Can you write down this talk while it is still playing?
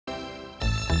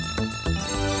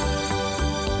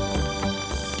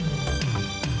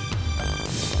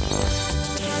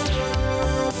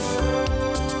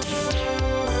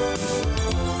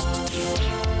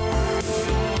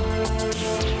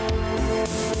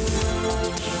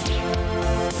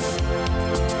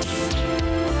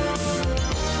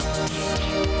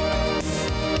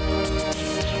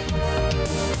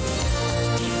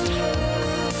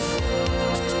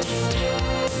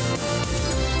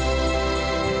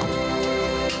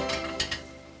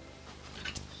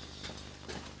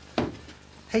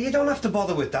Hey, you don't have to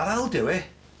bother with that. I'll do it.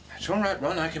 It's all right,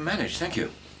 Ron. I can manage. Thank you.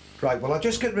 Right, well, I'll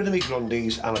just get rid of me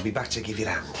grundies and I'll be back to give you a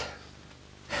hand.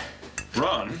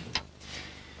 Ron,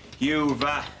 you've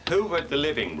hoovered the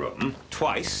living room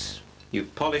twice.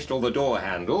 You've polished all the door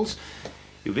handles.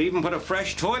 You've even put a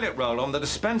fresh toilet roll on the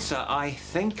dispenser. I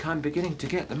think I'm beginning to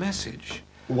get the message.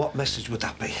 What message would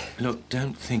that be? Look,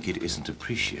 don't think it isn't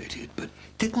appreciated, but...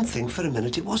 Didn't think for a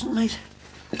minute it wasn't, mate.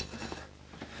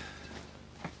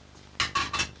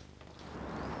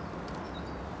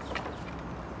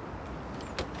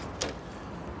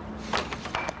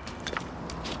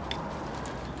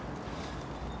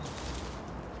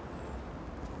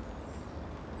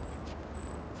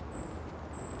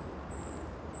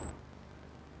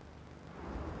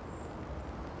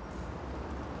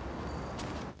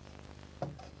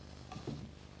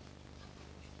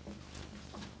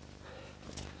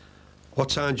 What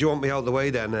time do you want me out of the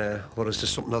way, then? Or is there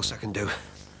something else I can do?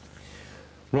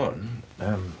 Ron,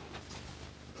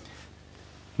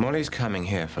 Molly's coming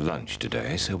here for lunch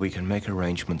today, so we can make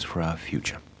arrangements for our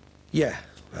future. Yeah,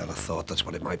 well, I thought that's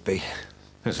what it might be.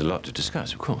 There's a lot to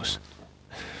discuss, of course.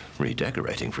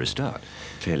 Redecorating, for a start.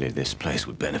 Clearly, this place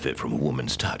would benefit from a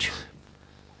woman's touch.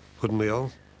 Wouldn't we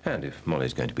all? And if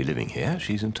Molly's going to be living here,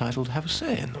 she's entitled to have a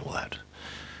say in all that.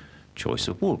 Choice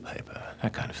of wallpaper,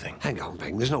 that kind of thing. Hang on,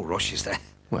 Bing, there's no rush, is there?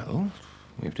 Well,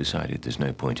 we've decided there's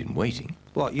no point in waiting.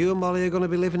 What, you and Molly are going to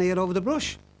be living here over the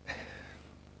brush?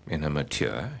 In a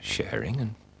mature, sharing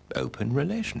and open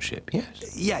relationship,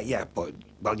 yes. Yeah, but,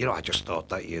 well, you know, I just thought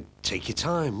that you'd take your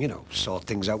time, you know, sort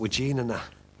things out with Jean and that.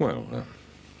 Well,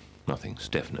 nothing's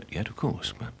definite yet, of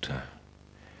course, but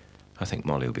I think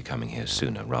Molly will be coming here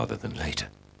sooner rather than later.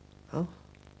 Oh?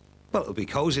 Well, it'll be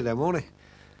cosy then, won't it?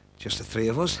 Just the three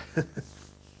of us?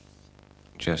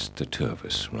 Just the two of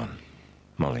us, Ron.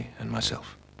 Molly and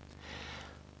myself.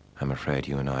 I'm afraid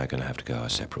you and I are going to have to go our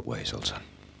separate ways, old son.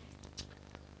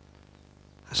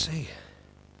 I see.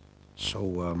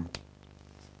 So,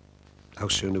 how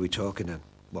soon are we talking then?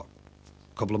 What,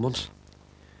 a couple of months?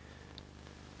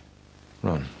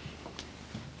 Ron,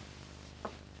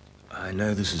 I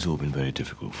know this has all been very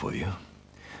difficult for you.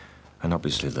 And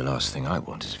obviously the last thing I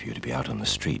want is for you to be out on the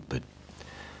street, but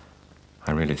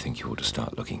I really think you ought to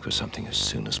start looking for something as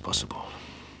soon as possible.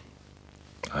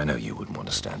 I know you wouldn't want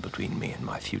to stand between me and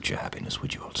my future happiness,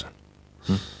 would you, old son?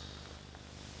 Hmm?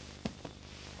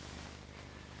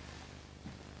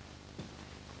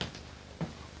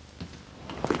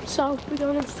 So, we're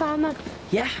going into town then?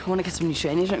 Yeah, I want to get some new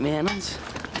trainers with my hands.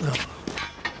 Oh.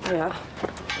 Yeah.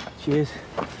 Cheers.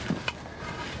 All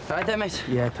right there, mate?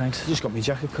 Yeah, thanks. I just got my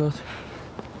jacket cut.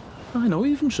 I know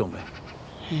you from somewhere.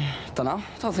 Yeah,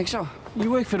 don't think so. You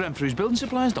work for Renfrew's Building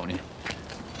Supplies, don't you?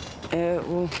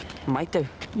 Well, might do.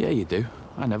 Yeah, you do.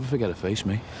 I never forget a face,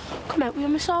 me. Come out, we'll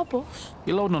miss our bus.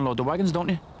 You load and unload the wagons, don't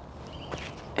you?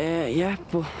 Yeah,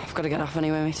 but I've got to get off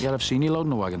anyway, mate. Yeah, I've seen you loading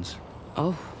the wagons.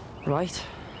 Oh, right.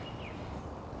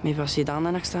 Maybe I'll see you down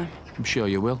there next time. I'm sure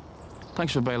you will.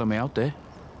 Thanks for bailing me out there.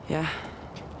 Yeah.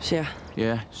 See ya.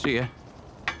 Yeah, see ya.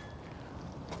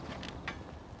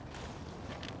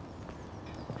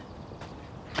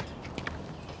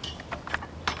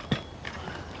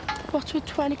 What's with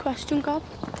 20 question, God?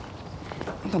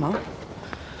 I don't know.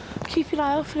 Keep your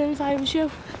eye out for him if I was you.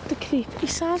 The creep. He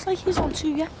sounds like he's on to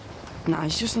you. Nah,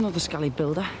 he's just another scally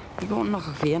builder. He won't knock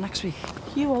off here next week.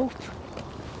 You hope.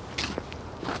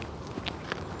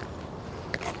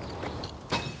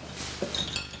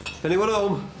 Anyone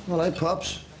home? All right,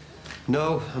 Pops.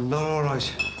 No, I'm not all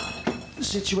right. The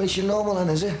situation normal then,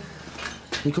 is it?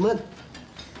 You coming in?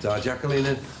 Is our Jacqueline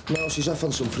in? No, she's off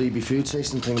on some freebie food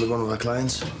tasting thing with one of our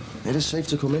clients. It is safe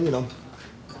to come in, you know.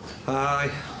 Aye,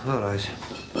 all right.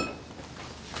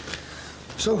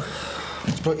 So,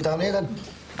 what's brought you down here then?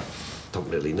 Don't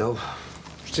really know.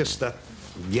 It's just that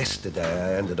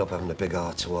yesterday I ended up having a big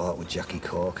heart-to-heart with Jackie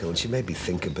Corker, and she made me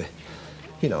think a bit,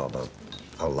 you know, about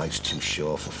how life's too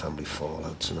short for family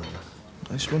fallouts and all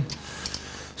that. Nice one.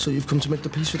 So you've come to make the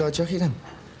peace with our Jackie then?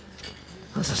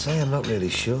 As I say, I'm not really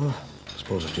sure. I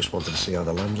suppose I just wanted to see how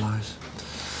the land lies.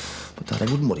 But Dad,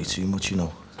 I wouldn't worry too much, you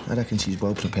know. I reckon she's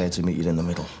well prepared to meet you in the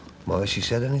middle. Why, has she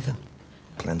said anything?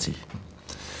 Plenty.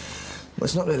 Well,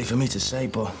 it's not really for me to say,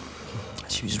 but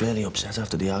she was really upset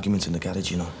after the argument in the garage,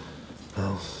 you know.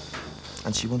 Oh.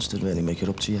 And she wants to really make it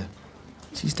up to you.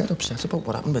 She's dead upset about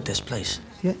what happened with this place.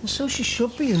 Yeah, and so she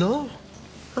should be, you know.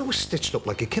 I was stitched up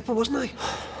like a kipper, wasn't I?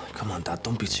 Come on, Dad,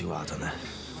 don't be too hard on her.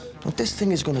 Well, this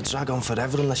thing is going to drag on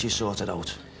forever unless you sort it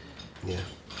out. Yeah.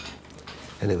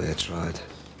 Anyway, I tried.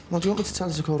 Well, do you want me to tell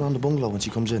her to go around the bungalow when she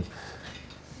comes in?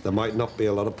 There might not be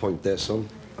a lot of point there, son.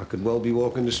 I could well be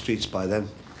walking the streets by then.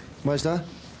 Where's that?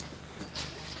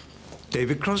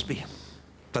 David Crosby.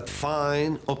 That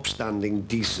fine, upstanding,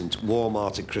 decent,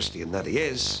 warm-hearted Christian that he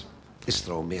is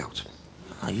throwing me out.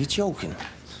 Are you joking?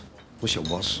 Wish I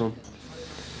was, son.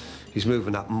 He's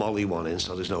moving that Molly one in,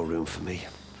 so there's no room for me.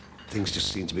 Things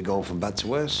just seem to be going from bad to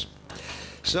worse.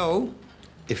 So,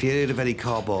 if you heard of any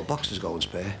cardboard boxes going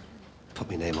spare, put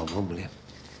my name on one, will you?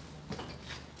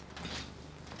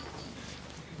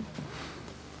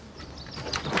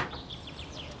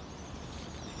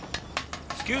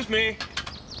 Excuse me.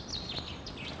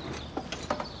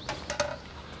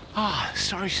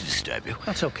 Sorry to disturb you.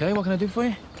 That's okay. What can I do for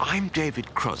you? I'm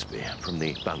David Crosby from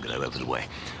the bungalow over the way.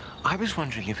 I was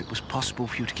wondering if it was possible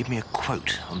for you to give me a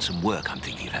quote on some work I'm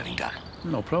thinking of having done.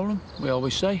 No problem. We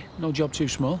always say, no job too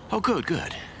small. Oh, good,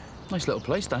 good. Nice little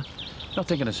place, that. Not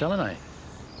thinking of selling, are you?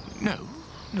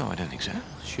 No, I don't think so.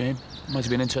 Shame. Might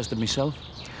have been interested myself.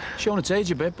 Shown its age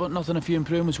a bit, but nothing a few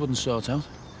improvements wouldn't sort out.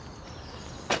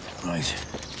 Right.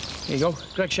 Here you go.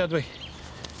 Greg Shadway.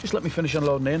 Just let me finish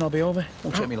unloading in, I'll be over.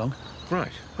 Won't take me long.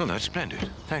 Right. Well, that's splendid.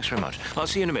 Thanks very much. I'll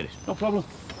see you in a minute. No problem.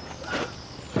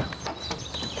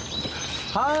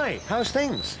 Hi, how's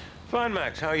things? Fine,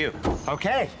 Max. How are you?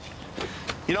 Okay.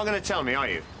 You're not going to tell me, are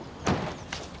you?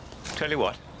 Tell you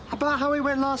what. About how we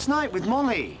went last night with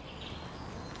Molly.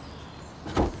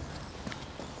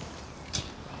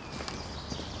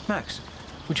 Max,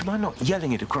 would you mind not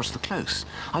yelling it across the close?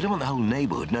 I don't want the whole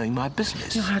neighborhood knowing my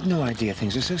business. I had no idea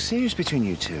things were so serious between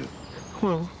you two.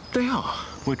 Well, they are.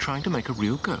 We're trying to make a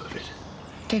real go of it.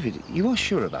 David, you are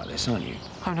sure about this, aren't you?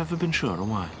 I've never been sure on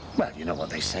why. Well, you know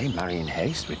what they say, marry in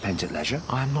haste, repent at leisure.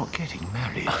 I'm not getting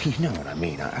married. Oh, you know what I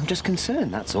mean. I'm just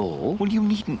concerned, that's all. Well, you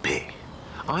needn't be.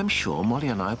 I'm sure Molly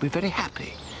and I will be very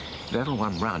happy if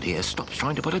everyone round here stops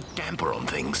trying to put a damper on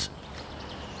things.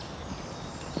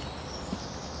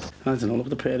 I don't know, look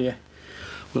at the prayer here.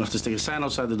 We'll have to stick a sign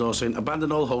outside the door saying,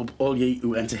 abandon all hope, all ye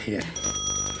who enter here.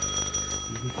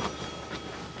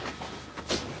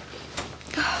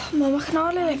 Mum, I can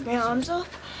hardly lift my arms up.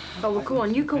 Oh, well, go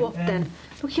on, you go up then.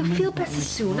 Look, you'll feel better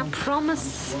soon, I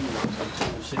promise.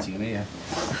 Sitting in here.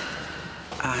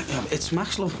 Yeah, it's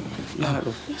Max, love.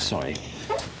 Sorry.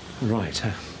 Right,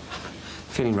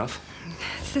 feeling rough?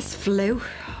 It's this flu.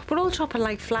 We're all dropping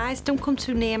like flies. Don't come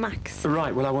too near, Max.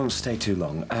 Right, well, I won't stay too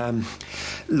long.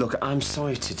 Look, I'm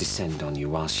sorry to descend on you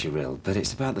whilst you're ill, but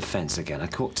it's about the fence again. I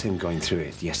caught Tim going through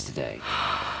it yesterday.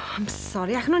 I'm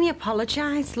sorry, I can only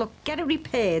apologise. Look, get it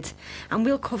repaired and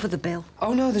we'll cover the bill.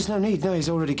 Oh, no, there's no need. No, he's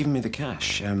already given me the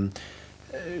cash.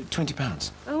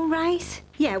 £20. Oh, right.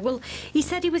 Yeah, well, he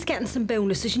said he was getting some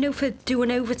bonuses, you know, for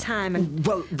doing overtime and...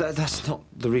 Well, that's not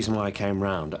the reason why I came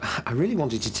round. I really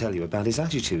wanted to tell you about his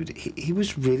attitude. He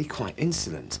was really quite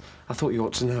insolent. I thought you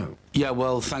ought to know. Yeah,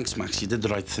 well, thanks, Max. You did the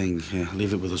right thing. Yeah,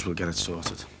 leave it with us. We'll get it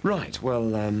sorted. Right,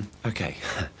 well, OK.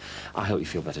 I hope you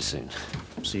feel better soon.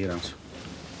 See you out.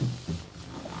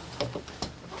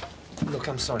 Look,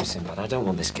 I'm sorry, Sinbad. I don't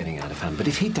want this getting out of hand, but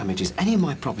if he damages any of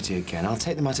my property again, I'll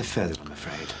take the matter further, I'm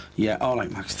afraid. Yeah, all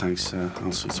right, Max, thanks.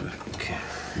 I'll see to it. OK.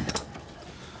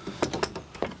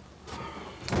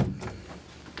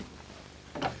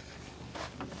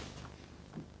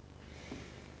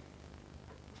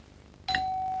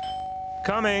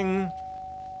 Coming!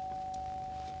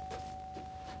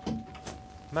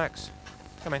 Max,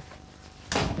 come in.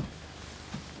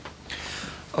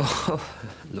 Oh,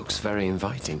 looks very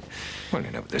inviting. Well,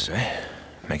 you know what they say.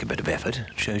 Make a bit of effort,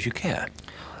 it shows you care.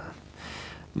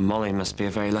 Molly must be a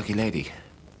very lucky lady.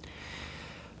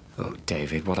 Oh,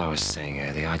 David, what I was saying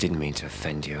earlier, I didn't mean to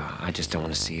offend you. I just don't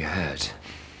want to see you hurt.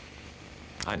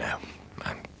 I know.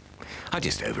 I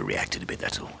just overreacted a bit,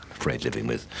 that's all. I'm afraid living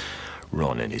with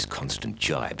Ron and his constant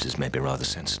jibes is maybe rather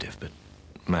sensitive, but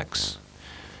Max,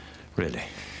 really,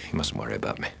 you mustn't worry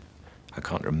about me. I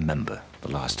can't remember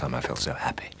the last time I felt so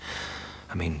happy.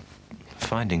 I mean,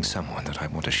 finding someone that I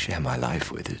want to share my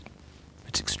life with,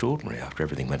 it's extraordinary after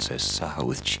everything went so sour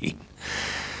with Jean.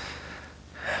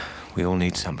 We all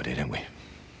need somebody, don't we?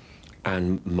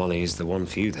 And Molly is the one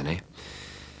for you, then, eh?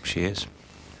 She is.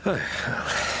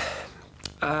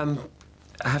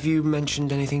 Have you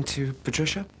mentioned anything to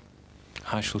Patricia?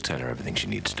 I shall tell her everything she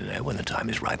needs to know when the time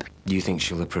is ripe. Do you think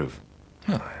she'll approve?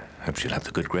 Oh, I hope she'll have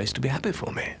the good grace to be happy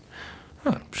for me.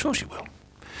 Oh, I'm sure she will.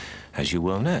 As you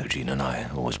well know, Jean and I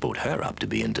always brought her up to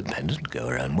be independent and go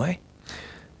her own way.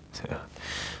 So,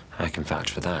 I can vouch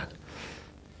for that.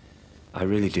 I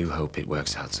really do hope it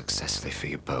works out successfully for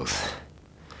you both.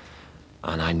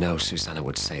 And I know Susanna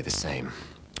would say the same.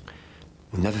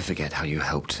 We'll never forget how you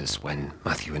helped us when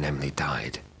Matthew and Emily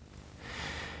died.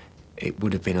 It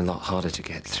would have been a lot harder to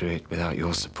get through it without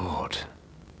your support.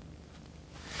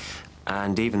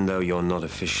 And even though you're not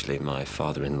officially my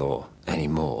father-in-law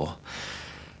anymore,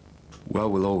 well,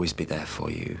 we'll always be there for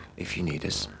you if you need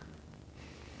us.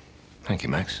 Thank you,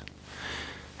 Max.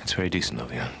 It's very decent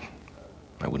of you.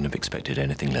 I wouldn't have expected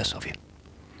anything less of you.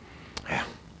 Yeah.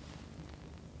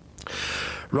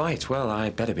 Right, well, I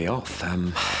better be off.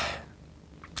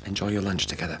 Enjoy your lunch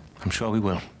together. I'm sure we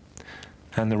will.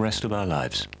 And the rest of our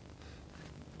lives.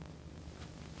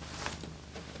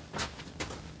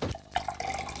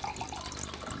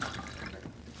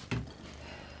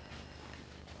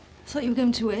 I thought you were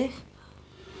going to work.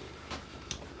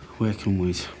 Work can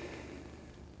wait.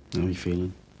 How are you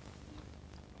feeling?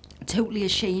 Totally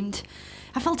ashamed.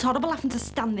 I felt horrible having to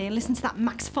stand there and listen to that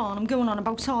Max Farnham going on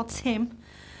about our Tim.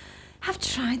 I've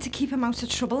tried to keep him out of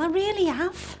trouble, I really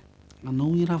have. I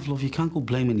know you have, love. You can't go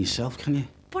blaming yourself, can you?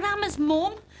 But I'm his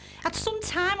mum. At some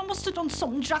time, I must have done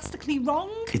something drastically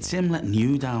wrong. It's him letting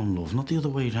you down, love, not the other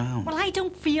way round. Well, I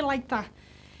don't feel like that.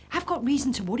 I've got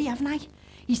reason to worry, haven't I?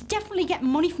 He's definitely getting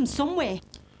money from somewhere.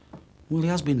 Well, he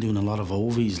has been doing a lot of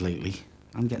overs lately.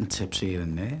 I'm getting tips here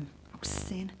and there. Oh,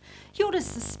 Sin, you're as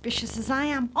suspicious as I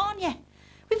am, aren't you?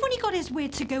 We've only got his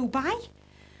word to go by.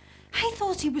 I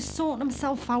thought he was sorting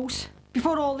himself out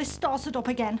before all this started up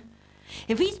again.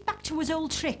 If he's back to his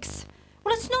old tricks,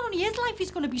 well, it's not only his life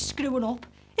he's going to be screwing up.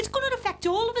 It's going to affect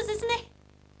all of us, isn't it?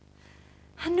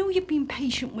 I know you've been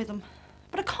patient with him,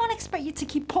 but I can't expect you to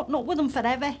keep putting up with him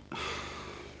forever.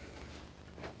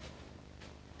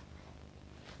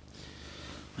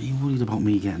 Are you worried about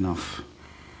me getting off?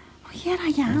 Oh, yeah,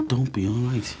 I am. Oh, don't be, all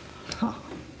right? Oh,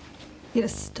 you're a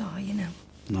star, you know.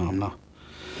 No, I'm not.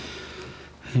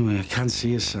 Anyway, I can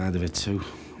see his side of it, too.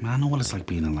 I mean, I know what it's like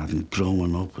being a lad and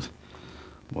growing up with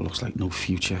what looks like no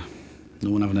future. No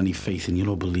one having any faith in you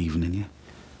or believing in you.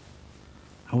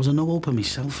 I was a no-hoper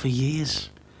myself for years.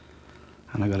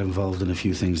 And I got involved in a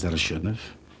few things that I shouldn't have.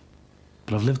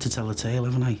 But I've lived to tell the tale,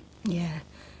 haven't I? Yeah,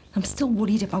 I'm still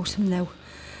worried about him, though.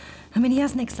 I mean, he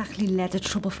hasn't exactly led a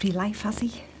trouble-free life, has he?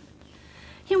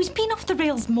 You know, he's been off the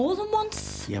rails more than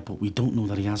once. Yeah, but we don't know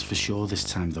that he has for sure this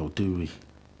time, though, do we?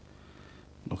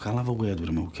 Look, I'll have a word with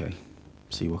him, OK?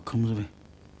 See what comes of it.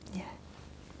 Yeah.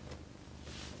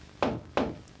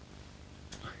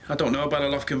 I don't know about a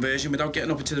loft conversion without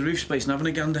getting up into the roof space and having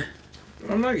a gander.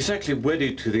 I'm not exactly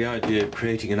wedded to the idea of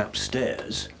creating an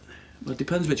upstairs. Well, it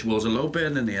depends which walls are low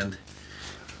burning in the end.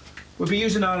 We'll be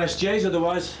using RSJs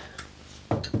otherwise.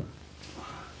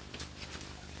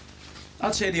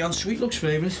 I'd say the ensuite looks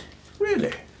favourite. Really?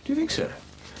 Do you think so?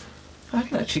 I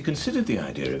hadn't actually considered the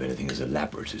idea of anything as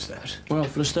elaborate as that. Well,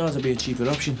 for a start, it'd be a cheaper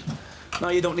option. Now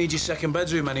you don't need your second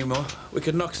bedroom anymore. We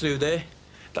could knock through there.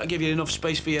 That'll give you enough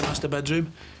space for your master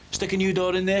bedroom. Stick a new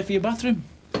door in there for your bathroom.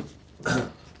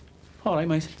 All right,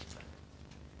 mate.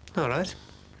 All right.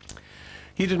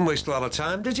 You didn't waste a lot of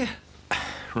time, did you?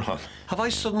 Ron. Have I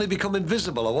suddenly become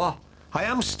invisible or what? I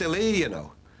am still here, you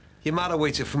know. You might have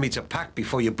waited for me to pack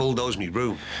before you bulldoze me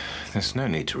room. There's no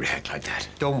need to react like that.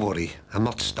 Don't worry, I'm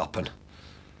not stopping.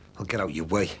 I'll get out your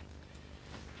way.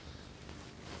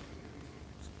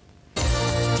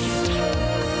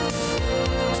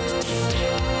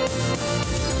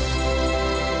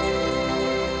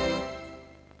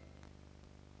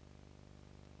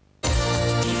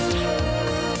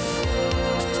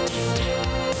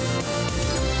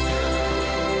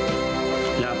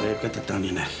 Yeah, babe, get that down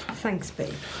your neck. Thanks,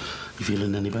 babe. You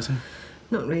feeling any better?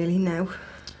 Not really, no.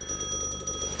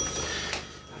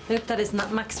 Hope that isn't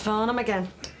that Max Farnham again.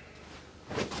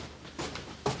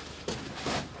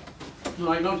 All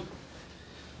right, Nod.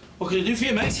 What can I do for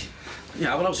you, mate?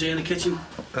 Yeah, well, I was here in the kitchen.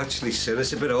 Actually, sir,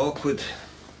 it's a bit awkward.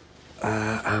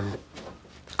 I'm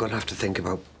gonna have to think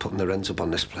about putting the rent up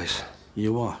on this place.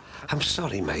 You are? I'm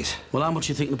sorry, mate. Well, how much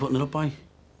you thinking of putting it up by?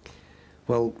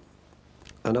 Well,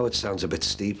 I know it sounds a bit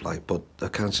steep, like, but I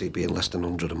can't see it being less than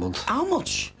 100 a month. How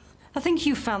much? I think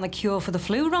you found the cure for the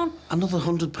flu, Ron. Another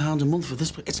 £100 a month for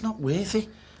this, but it's not worth it.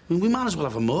 I mean, we might as well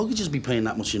have a mortgage as be paying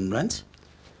that much in rent.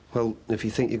 Well, if you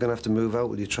think you're gonna have to move out,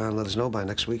 will you try and let us know by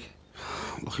next week?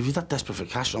 Look, if you're that desperate for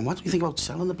cash, Ron, why don't you think about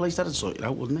selling the place? That'd sort it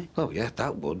out, wouldn't it? Oh, yeah,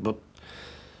 that would, but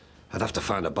I'd have to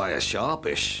find a buyer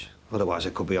sharpish. Otherwise,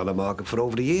 it could be on the market for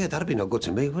over a year. That'd be no good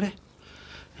to me, would it?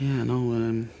 Yeah,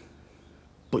 no,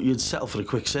 but you'd settle for a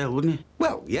quick sale, wouldn't you?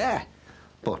 Well, yeah.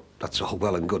 But that's all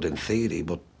well and good in theory,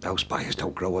 but house buyers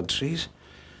don't grow on trees.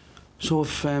 So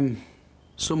if,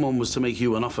 someone was to make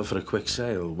you an offer for a quick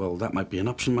sale, well, that might be an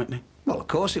option, mightn't it? Well, of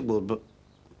course it would, but...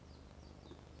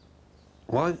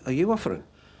 Why are you offering?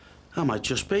 I might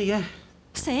just be, yeah.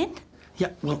 Sin?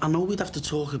 Yeah, well, I know we'd have to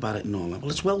talk about it and all that. Well,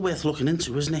 it's well worth looking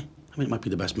into, isn't it? I mean, it might be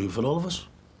the best move for all of us.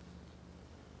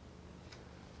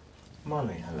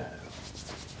 Molly, hello.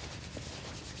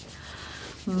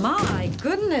 My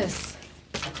goodness.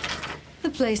 The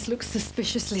place looks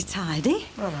suspiciously tidy.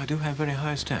 Well, I do have very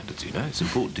high standards, you know. It's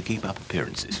important to keep up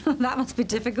appearances. That must be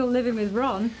difficult living with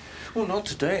Ron. Well, not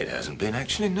today, it hasn't been,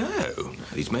 actually, no.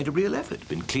 He's made a real effort.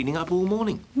 Been cleaning up all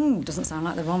morning. Doesn't sound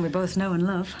like the Ron we both know and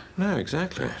love. No,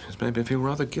 exactly. It's made me feel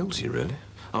rather guilty, really.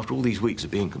 After all these weeks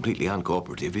of being completely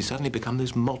uncooperative, he's suddenly become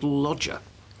this model lodger.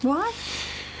 Why?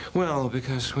 Well,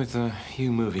 because with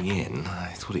you moving in,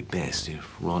 I thought it best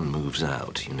if Ron moves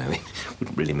out, you know. It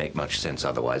wouldn't really make much sense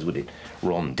otherwise, would it?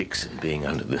 Ron Dixon being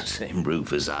under the same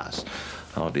roof as us.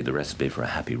 Hardly the recipe for a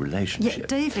happy relationship. Yeah,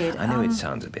 David, I know it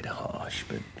sounds a bit harsh,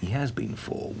 but he has been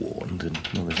forewarned, and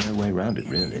well, there's no way around it,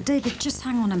 really. David, just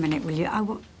hang on a minute, will you?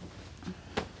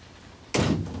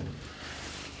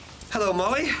 Hello,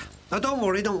 Molly. Now, don't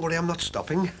worry, I'm not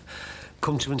stopping.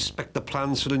 Come to inspect the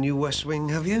plans for the new West Wing,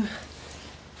 have you?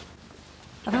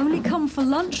 I've only come for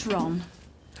lunch, Ron.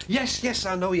 Yes,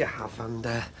 I know you have, and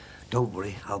don't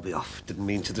worry, I'll be off. Didn't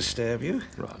mean to disturb you.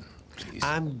 Ron, please.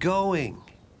 I'm going.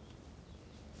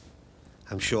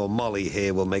 I'm sure Molly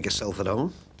here will make herself at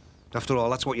home. After all,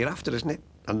 that's what you're after, isn't it?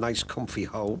 A nice, comfy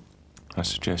home. I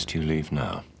suggest you leave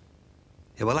now.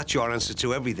 Yeah, well, that's your answer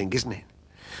to everything, isn't it?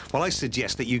 Well, I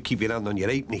suggest that you keep your hand on your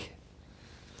halfpenny.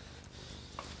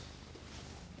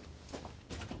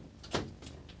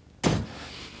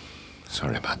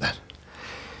 Sorry about that.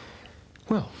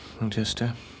 Well, we'll just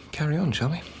carry on, shall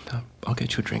we? I'll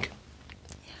get you a drink.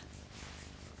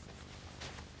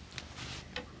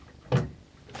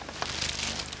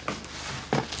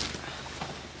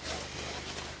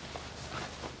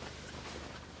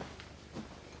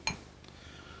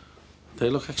 They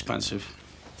look expensive.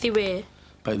 They were.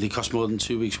 But they cost more than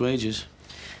 2 weeks' wages.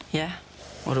 Yeah,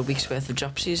 or a week's worth of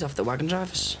dropsies off the wagon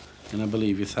drivers. And I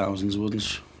believe you thousands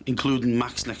wouldn't. Including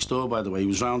Max next door, by the way. He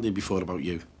was round here before about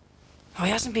you. Oh,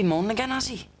 he hasn't been moaning again, has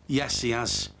he? Yes, he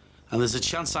has. And there's a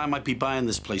chance I might be buying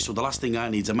this place, so the last thing I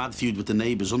need is a mad feud with the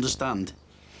neighbours, understand?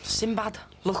 Sinbad,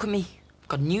 look at me.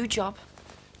 Got a new job,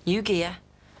 new gear.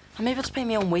 I'm able to pay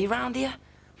my own way round here.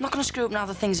 I'm not going to screw up now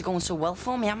that things are going so well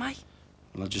for me, am I?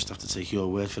 Well, I'll just have to take your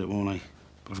word for it, won't I?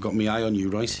 But I've got my eye on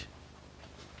you, right?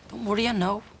 Don't worry, I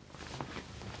know.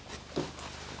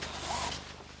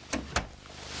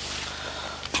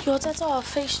 You're dead off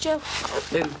face, Joe.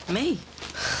 Who? Me?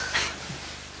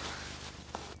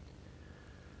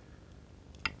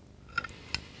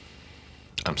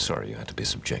 I'm sorry you had to be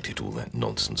subjected to all that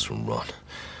nonsense from Ron.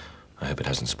 I hope it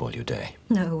hasn't spoiled your day.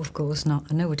 No, of course not.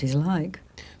 I know what he's like.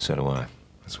 So do I.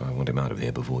 That's why I want him out of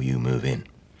here before you move in.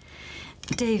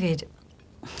 David,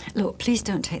 look, please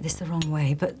don't take this the wrong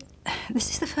way, but this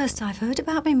is the first I've heard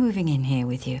about me moving in here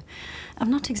with you.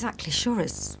 I'm not exactly sure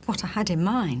it's what I had in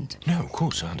mind. No, of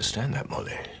course, I understand that,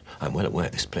 Molly. I'm well aware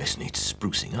this place needs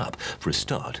sprucing up. For a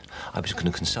start, I was going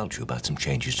to consult you about some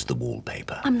changes to the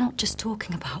wallpaper. I'm not just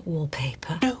talking about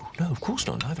wallpaper. No, of course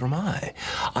not. Neither am I.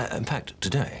 In fact,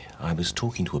 today, I was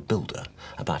talking to a builder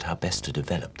about how best to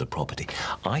develop the property.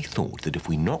 I thought that if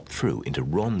we knocked through into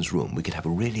Ron's room, we could have a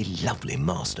really lovely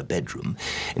master bedroom.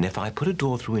 And if I put a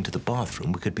door through into the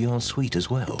bathroom, we could be en suite as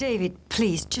well. David,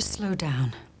 please, just slow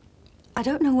down. I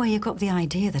don't know where you got the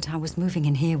idea that I was moving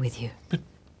in here with you. But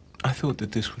I thought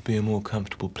that this would be a more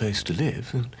comfortable place to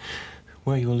live than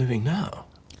where you're living now.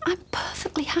 I'm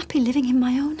perfectly happy living in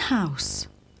my own house.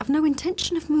 I've no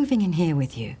intention of moving in here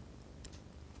with you.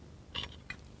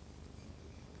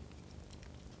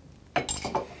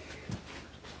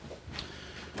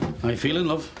 How you feeling,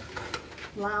 love?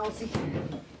 Lousy.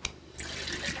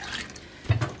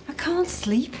 I can't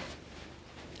sleep.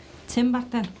 Tim back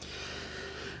then?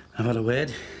 I've had a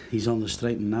word. He's on the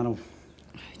straight and narrow.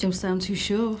 You don't sound too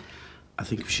sure. I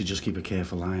think we should just keep a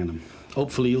careful eye on him.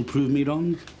 Hopefully he'll prove me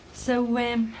wrong. So,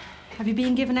 have you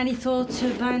been given any thought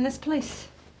to buying this place?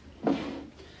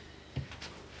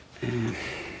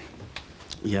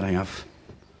 Yeah, I have.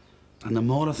 And the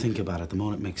more I think about it, the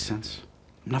more it makes sense.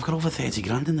 I mean, I've got over 30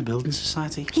 grand in the building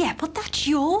society. Yeah, but that's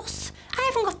yours.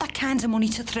 I haven't got that kind of money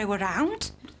to throw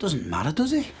around. It doesn't matter,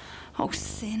 does it? Oh,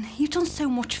 Sin, you've done so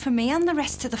much for me and the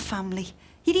rest of the family.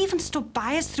 You'd even stood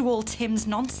by us through all Tim's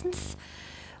nonsense.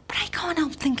 But I can't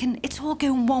help thinking it's all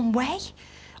going one way.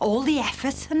 All the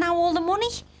effort and now all the money.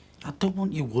 I don't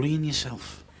want you worrying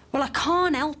yourself. Well, I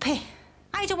can't help it.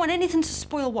 I don't want anything to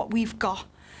spoil what we've got.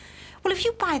 Well, if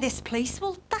you buy this place,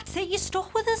 well, that's it. You're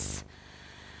stuck with us.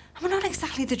 And we're not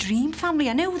exactly the dream family,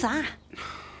 I know that.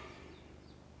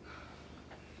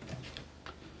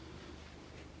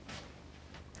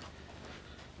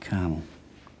 Carmel,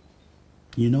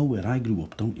 you know where I grew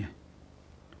up, don't you?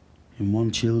 In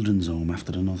one children's home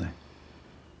after another.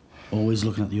 Always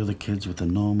looking at the other kids with their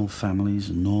normal families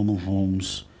and normal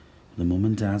homes, the mum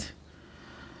and dad,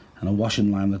 and a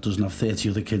washing line that doesn't have 30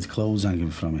 other kids' clothes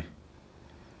hanging from it.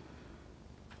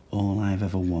 All I've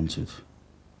ever wanted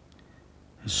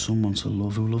is someone to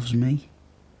love who loves me,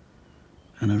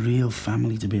 and a real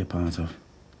family to be a part of.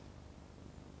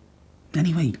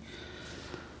 Anyway,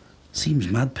 seems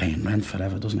mad paying rent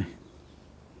forever, doesn't it?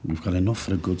 We've got enough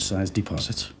for a good-sized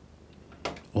deposit.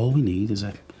 All we need is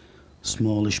a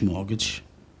smallish mortgage,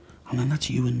 and then that's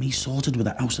you and me sorted with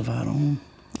a house of our own.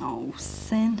 Oh,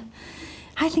 Sin.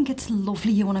 I think it's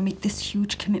lovely you want to make this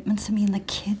huge commitment to me and the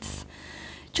kids.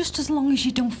 Just as long as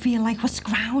you don't feel like we're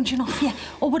scrounging off you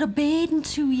or we're a burden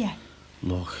to you.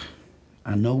 Look,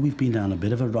 I know we've been down a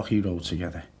bit of a rocky road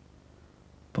together,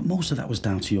 but most of that was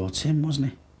down to your Tim,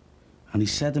 wasn't it? And he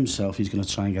said himself he's going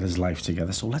to try and get his life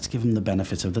together, so let's give him the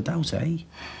benefit of the doubt, eh?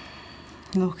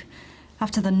 Look,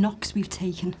 after the knocks we've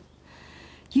taken,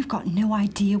 you've got no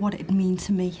idea what it'd mean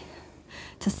to me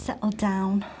to settle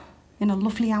down in a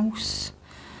lovely house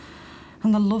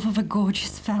and the love of a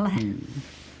gorgeous fella.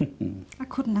 I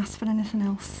couldn't ask for anything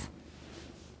else.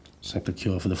 Except a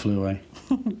cure for the flu, eh?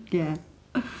 Yeah.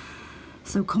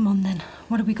 So come on then,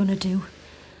 what are we going to do?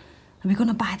 Are we going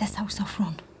to buy this house off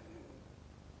Ron?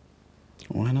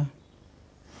 Why not?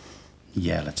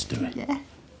 Yeah, let's do it. Yeah.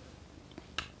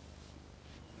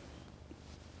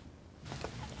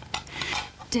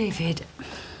 David,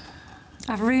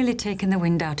 I've really taken the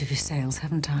wind out of your sails,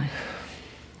 haven't I?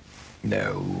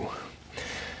 No.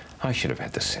 I should have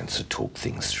had the sense to talk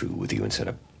things through with you instead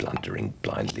of blundering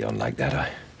blindly on like that. I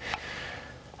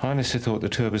honestly thought the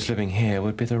two of us living here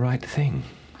would be the right thing.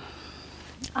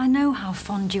 I know how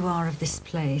fond you are of this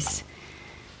place,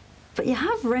 but you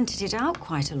have rented it out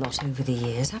quite a lot over the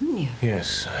years, haven't you?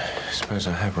 Yes, I suppose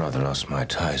I have rather lost my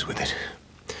ties with it.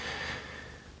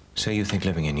 So you think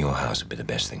living in your house would be the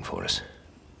best thing for us?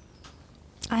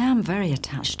 I am very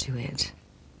attached to it.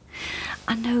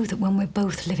 I know that when we're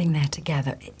both living there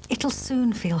together, it'll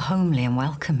soon feel homely and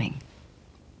welcoming.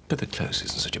 But the Close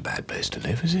isn't such a bad place to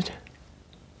live, is it?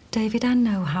 David, I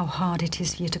know how hard it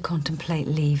is for you to contemplate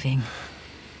leaving.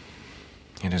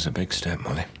 It is a big step,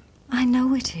 Molly. I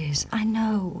know it is. I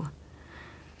know.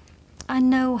 I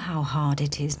know how hard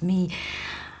it is, me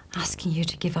asking you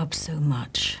to give up so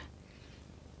much.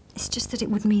 It's just that it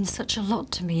would mean such a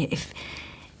lot to me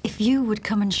if you would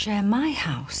come and share my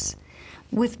house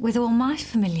with all my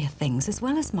familiar things as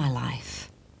well as my life.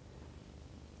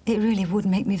 It really would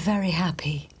make me very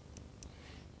happy.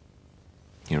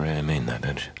 You really mean that,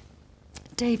 don't you?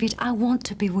 David, I want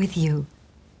to be with you.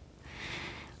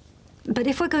 But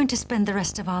if we're going to spend the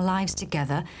rest of our lives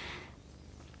together,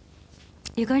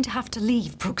 you're going to have to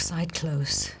leave Brookside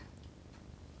Close.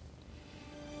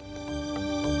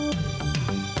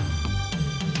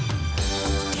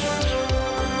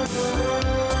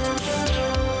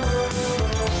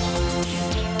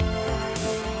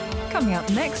 Coming up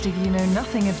next, if you know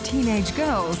nothing of teenage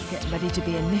girls, get ready to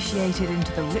be initiated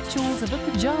into the rituals of a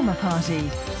pyjama party.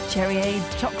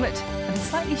 Cherryade, chocolate, and a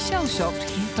slightly shell-shocked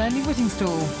Hugh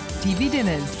Fearnley-Whittingstall. TV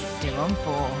dinners, here on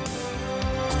 4.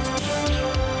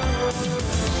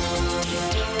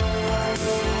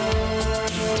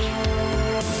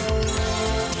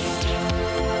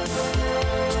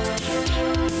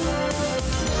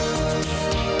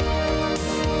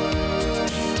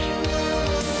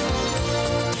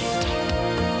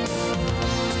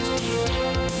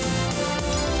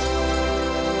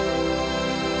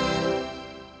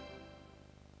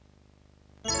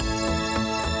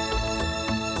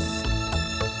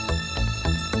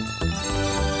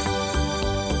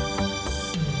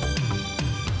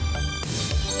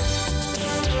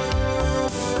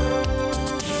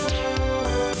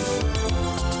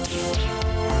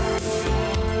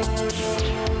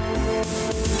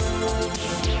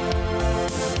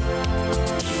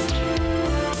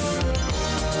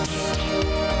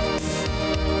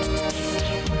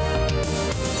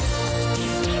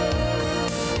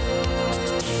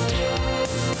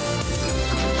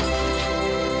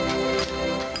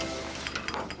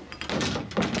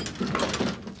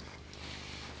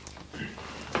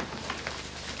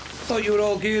 Thought you were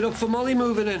all geared up for Molly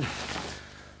moving in.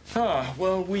 Ah,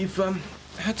 well, we've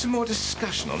had some more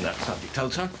discussion on that subject,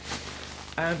 old son.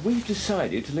 And we've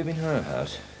decided to live in her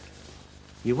house.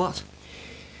 You what?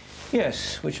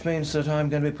 Yes, which means that I'm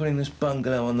going to be putting this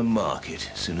bungalow on the market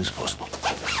as soon as possible.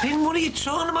 Ben, what are you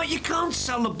talking about? You can't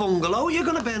sell the bungalow. You're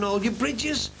going to burn all your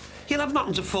bridges. You'll have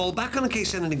nothing to fall back on in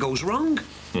case anything goes wrong.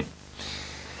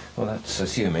 Well, that's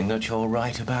assuming that you're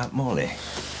right about Molly.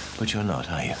 But you're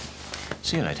not, are you?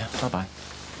 See you later. Bye-bye.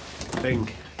 Bing.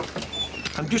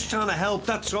 I'm just trying to help,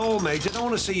 that's all, mate. I don't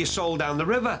want to see you sold down the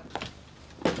river.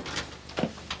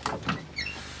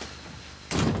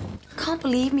 can't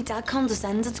believe me dad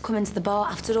condescended to come into the bar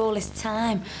after all this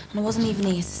time, and I wasn't even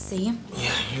here to see him. Yeah,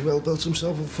 he well built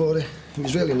himself up for it. He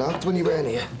was really knocked when you weren't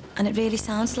here. And it really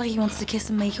sounds like he wanted to kiss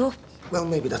and make up. Well,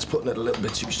 maybe that's putting it a little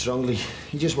bit too strongly.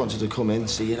 He just wanted to come in,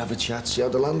 see you, have a chat, see how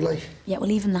the land lay. Yeah, well,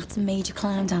 even that's a major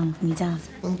climb down from your dad.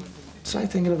 Well, try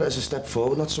thinking of it as a step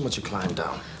forward, not so much a climb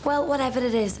down. Well, whatever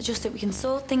it is, just that we can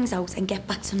sort things out and get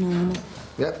back to normal.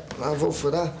 Yep, I'll vote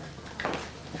for that.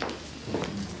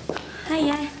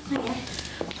 Hiya.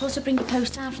 Also bring your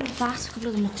post down from the flat. A couple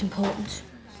of them looked important.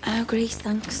 Oh, Grace,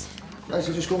 thanks. Right,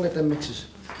 so just go and get them mixes.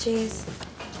 Cheers.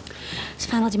 There's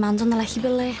final demand on the Lecky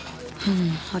bill there.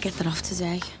 I'll get that off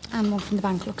today. And one from the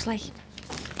bank, looks like.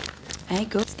 Hey,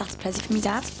 good. That's present for me,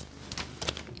 Dad.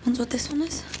 Wonder what this one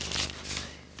is.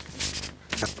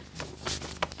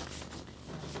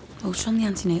 Voucher on the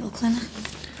antenatal clinic.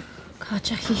 God,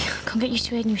 Jackie, I can't get used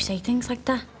to hearing you say things like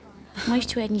that. I'm used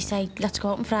to hearing you say, let's go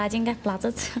out on Friday and get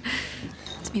bladdered.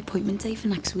 It's my appointment day for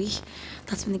next week.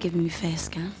 That's when they're giving me first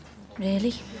scan.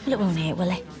 Really? Well, it won't hurt,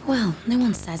 will it? Well, no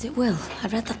one says it will. I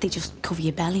read that they just cover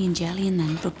your belly in jelly and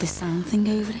then rub this sound thing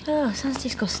over it. Oh, sounds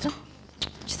disgusting. Do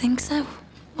you think so?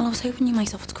 Well, I was hoping you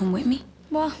might offer to come with me.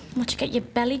 What? What, you get your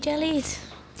belly jellied?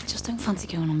 I just don't fancy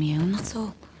going on my own, that's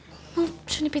all. Well,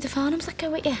 shouldn't it be the Farnhams that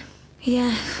go with you?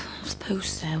 Yeah, I suppose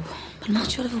so. But I'm not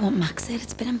sure if I want Max here.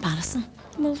 It's a bit embarrassing.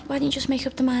 Well, why don't you just make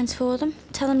up the minds for them?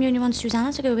 Tell them you only want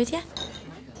Susanna to go with you.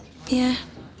 Yeah,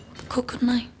 couldn't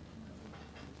I?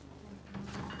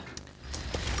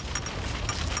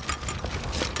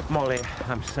 Molly,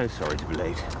 I'm so sorry to be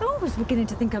late. Oh, I was beginning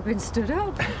to think I've been stood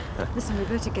up. Listen, we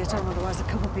better get on, otherwise they'll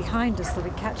come up behind us. They'll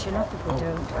be catching up if we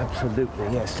don't. Absolutely,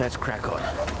 yes, let's crack on.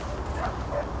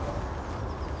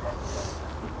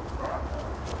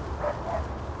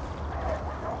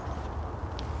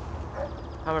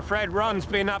 I'm afraid Ron's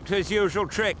been up to his usual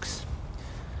tricks.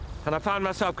 And I found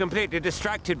myself completely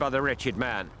distracted by the wretched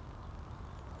man.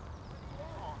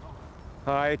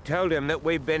 I told him that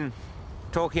we've been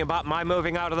talking about my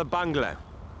moving out of the bungalow.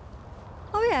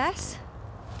 Oh, yes?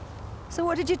 So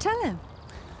what did you tell him?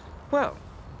 Well,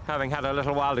 having had a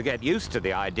little while to get used to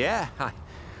the idea,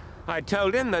 I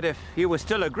told him that if you were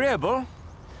still agreeable,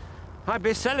 I'd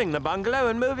be selling the bungalow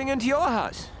and moving into your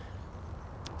house.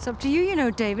 It's up to you, you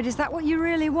know, David. Is that what you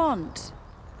really want?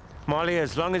 Molly,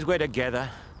 as long as we're together,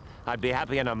 I'd be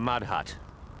happy in a mud hut.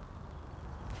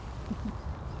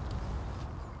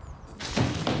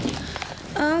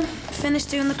 Oh,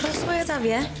 finished doing the crossword, have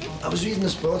you? I was reading the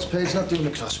sports page, not doing the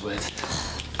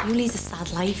crossword. You lead a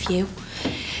sad life, you.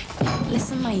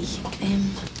 Listen, mate,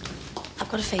 I've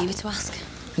got a favour to ask.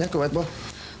 Yeah, go ahead, boy.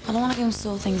 I don't want to go and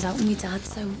sort things out with my dad,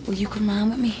 so will you come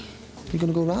round with me? You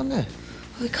gonna go round there?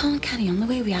 Well, we can't carry on the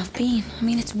way we have been. I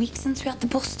mean, it's weeks since we had the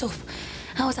bus stop.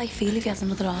 How would I feel if he has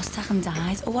another heart attack and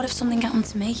dies? Or what if something happened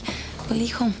to me? Will he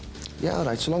come? Yeah, all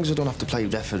right, so long as I don't have to play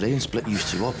referee and split you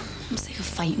two up. I'm sick of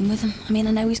fighting with him. I mean,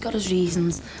 I know he's got his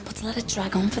reasons, but to let it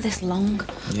drag on for this long...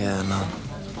 Yeah, I know.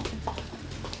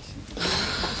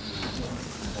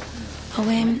 Oh,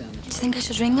 do you think I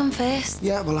should ring him first?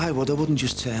 Yeah, well, I wouldn't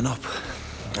just turn up.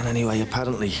 And anyway,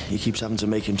 apparently, he keeps having to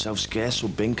make himself scarce so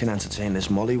Bing can entertain this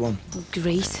Molly one. Oh,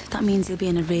 great. That means he'll be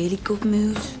in a really good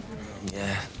mood.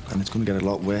 Yeah, and it's going to get a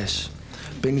lot worse.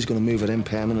 Bing's going to move her in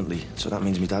permanently, so that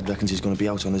means my dad reckons he's going to be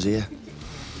out on his ear.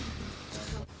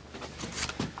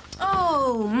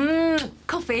 Oh,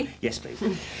 coffee? Yes, please.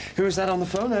 Who was that on the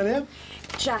phone earlier?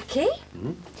 Jackie.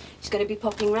 She's going to be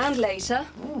popping round later.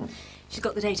 She's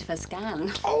got the date of her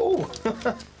scan. Oh,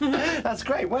 that's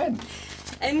great. When?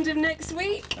 End of next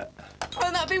week.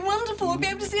 Oh, that'd be wonderful. We'll be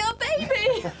able to see our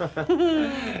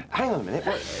baby. Hang on a minute.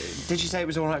 What, did she say it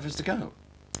was all right for us to go?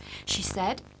 She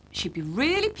said she'd be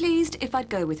really pleased if I'd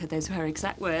go with her. Those were her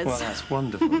exact words. Well, that's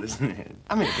wonderful, isn't it?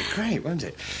 I mean, it'd be great, won't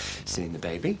it? Seeing the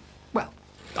baby. Well,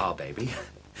 our baby.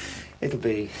 It'll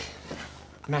be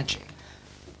magic.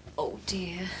 Oh,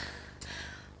 dear.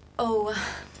 Oh,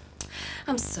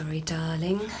 I'm sorry,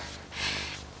 darling.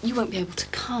 You won't be able to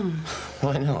come.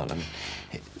 Why not? I mean,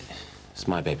 it's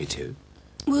my baby too.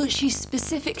 Well, she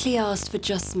specifically asked for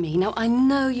just me. Now, I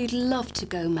know you'd love to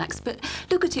go, Max, but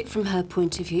look at it from her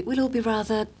point of view. It will all be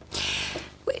rather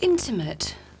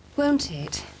intimate, won't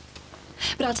it?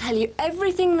 But I'll tell you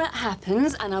everything that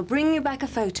happens, and I'll bring you back a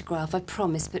photograph, I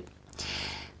promise, but,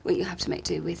 well, you have to make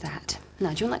do with that.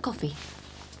 Now, do you want that coffee?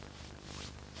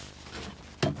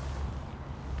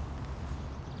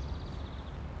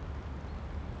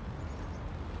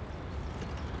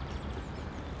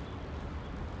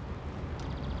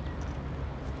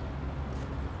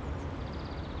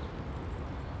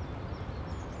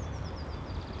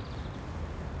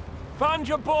 Found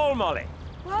your ball, Molly.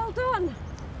 Well done.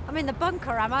 I'm in the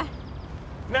bunker, am I?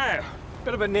 Now,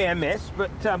 bit of a near miss, but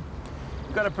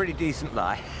got a pretty decent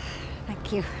lie.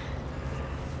 Thank you.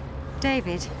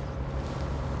 David,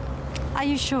 are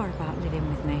you sure about living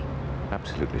with me?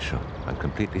 Absolutely sure. I'm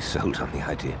completely sold on the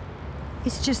idea.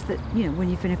 It's just that, you know, when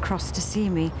you've been across to see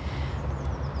me...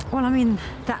 Well, I mean,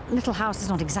 that little house is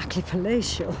not exactly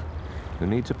palatial. Who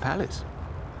needs a palace?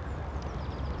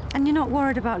 And you're not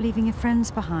worried about leaving your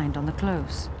friends behind on the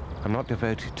close? I'm not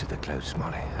devoted to the close,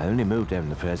 Molly. I only moved there in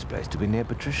the first place to be near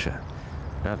Patricia.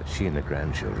 Now that she and the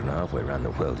grandchildren are halfway around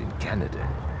the world in Canada.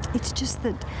 It's just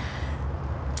that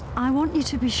I want you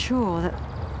to be sure that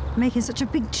making such a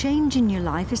big change in your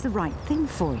life is the right thing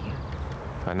for you.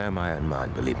 I know my own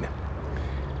mind, believe me.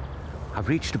 I've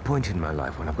reached a point in my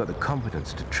life when I've got the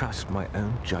confidence to trust my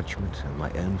own judgment and my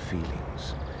own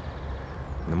feelings.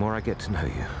 And the more I get to know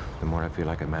you, the more I feel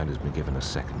like a man has been given a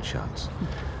second chance.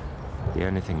 The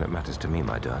only thing that matters to me,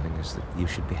 my darling, is that you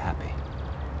should be happy.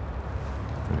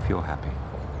 And if you're happy,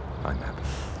 I'm happy.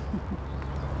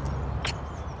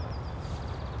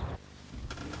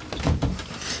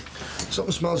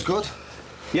 Something smells good.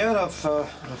 Yeah, I've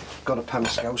got a pan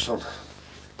of scouse on.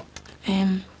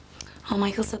 Oh,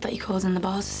 Michael said that you called in the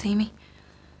bar to see me.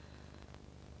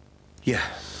 Yeah.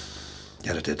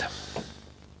 Yeah, I did.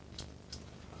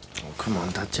 Oh, come on,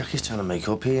 Dad. Jackie's trying to make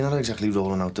up here. You're not exactly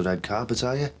rolling out the red carpet,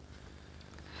 are you?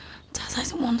 Dad, I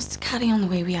don't want us to carry on the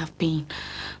way we have been.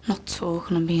 Not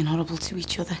talking and being horrible to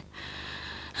each other.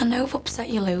 I know I've upset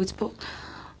you loads, but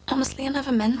honestly, I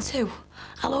never meant to.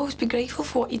 I'll always be grateful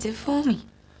for what you did for me.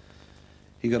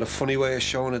 You got a funny way of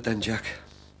showing it then, Jack.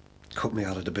 Cut me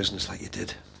out of the business like you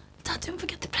did. Dad, don't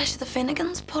forget the pressure the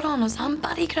Finnegans put on us and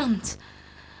Barry Grant.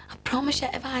 I promise you,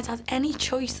 if I'd had any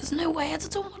choice, there's no way I'd have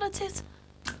done what I did.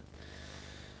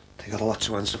 They got a lot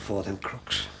to answer for, them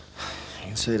crooks. You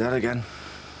can say that again.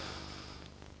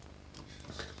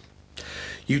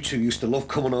 You two used to love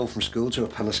coming home from school to a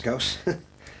pan of scouse.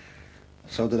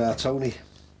 So did our Tony. It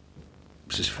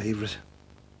was his favourite.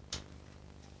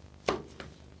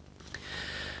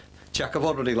 Jack, I've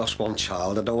already lost one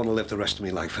child. I don't want to live the rest of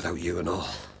my life without you and all.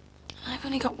 I've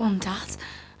only got one dad,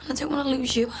 and I don't want to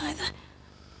lose you either.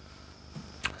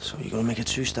 So you're gonna make a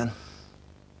truce then?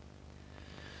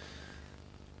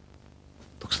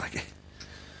 Looks like it.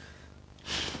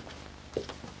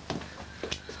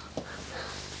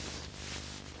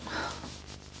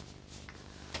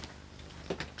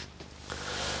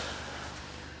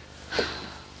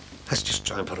 Let's just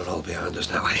try and put it all behind us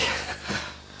now, eh?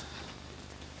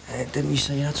 Didn't you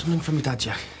say you had something for me, Dad,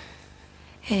 Jack?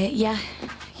 Yeah,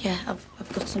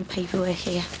 I've got some paperwork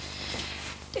here.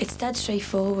 It's dead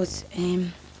straightforward.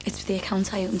 It's for the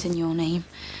account I opened in your name,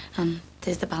 and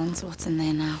there's the balance of what's in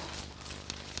there now.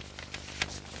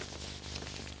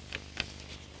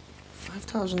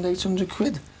 5,800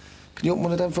 quid. Can you open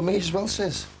one of them for me as well,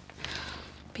 sis?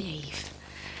 Behave.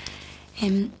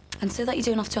 And so that you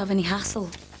don't have to have any hassle,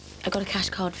 I got a cash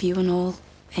card for you and all.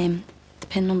 The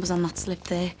PIN number's on that slip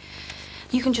there.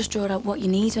 You can just draw out what you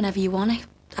need whenever you want it.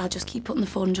 I'll just keep putting the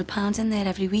 £400 in there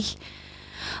every week.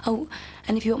 Oh,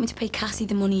 and if you want me to pay Cassie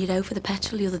the money you owe for the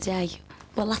petrol the other day,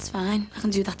 well, that's fine. I can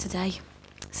do that today.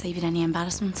 Save you any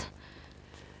embarrassment.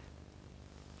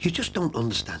 You just don't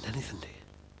understand anything, do you?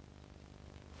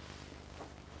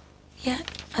 Yeah,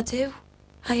 I do.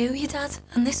 I owe you, Dad,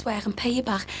 and this way I can pay you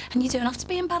back, and you don't have to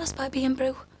be embarrassed by being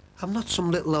broke. I'm not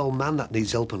some little old man that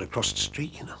needs helping across the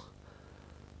street, you know.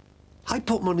 I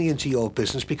put money into your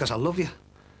business because I love you.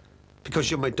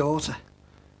 Because you're my daughter.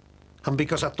 And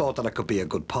because I thought that I could be a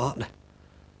good partner.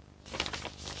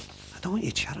 I don't want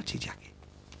your charity, Jackie.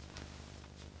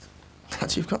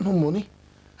 Dad, you've got no money.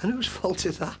 And whose fault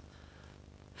is that?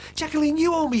 Jacqueline,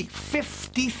 you owe me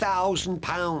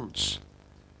 £50,000.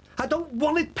 I don't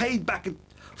want it paid back at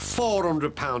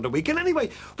 £400 a week. And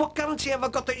anyway, what guarantee have I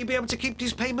got that you'll be able to keep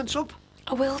these payments up?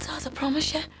 I will, Dad, I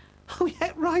promise you. Oh,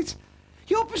 yeah, right.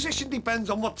 Your position depends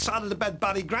on what side of the bed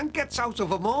Barry Grant gets out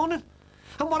of a morning.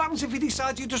 And what happens if he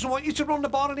decides he doesn't want you to run the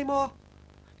bar anymore?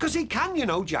 Because he can, you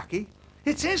know, Jackie.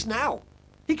 It's his now.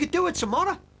 He could do it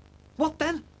tomorrow. What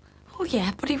then? Oh,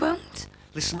 yeah, but he won't.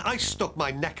 Listen, I stuck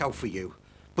my neck out for you.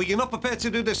 But you're not prepared to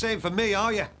do the same for me,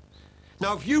 are you?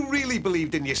 Now, if you really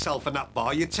believed in yourself and that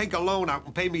bar, you'd take a loan out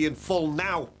and pay me in full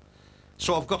now.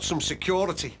 So I've got some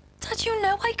security. Dad, you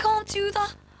know I can't do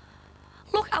that.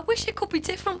 Look, I wish it could be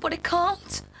different, but it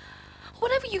can't.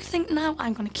 Whatever you think now,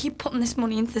 I'm going to keep putting this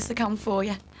money into this account for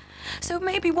you. So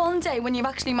maybe one day, when you've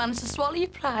actually managed to swallow your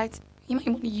pride, you might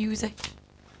want to use it.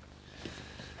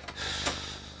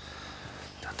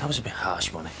 That was a bit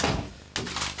harsh, wasn't it?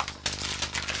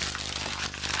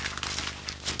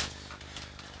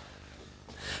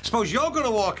 Suppose you're going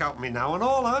to walk out with me now and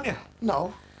all, aren't you?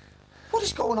 No. What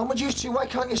is going on with you two? Why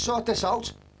can't you sort this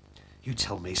out? You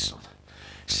tell me, son.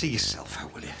 See yourself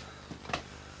out, will you?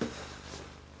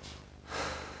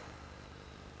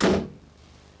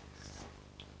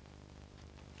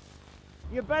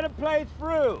 You better play it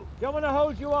through. Don't want to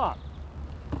hold you up.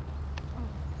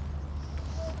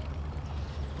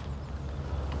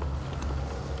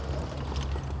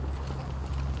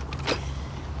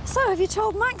 So, have you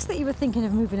told Max that you were thinking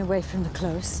of moving away from the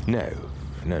close? No,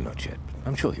 not yet.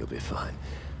 I'm sure he'll be fine.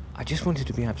 I just wanted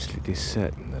to be absolutely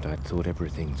certain that I'd thought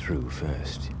everything through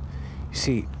first. You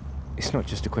see, it's not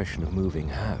just a question of moving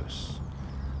house.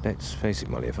 Let's face it,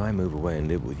 Molly, if I move away and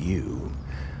live with you,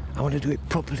 I want to do it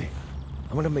properly.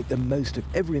 I want to make the most of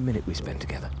every minute we spend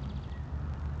together.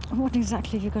 What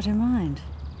exactly have you got in mind?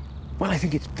 Well, I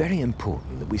think it's very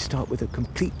important that we start with a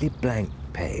completely blank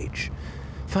page.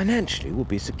 Financially, we'll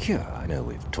be secure. I know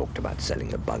we've talked about selling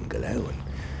the bungalow, and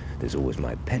there's always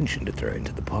my pension to throw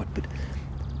into the pot, but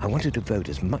I want to devote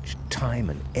as much time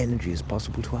and energy as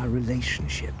possible to our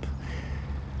relationship.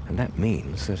 And that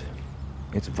means that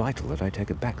it's vital that I take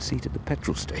a back seat at the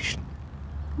petrol station.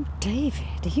 Oh,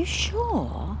 David, are you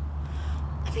sure?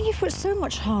 I mean, you've put so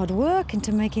much hard work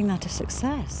into making that a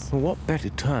success. Well, what better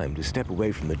time to step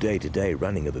away from the day-to-day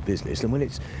running of a business than when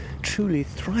it's truly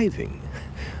thriving?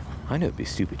 I know it'd be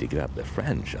stupid to give up the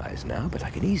franchise now, but I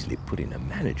can easily put in a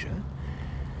manager,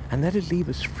 and that'd leave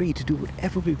us free to do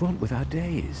whatever we want with our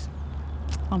days.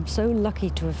 I'm so lucky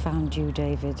to have found you,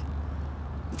 David.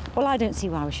 Well, I don't see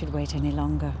why we should wait any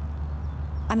longer.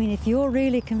 I mean, if you're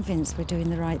really convinced we're doing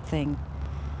the right thing,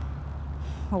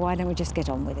 well, why don't we just get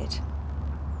on with it?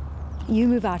 You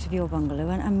move out of your bungalow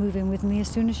and move in with me as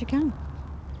soon as you can.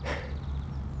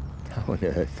 How on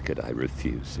earth could I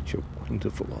refuse such a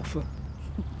wonderful offer?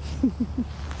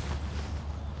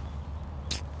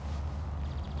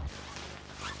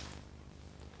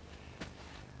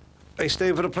 Are you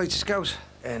staying for a plate of scouse?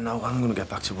 No, I'm going to get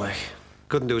back to work.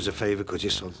 Couldn't do us a favour, could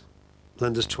you, son?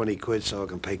 Lend us 20 quid so I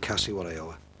can pay Cassie what I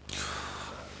owe her.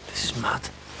 This is mad.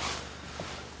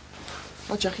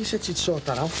 Well, Jackie said she'd sort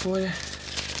that out for you.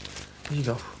 Here you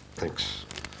go. Thanks.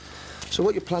 So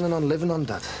what you planning on living on,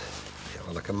 Dad? Yeah,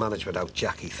 well, I can manage without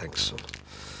Jackie, thanks, son.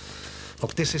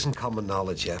 Look, this isn't common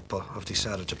knowledge yet, but I've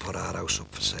decided to put our house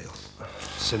up for sale.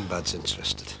 Sinbad's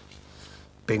interested.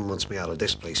 Bing wants me out of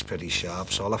this place pretty sharp,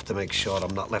 so I'll have to make sure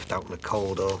I'm not left out in the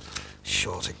cold or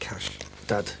short of cash.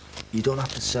 Dad, you don't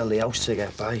have to sell the house to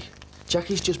get by.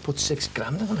 Jackie's just put 6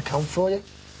 grand on an account for you.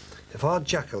 If our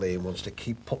Jacqueline wants to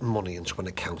keep putting money into an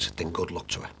account, then good luck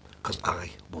to her, because I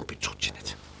won't be touching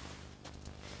it.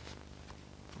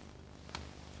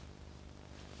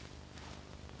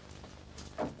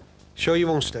 Sure you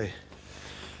won't stay?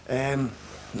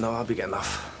 No, I'll be getting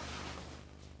off.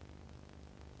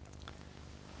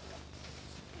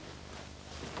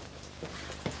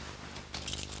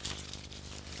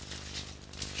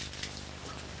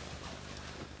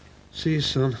 See you,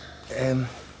 son.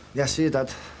 Yeah, see you,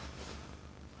 Dad.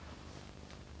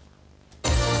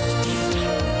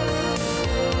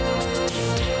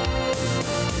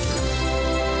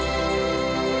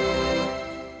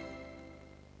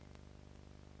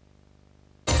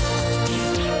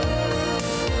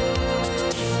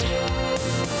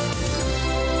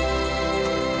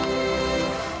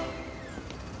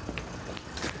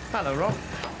 Hello, Rob.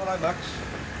 Hello, Max.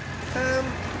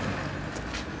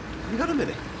 You got a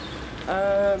minute?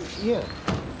 Yeah.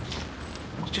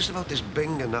 It's just about this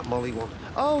Bing and that Molly one.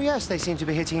 Oh, yes, they seem to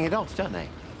be hitting it off, don't they?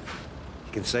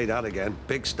 You can say that again.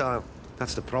 Big style.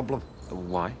 That's the problem.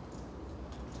 Why?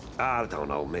 I don't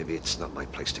know. Maybe it's not my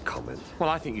place to comment. Well,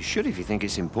 I think you should if you think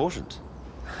it's important.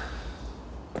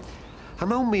 I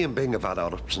know me and Bing have had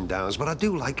our ups and downs, but I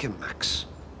do like him, Max.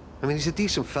 I mean, he's a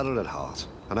decent fella at heart,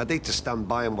 and I'd hate to stand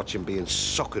by and watch him being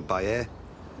suckered by her.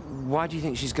 Why do you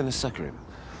think she's going to sucker him?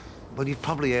 Well, you've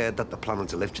probably heard that they're planning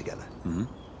to live together. Mm-hmm.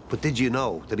 But did you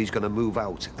know that he's going to move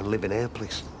out and live in her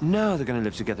place? No, they're going to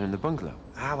live together in the bungalow.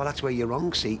 Ah, well, that's where you're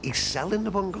wrong, see. He's selling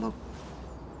the bungalow.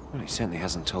 Well, he certainly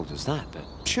hasn't told us that, but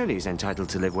surely he's entitled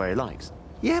to live where he likes.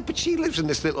 Yeah, but she lives in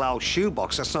this little old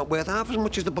shoebox that's not worth half as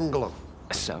much as the bungalow.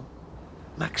 So?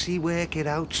 Maxie, work it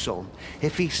out, son.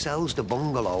 If he sells the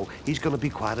bungalow, he's going to be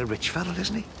quite a rich fella,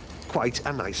 isn't he? Quite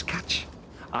a nice catch.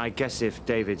 I guess if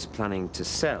David's planning to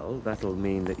sell, that'll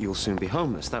mean that you'll soon be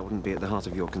homeless. That wouldn't be at the heart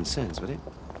of your concerns, would it?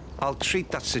 I'll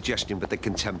treat that suggestion with the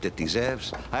contempt it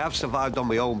deserves. I have survived on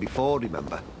my own before,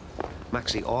 remember?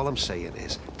 Maxie, all I'm saying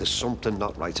is, there's something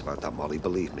not right about that Molly,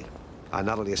 believe me. I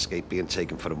narrowly escaped being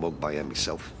taken for a mug by her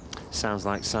myself. Sounds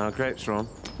like sour grapes, Ron.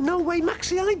 No way,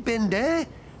 Maxie, I've been there.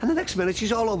 And the next minute,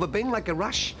 she's all over Bing like a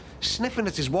rash. sniffing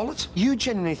at his wallet. You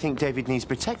genuinely think David needs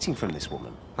protecting from this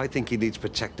woman? I think he needs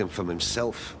protecting from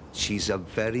himself. She's a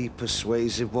very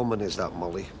persuasive woman, is that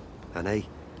Molly? And hey,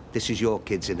 this is your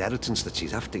kid's inheritance that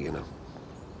she's after, you know.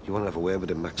 You want to have a word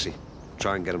with him, Maxie.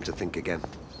 Try and get him to think again.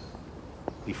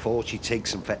 Before she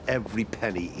takes him for every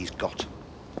penny he's got.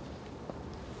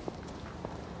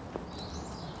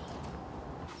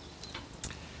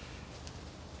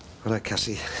 All right,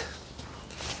 Cassie.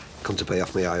 Come to pay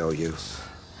off my IOU.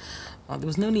 Oh, there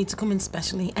was no need to come in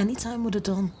specially. Any time would have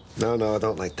done. No, I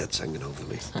don't like debts hanging over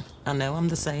me. I know, I'm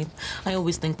the same. I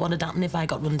always think what would happen if I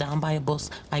got run down by a bus.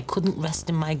 I couldn't rest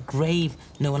in my grave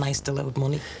knowing I still owed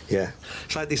money. Yeah.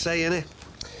 It's like they say, innit?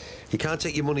 You can't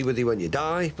take your money with you when you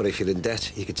die, but if you're in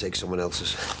debt, you can take someone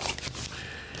else's.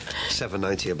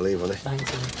 $7.90, I believe, on it. Thank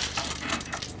you.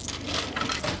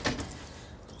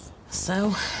 So,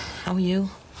 how are you?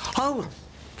 Oh,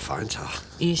 fine, Tar.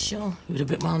 Are you sure? You were a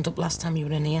bit wound up last time you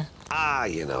were in here.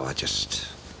 You know, I just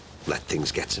let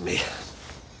things get to me.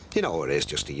 You know, it is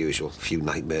just the usual. Few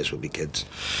nightmares with me kids.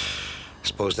 I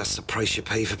suppose that's the price you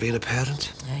pay for being a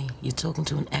parent. Hey, you're talking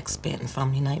to an expert in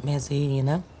family nightmares here, you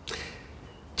know? Do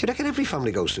you reckon every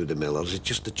family goes through the mill, or is it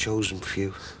just the chosen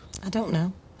few? I don't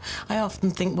know. I often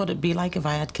think what it'd be like if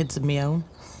I had kids of my own.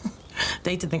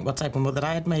 They'd think what type of mother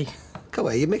I'd make. Go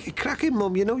away, you make a cracking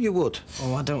mum, you know you would.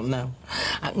 Oh, I don't know.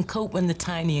 I can cope when they're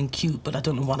tiny and cute, but I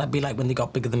don't know what I'd be like when they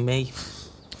got bigger than me.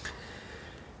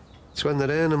 It's when they're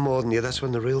earning more than you, that's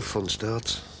when the real fun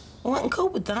starts. Oh, I can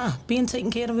cope with that, being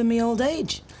taken care of in my old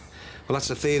age. Well, that's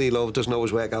the theory, love. It doesn't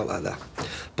always work out like that.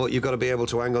 But you've got to be able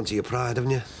to hang on to your pride,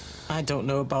 haven't you? I don't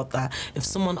know about that. If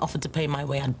someone offered to pay my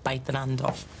way, I'd bite their hand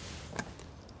off.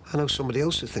 I know somebody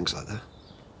else who thinks like that.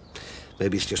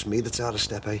 Maybe it's just me that's out of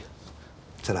step, eh?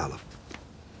 Ta-ra, love.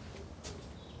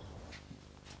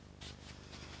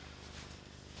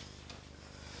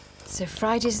 So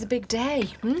Friday's the big day,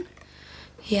 hmm?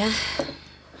 Yeah.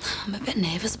 I'm a bit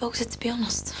nervous about it, to be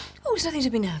honest. Oh, there's nothing to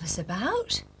be nervous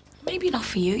about. Maybe not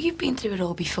for you. You've been through it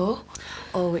all before.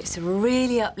 Oh, it's a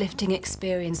really uplifting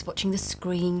experience watching the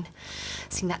screen,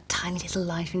 seeing that tiny little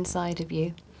life inside of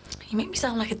you. You make me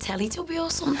sound like a Teletubby or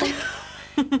something.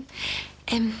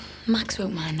 Max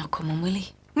won't mind not coming, will he?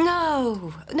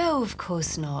 No, of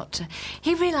course not.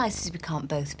 He realises we can't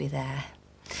both be there.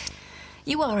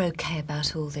 You are okay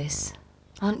about all this,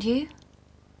 aren't you?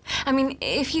 I mean,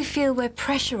 if you feel we're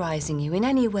pressurising you in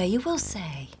any way, you will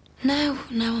say. No,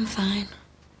 I'm fine.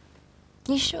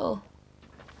 You sure?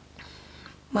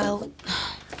 Well,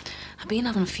 I've been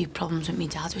having a few problems with my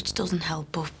dad, which doesn't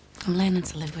help, but I'm learning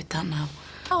to live with that now.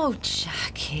 Oh,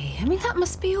 Jackie, I mean, that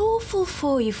must be awful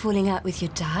for you, falling out with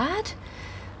your dad.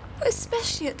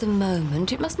 Especially at the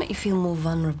moment. It must make you feel more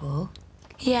vulnerable.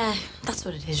 Yeah, that's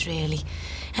what it is, really.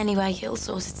 Anyway, it'll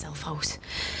sort itself out.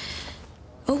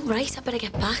 Oh, right, I better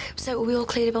get back. So are we all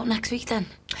clear about next week, then?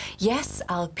 Yes,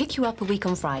 I'll pick you up a week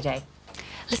on Friday.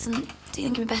 Listen, do you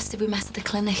think it'd be best if we met at the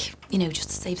clinic? You know, just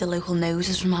to save the local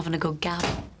noses from having a good gab?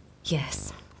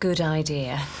 Yes, good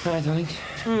idea. Hi, darling.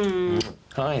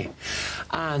 Hi.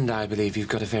 And I believe you've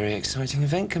got a very exciting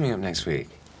event coming up next week.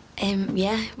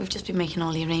 Yeah, we've just been making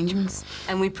all the arrangements.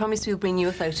 And we promised we'll bring you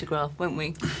a photograph, won't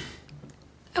we?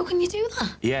 Oh, can you do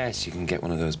that? Yes, you can get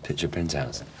one of those picture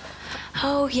printouts.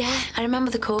 Oh, yeah. I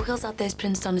remember the Corkills had theirs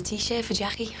printed on a T-shirt for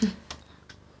Jackie.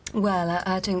 Well,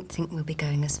 I don't think we'll be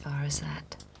going as far as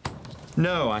that.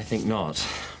 No, I think not.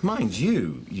 Mind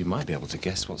you, you might be able to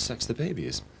guess what sex the baby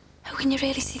is. Oh, can you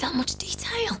really see that much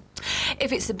detail?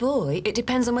 If it's a boy, it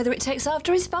depends on whether it takes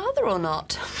after his father or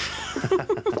not.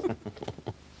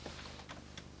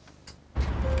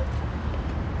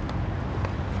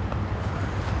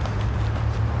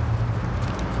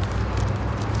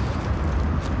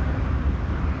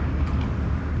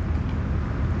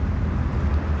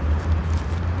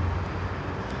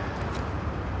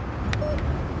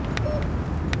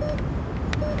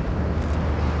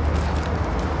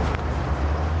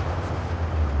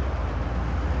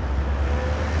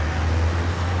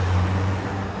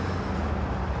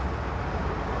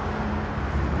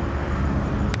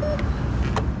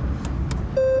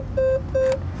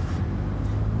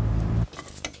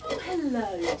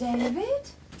 Hello, David.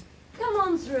 Come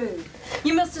on through.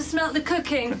 You must have smelt the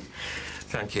cooking.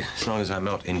 Thank you, as long as I'm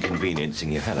not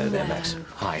inconveniencing you. Hello there, No. Max.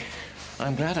 Hi.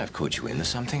 I'm glad I've caught you in. There's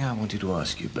something I wanted to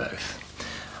ask you both.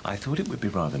 I thought it would be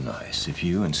rather nice if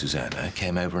you and Susanna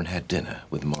came over and had dinner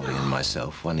with Molly and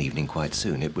myself one evening quite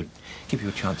soon. It would give you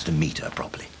a chance to meet her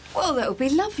properly. Well, that would be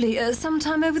lovely.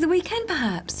 Sometime over the weekend,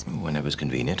 perhaps. Whenever's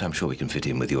convenient. I'm sure we can fit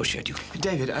in with your schedule.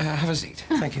 David, have a seat.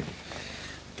 Thank you.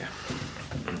 Yeah.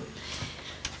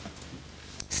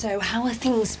 So, how are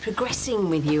things progressing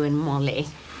with you and Molly?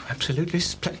 Absolutely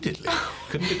splendidly.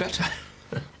 Couldn't be better.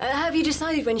 Have you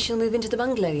decided when she'll move into the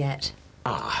bungalow yet?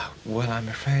 Ah, well, I'm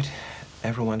afraid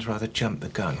everyone's rather jumped the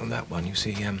gun on that one. You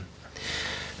see,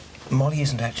 Molly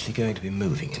isn't actually going to be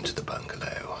moving into the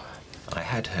bungalow. I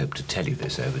had hoped to tell you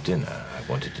this over dinner. I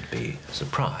wanted it to be a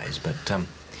surprise, but,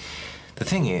 the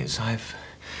thing is, I've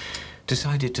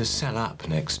decided to sell up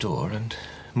next door and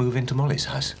move into Molly's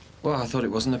house. Well, I thought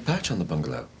it wasn't a patch on the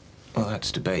bungalow. Well,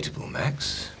 that's debatable,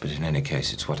 Max, but in any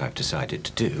case, it's what I've decided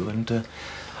to do, and,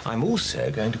 I'm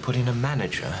also going to put in a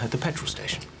manager at the petrol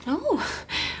station. Oh,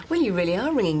 well, you really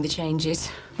are ringing the changes.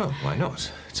 Well, why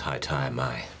not? It's high time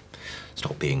I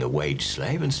stopped being a wage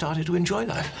slave and started to enjoy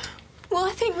life. Well,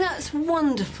 I think that's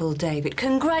wonderful, David.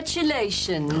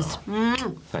 Congratulations.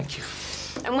 Thank you.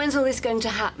 And when's all this going to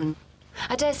happen?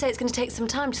 I dare say it's going to take some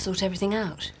time to sort everything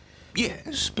out.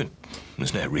 Yes, but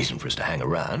there's no reason for us to hang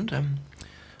around.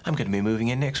 I'm going to be moving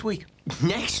in next week.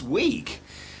 Next week?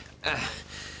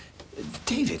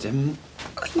 David, are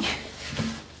you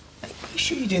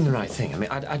sure you're doing the right thing? I mean,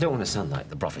 I don't want to sound like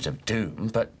the prophet of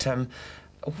doom, but,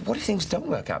 what if things don't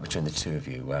work out between the two of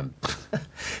you?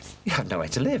 You have nowhere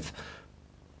to live.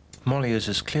 Molly is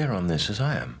as clear on this as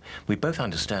I am. We both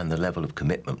understand the level of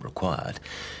commitment required,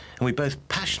 and we both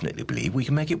passionately believe we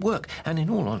can make it work. And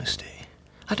in all honesty,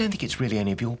 I don't think it's really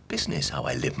any of your business how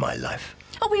I live my life.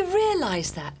 Oh, we realise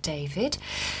that, David.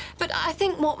 But I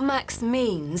think what Max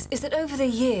means is that over the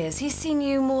years he's seen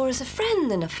you more as a friend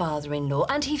than a father-in-law,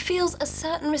 and he feels a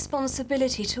certain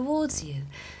responsibility towards you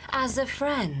as a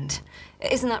friend.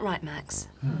 Isn't that right, Max?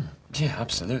 Yeah,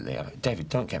 absolutely. David,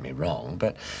 don't get me wrong,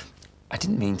 but I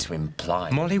didn't mean to imply...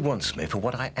 Molly wants me for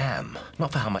what I am,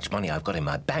 not for how much money I've got in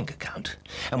my bank account.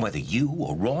 And whether you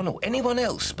or Ron or anyone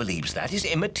else believes that is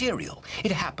immaterial.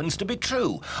 It happens to be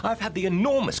true. I've had the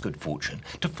enormous good fortune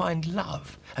to find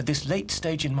love at this late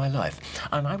stage in my life,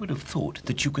 and I would have thought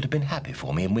that you could have been happy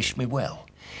for me and wished me well.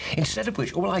 Instead of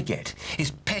which, all I get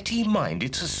is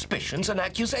petty-minded suspicions and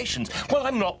accusations. Well,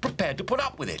 I'm not prepared to put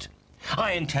up with it.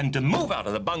 I intend to move out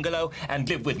of the bungalow and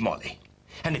live with Molly.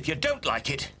 And if you don't like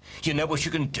it, you know what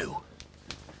you can do.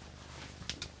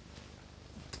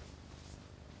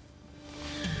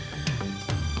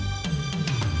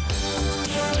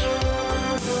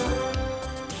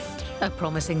 A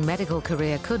promising medical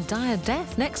career could die a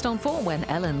death next on 4 when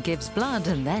Ellen gives blood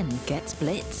and then gets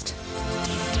blitzed.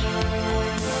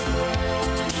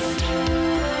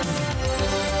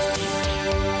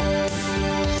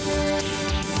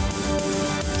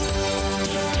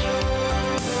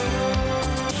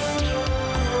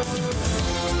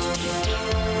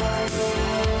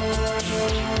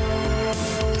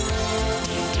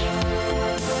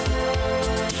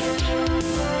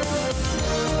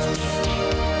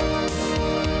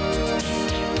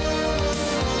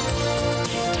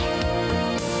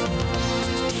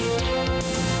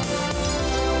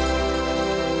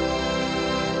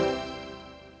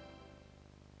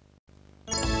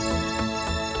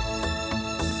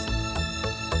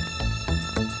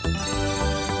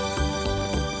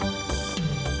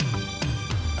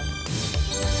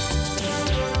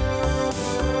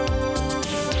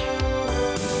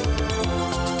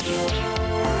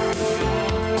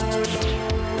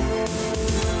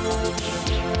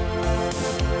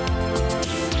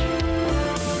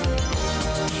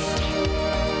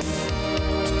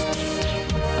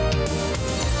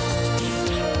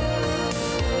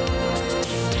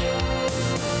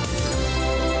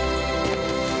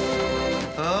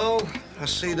 I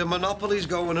see the Monopoly's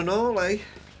going and all, eh?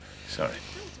 Sorry.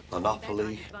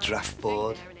 Monopoly, draft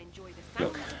board.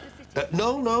 Look.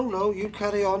 No, you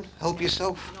carry on. Help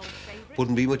yourself.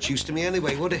 Wouldn't be much use to me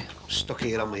anyway, would it? Stuck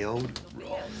here on my own.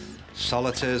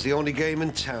 Solitaire's the only game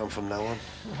in town from now on.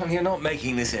 Well, you're not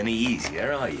making this any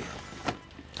easier, are you?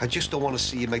 I just don't want to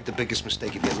see you make the biggest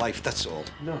mistake of your life, that's all.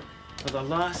 No. For the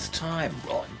last time,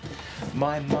 Ron,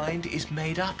 my mind is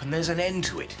made up and there's an end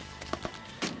to it.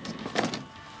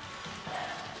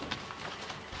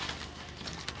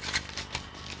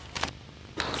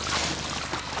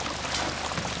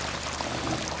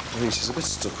 I mean, she's a bit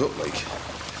stuck up, like.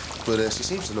 But she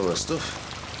seems to know her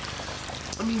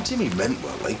stuff. I mean, Jimmy meant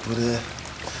well, like, but,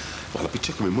 well, I'd be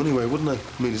chucking my money away, wouldn't I?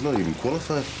 I mean, he's not even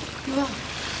qualified. What?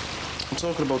 I'm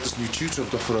talking about this new tutor I've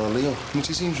got for our Leo. I mean,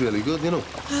 she seems really good, you know.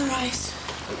 All right.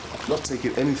 Not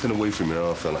taking anything away from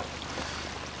your fella.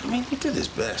 I mean, he did his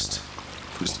best.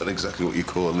 But it's not exactly what you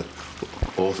call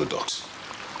orthodox.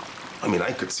 I mean,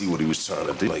 I could see what he was trying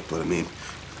to do, like, but I mean,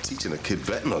 teaching a kid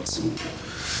betting odds.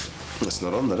 That's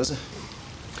not on that, is it?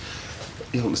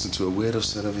 You haven't listened to a word I've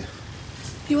said, have you?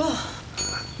 You are?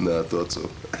 No, I thought so.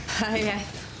 Yeah.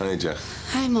 Hi, Jack.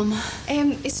 Hi, Mum.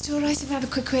 Is it all right if I have a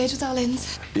quick word with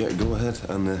Alan's? Yeah, go ahead,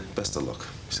 and best of luck.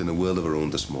 She's in a world of her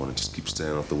own this morning. Just keep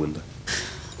staring out the window.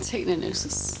 Take no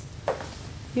notice.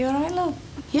 You all right, love?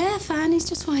 Yeah, fine. He's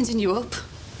just winding you up.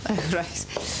 Oh, right.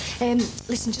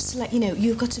 Listen, just to let you know,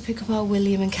 you've got to pick up our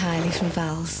William and Kylie from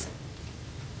Val's.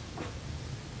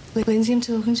 Lindsay, I'm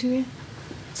talking to you.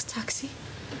 It's a taxi.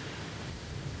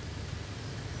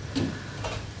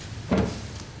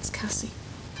 It's Cassie.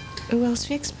 Who else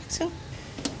are you expecting?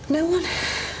 No one.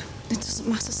 It doesn't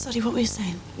matter. Sorry, what were you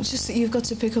saying? It's just that you've got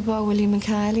to pick up our William and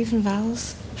Kylie from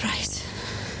Val's. Right.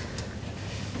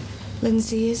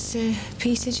 Lindsay, is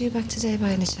Peter due back today by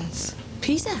any chance?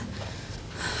 Peter?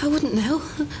 I wouldn't know.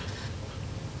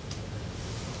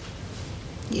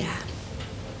 Yeah.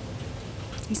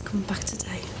 He's coming back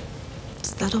today.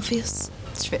 Is that obvious?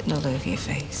 It's written all over your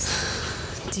face.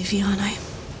 Divvy, aren't I?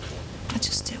 I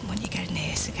just don't want you getting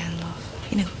hurt again, love.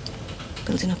 You know,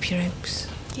 building up your hopes.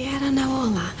 Yeah, I know all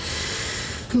that.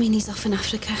 I mean, he's off in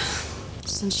Africa.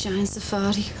 Sunshine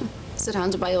safari.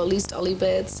 Surrounded by all these dolly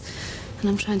birds. And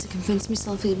I'm trying to convince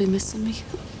myself he'll be missing me.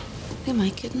 Who am I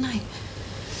kidding, eh?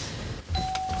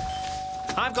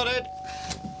 I've got it.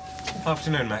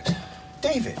 Afternoon, Max.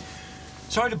 David,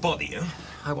 sorry to bother you.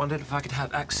 I wondered if I could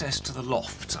have access to the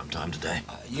loft sometime today.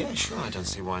 Yeah, sure. I don't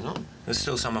see why not. There's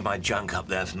still some of my junk up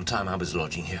there from the time I was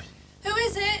lodging here. Who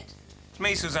is it? It's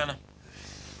me, Susanna.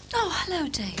 Oh, hello,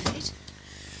 David.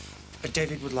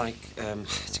 David would like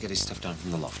to get his stuff down from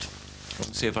the loft.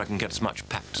 I'll see if I can get as much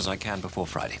packed as I can before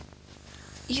Friday.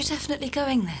 You're definitely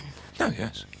going then? Oh,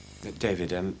 yes.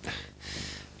 David,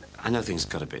 I know things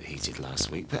got a bit heated last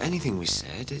week, but anything we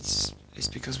said, it's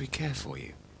because we care for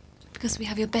you. Because we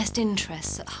have your best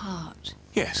interests at heart.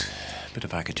 Yes, but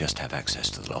if I could just have access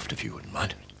to the loft, if you wouldn't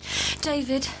mind.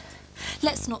 David,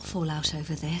 let's not fall out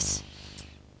over this.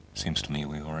 Seems to me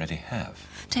we already have.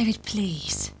 David,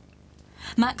 please.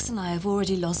 Max and I have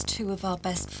already lost 2 of our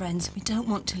best friends. We don't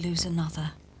want to lose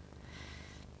another.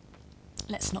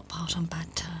 Let's not part on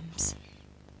bad terms.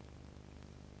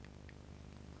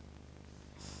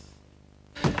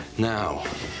 Now,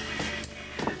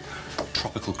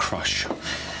 tropical crush.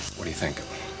 What do you think?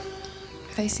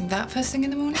 Facing that first thing in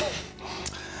the morning?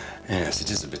 Yes, it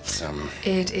is a bit,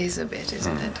 It is a bit,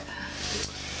 isn't it?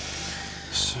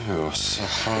 So,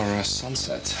 Sahara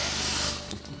sunset.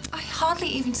 I hardly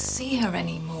even see her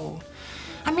anymore.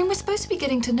 I mean, we're supposed to be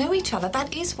getting to know each other.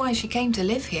 That is why she came to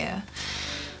live here.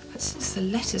 But since the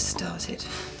letters started...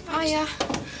 Hiya.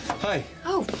 Hi.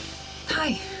 Oh,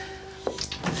 hi.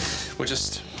 We're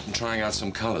just trying out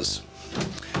some colours.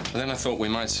 And then I thought we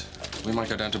might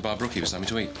go down to Bar Brookie for something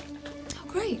to eat. Oh,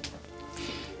 great.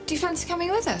 Do you fancy coming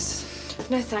with us?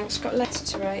 No, thanks. Got a letter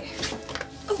to write.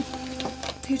 Oh,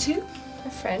 who to? A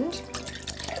friend.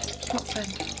 What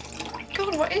friend?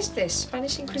 God, what is this?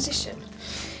 Spanish Inquisition?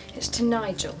 It's to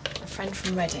Nigel, a friend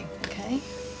from Reading, okay?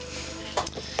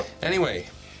 Anyway,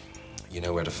 you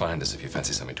know where to find us if you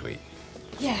fancy something to eat.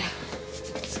 Yeah.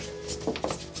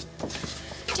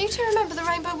 Do you two remember the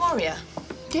Rainbow Warrior?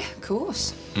 Yeah, of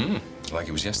course. Like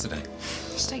it was yesterday.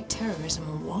 State terrorism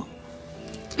or what?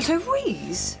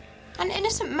 Louise? An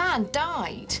innocent man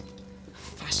died.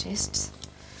 Fascists.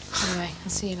 Anyway,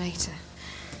 I'll see you later.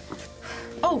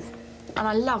 Oh, and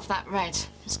I love that red.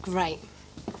 It's great.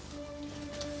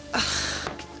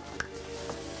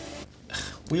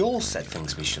 We all said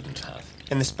things we shouldn't have,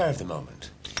 in the spur of the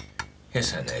moment.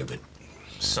 Yes, I know, but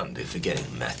Sunday,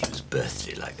 forgetting Matthew's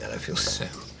birthday like that, I feel so...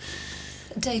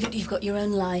 David, you've got your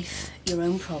own life, your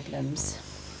own problems.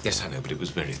 Yes, I know, but it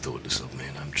was very thoughtless of me,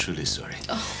 and I'm truly sorry.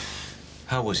 Oh.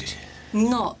 How was it?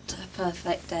 Not a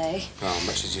perfect day. Well,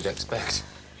 much as you'd expect.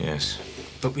 Yes.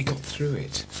 But we got through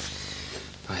it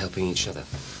by helping each other.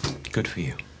 Good for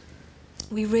you.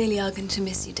 We really are going to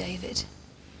miss you, David.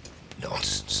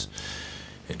 Nonsense.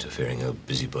 Interfering old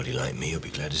busybody like me, you'll be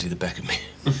glad to see the back of me.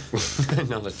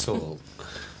 Not at all.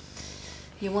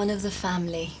 You're one of the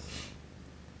family.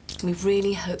 We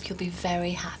really hope you'll be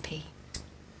very happy.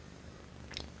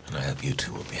 And I hope you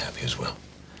two will be happy as well.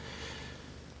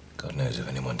 God knows if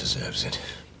anyone deserves it.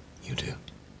 You do.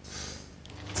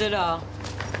 Ta-da.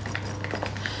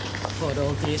 Poor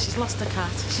old dear, she's lost her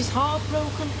cat. She's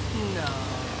heartbroken. No.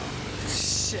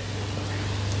 Shit.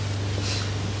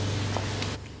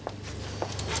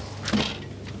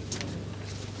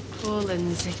 Poor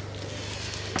Lindsay.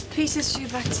 Peter's due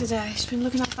back today. She's been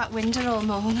looking out that window all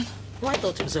morning. Well, I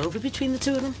thought it was over between the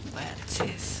two of them. Well, it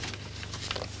is.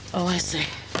 Oh, I see.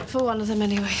 For one of them,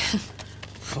 anyway.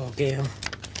 Poor girl.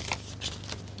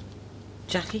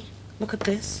 Jackie, look at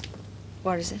this.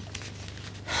 What is it?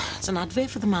 It's an advert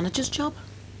for the manager's job.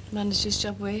 Manager's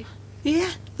job where?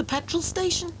 Yeah, the petrol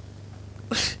station.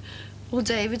 Well,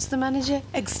 David's the manager.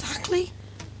 Exactly.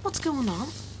 What's going on?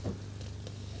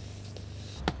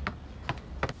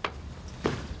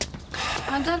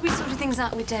 I'm glad we sorted things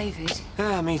out with David.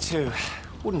 Yeah, me too.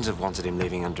 Wouldn't have wanted him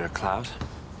leaving under a cloud.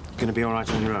 Gonna be all right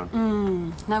on your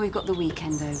own? Now we've got the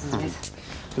weekend over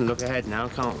with. Can look ahead now,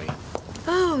 can't we?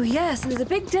 Oh, yes, and there's a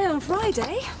big day on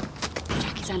Friday.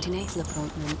 Jackie's antenatal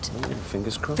appointment.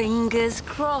 Fingers crossed. Fingers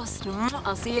crossed.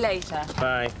 I'll see you later.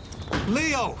 Bye.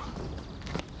 Leo!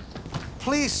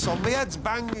 Please, son, my head's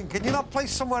banging. Can you not play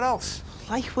somewhere else?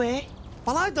 Like where?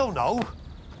 Well, I don't know.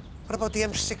 What about the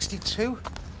M62?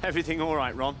 Everything all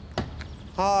right, Ron?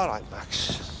 All right,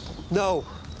 Max. No.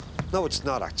 No, it's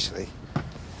not, actually.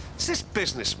 It's this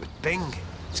business with Bing.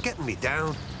 It's getting me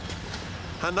down.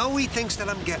 I know he thinks that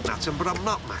I'm getting at him, but I'm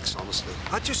not, Max, honestly.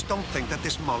 I just don't think that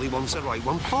this Molly one's the right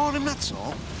one for him, that's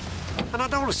all. And I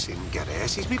don't want to see him get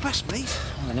hurt. He's my best mate.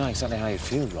 Well, I know exactly how you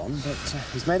feel, Ron, but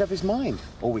he's made up his mind.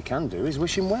 All we can do is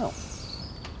wish him well.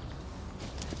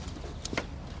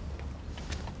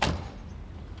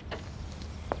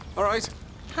 All right.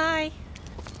 Hi.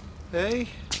 Hey,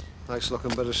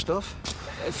 nice-looking bit of stuff.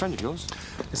 A friend of yours?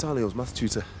 It's Leo's math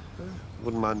tutor.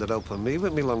 Wouldn't mind it helping me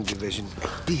with me long division.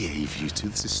 Behave, you two.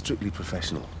 This is strictly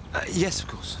professional. Yes, of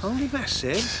course. Only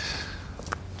messing.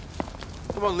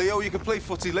 Come on, Leo, you can play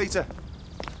footy later.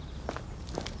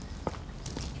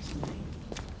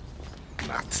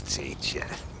 Maths teacher.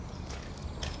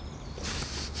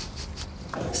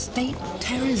 State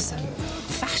terrorism,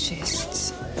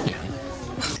 fascists. Yeah.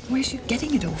 Where's she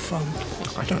getting it all from?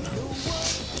 I don't know.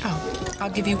 Oh, I'll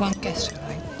give you one guess, shall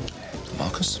I?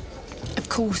 Marcus? Of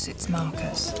course it's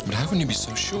Marcus. But how can you be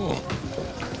so sure?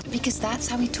 Because that's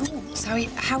how he talks, how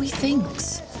he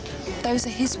thinks. Those are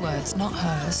his words, not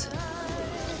hers.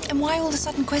 And why all of a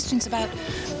sudden questions about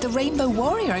the Rainbow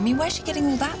Warrior? I mean, where's she getting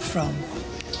all that from?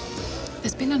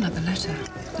 There's been another letter.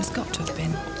 There's got to have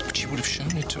been. But she would have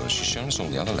shown it to us. She's shown us all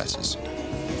the other letters.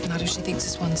 Not if she thinks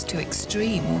this one's too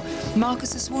extreme, or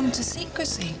Marcus has sworn to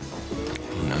secrecy.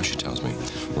 Well, now she tells me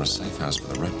we're a safe house for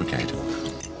the Red Brigade.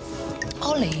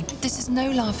 Ollie, this is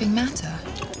no laughing matter.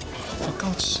 For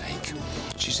God's sake.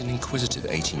 She's an inquisitive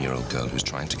 18-year-old girl who's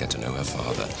trying to get to know her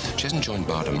father. She hasn't joined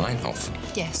Bader Meinhof.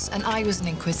 Yes, and I was an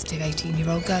inquisitive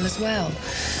 18-year-old girl as well.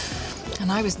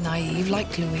 And I was naive,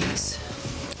 like Louise.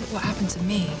 Look what happened to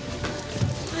me.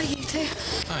 Hi, you two.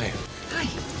 Hi. Hi.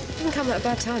 Didn't come at a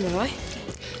bad time, have I?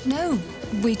 No,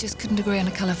 we just couldn't agree on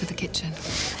a colour for the kitchen.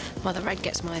 Well, the red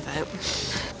gets my vote.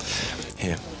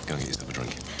 Here, go and get yourself a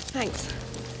drink. Thanks.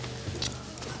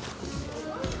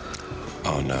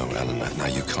 Oh, no, Eleanor. Now,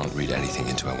 you can't read anything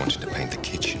into her wanting to paint the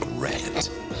kitchen red.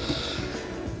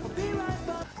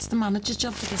 It's the manager's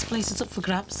job for this place. It's up for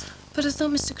grabs. But I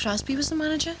thought Mr. Crosby was the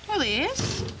manager. Well, he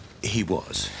is. He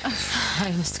was.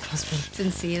 Hi, Mr. Crosby.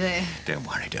 Didn't see you there. Don't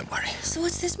worry, don't worry. So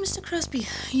what's this, Mr. Crosby?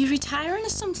 Are you retiring or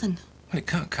something? Well, it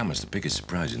can't come as the biggest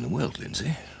surprise in the world,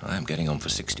 Lindsay. I am getting on for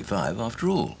 65 after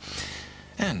all.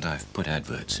 And I've put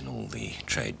adverts in all the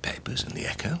trade papers and the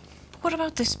Echo. What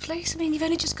about this place? I mean, you've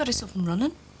only just got it up and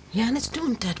running. Yeah, and it's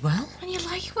doing dead well. And you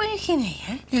like working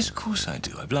here? Yes, of course I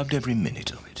do. I've loved every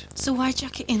minute of it. So why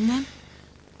jack it in then?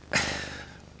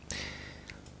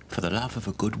 For the love of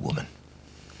a good woman.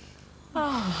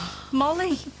 Oh,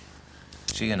 Molly.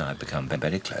 She and I have become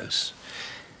very close.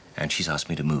 And she's asked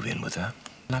me to move in with her.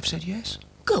 And I've said yes.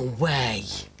 Go away.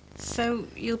 So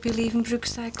you'll be leaving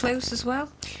Brookside close as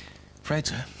well? Afraid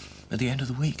so. At the end of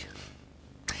the week.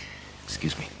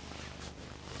 Excuse me.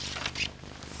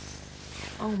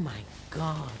 Oh, my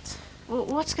God. Well,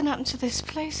 what's going to happen to this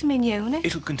place? I mean, you own it.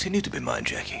 It'll continue to be mine,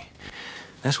 Jackie.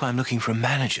 That's why I'm looking for a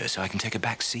manager so I can take a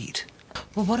back seat.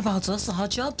 Well, what about us, our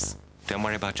jobs? Don't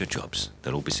worry about your jobs.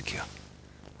 They'll all be secure.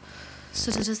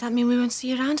 So does that mean we won't see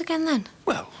you around again then?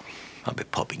 Well, I'll be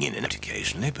popping in and out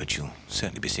occasionally, but you'll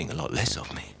certainly be seeing a lot less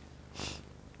of me.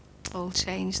 All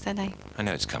changed then, eh? I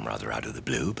know it's come rather out of the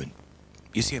blue, but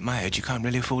you see, at my age, you can't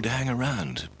really afford to hang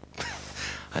around.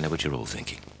 I know what you're all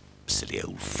thinking. Silly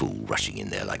old fool rushing in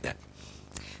there like that.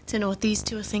 Don't know what these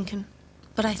two are thinking,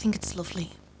 but I think it's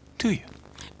lovely. Do you?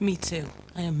 Me too.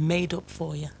 I am made up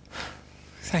for you.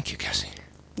 Thank you, Cassie.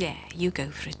 Yeah, you go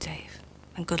for it, Dave.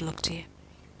 And good luck to you.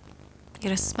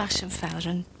 You're a smashing fella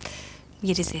and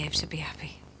you deserve to be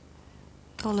happy.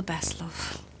 All the best,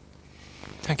 love.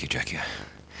 Thank you, Jackie.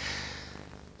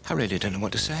 I really don't know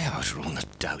what to say after all the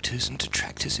doubters and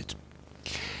detractors. It's...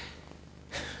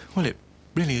 Well, it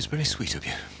really is very sweet of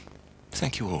you.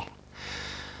 Thank you all.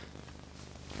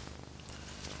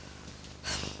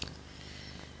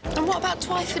 And what about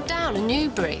Twyford Down and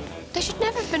Newbury? They should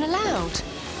never have been allowed.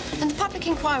 And the public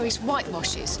inquiry's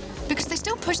whitewashes, because Because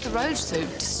they still push the roads through,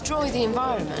 destroy the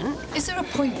environment. Is there a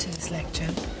point to this lecture?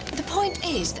 The point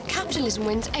is that capitalism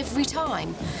wins every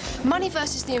time. Money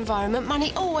versus the environment,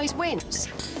 money always wins.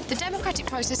 The democratic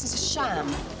process is a sham.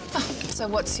 Oh, so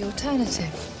what's the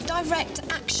alternative?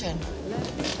 Direct action.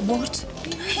 What?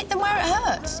 Hit them where it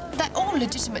hurts. They're all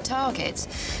legitimate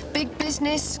targets. Big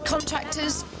business,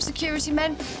 contractors, security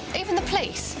men, even the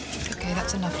police. OK,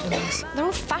 that's enough, Louise. They're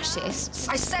all fascists.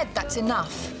 I said that's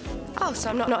enough. Oh, so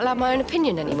I'm not allowed my own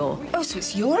opinion anymore? Oh, so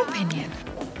it's your opinion?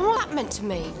 What that meant to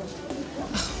me?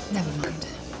 Oh, never mind.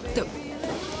 Look,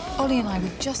 Ollie and I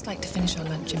would just like to finish our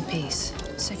lunch in peace.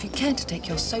 So if you care to take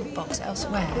your soapbox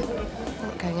elsewhere... I'm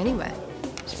not going anywhere.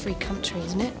 It's a free country,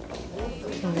 isn't it?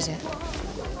 Or is it?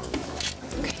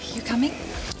 OK, you coming?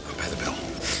 I'll pay the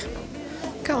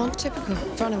bill. Go on, typical.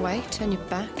 Run away, turn your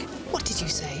back. What did you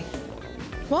say?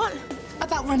 What?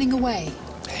 About running away.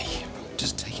 Hey,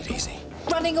 just take it easy.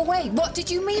 Running away? What did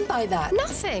you mean by that?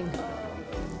 Nothing.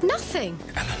 Nothing.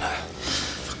 Eleanor,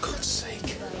 for God's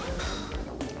sake.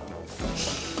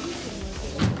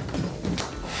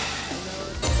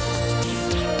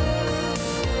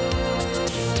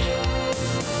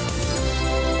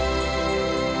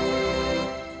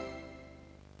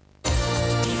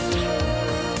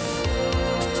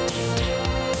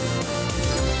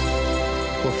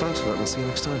 Well, thanks for that. We'll see you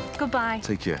next time. Goodbye.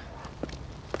 Take care.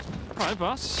 All right,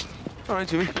 boss. All right,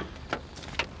 Jimmy.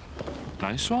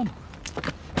 Nice one.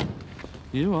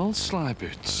 You old sly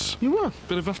boots. You what?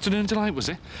 Bit of afternoon delight, was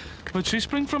it? Where'd she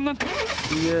spring from, then?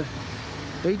 The,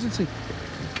 agency.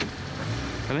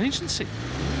 An agency?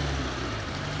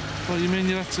 What, you mean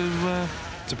you had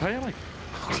to pay her, like?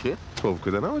 Yeah, 12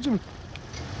 quid an hour, Jimmy.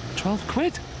 12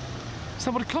 quid? Is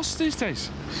that what it costs these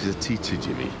days? She's a teacher,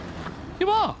 Jimmy. You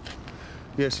are?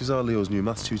 Yeah, she's our Leo's new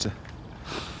maths tutor.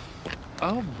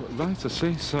 Oh, right, I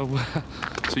see. So,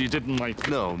 so you didn't like...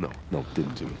 No,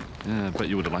 didn't, Jimmy. Yeah, I bet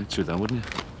you would have liked to, though, wouldn't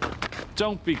you?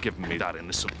 Don't be giving me that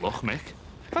innocent look, Mick.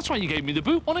 That's why you gave me the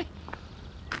boot, wasn't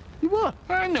it? You what?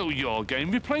 I know your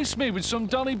game. Replace me with some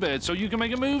dolly bird so you can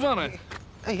make a move on it.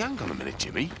 Hey, hang on a minute,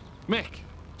 Jimmy. Mick,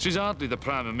 she's hardly the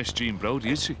prime of Miss Jean Brodie,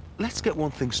 is she? Let's get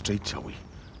one thing straight, shall we?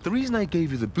 The reason I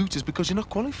gave you the boot is because you're not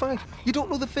qualified. You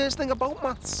don't know the first thing about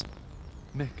maths.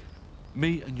 Mick,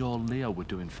 me and your Leo were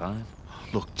doing fine.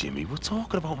 Look, Jimmy, we're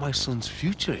talking about my son's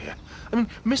future here. I mean,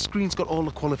 Miss Green's got all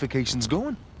the qualifications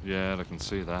going. Yeah, I can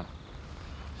see that.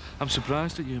 I'm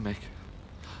surprised at you, Mick.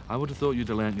 I would have thought you'd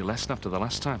have learned your lesson after the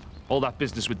last time. All that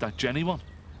business with that Jenny one.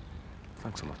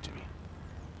 Thanks a lot, Jimmy.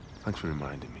 Thanks for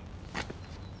reminding me.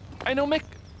 I know, Mick.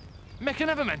 Mick, I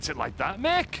never meant it like that.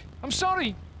 Mick, I'm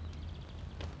sorry.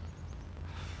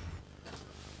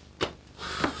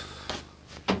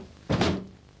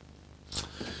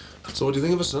 So what do you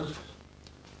think of us, son?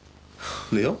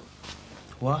 Leo?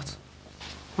 What?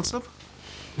 What's up?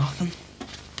 Nothing.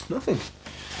 Nothing.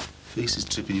 Face is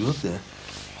tripping you up there.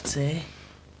 What's her?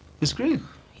 Miss Green?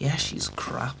 Yeah, she's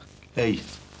crap. Hey,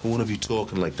 I won't have you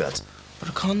talking like that. But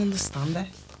I can't understand her.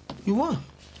 You what?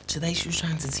 Today she was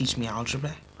trying to teach me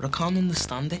algebra, but I can't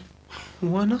understand it.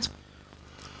 Why not?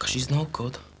 Because she's no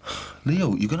good.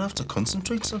 Leo, you're gonna have to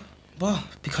concentrate, son. What?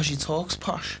 Because she talks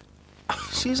posh.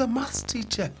 She's a maths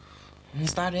teacher.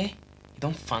 Is that it? You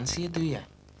don't fancy her, do you?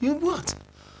 You what?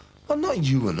 Well, not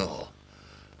you and all.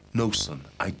 No, son,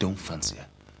 I don't fancy her.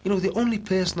 You know, the only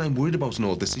person I'm worried about in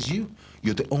all this is you.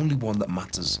 You're the only one that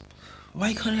matters.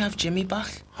 Why can't I have Jimmy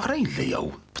back? All right,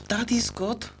 Leo. But Daddy's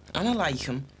good, and I like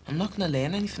him. I'm not going to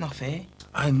learn anything off her.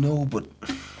 I know, but...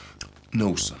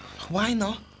 No, son. Why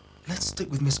not? Let's stick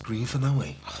with Miss Green for now,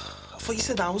 eh? I thought you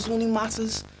said I was the one who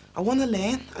matters. I want to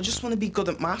learn. I just want to be good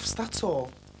at maths, that's all.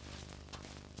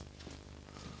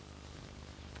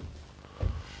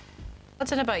 I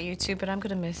don't know about you two, but I'm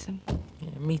going to miss him.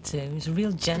 Yeah, me too. He was a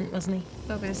real gent, wasn't he?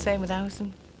 It'll be the same without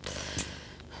him.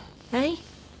 Hey,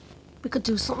 we could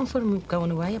do something for him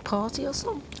going away, a party or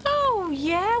something. Oh,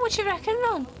 yeah? What you reckon,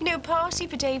 Ron? You know, a party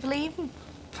for Dave leaving.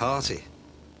 Party?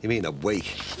 You mean a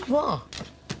wake? What?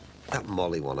 That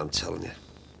Molly one, I'm telling you.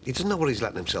 He doesn't know what he's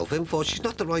letting himself in for. She's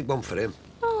not the right one for him.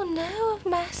 Oh, no, I've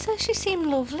met her. She seemed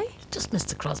lovely. Just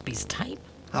Mr. Crosby's type.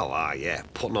 Oh, yeah.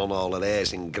 Putting on all her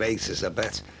airs and graces, I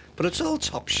bet. But it's all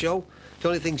top show. The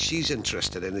only thing she's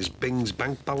interested in is Bing's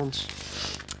bank balance.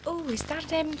 Oh, is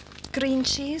that green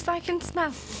cheese I can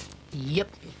smell? Yep,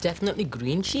 definitely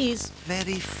green cheese.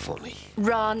 Very funny.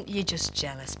 Ron, you're just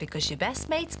jealous because your best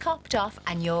mate's copped off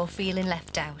and you're feeling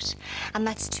left out. And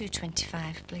that's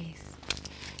 $2.25, please.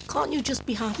 Can't you just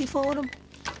be happy for him?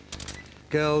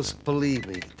 Girls, believe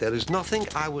me, there is nothing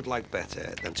I would like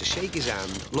better than to shake his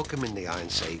hand, look him in the eye and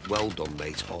say, well done,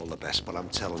 mate, all the best. But I'm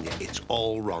telling you, it's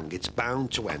all wrong. It's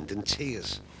bound to end in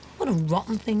tears. What a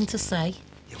rotten thing to say.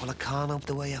 Yeah, well, I can't help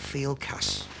the way I feel,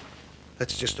 Cass.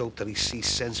 Let's just hope that he sees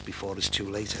sense before it's too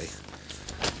late, eh?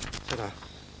 Ta-da.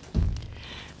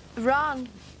 Ron.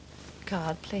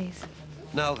 Card, please.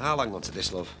 No, I'll hang on to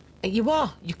this, love. You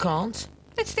are? You can't?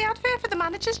 It's the advert for the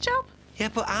manager's job. Yeah,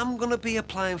 but I'm gonna be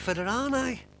applying for it, aren't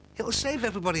I? It'll save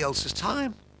everybody else's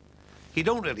time. You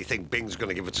don't really think Bing's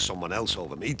gonna give it to someone else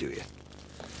over me, do you?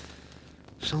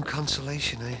 Some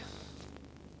consolation, eh?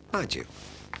 Mind you,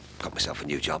 got myself a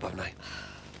new job, haven't I?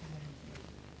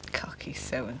 Cocky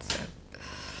so-and-so.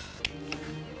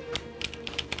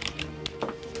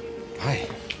 Hi.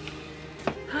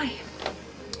 Hi.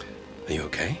 Are you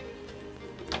okay?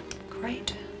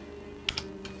 Great.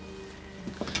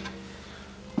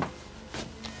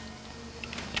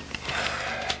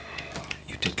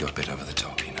 You did go a bit over the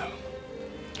top, you know.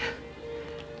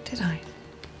 Did I?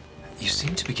 You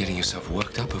seem to be getting yourself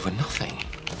worked up over nothing.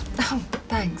 Oh,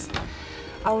 thanks.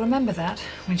 I'll remember that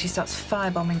when she starts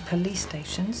firebombing police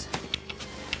stations.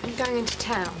 I'm going into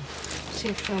town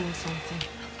to film something.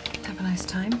 Have a nice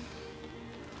time.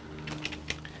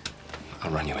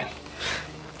 I'll run you in.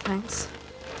 Thanks.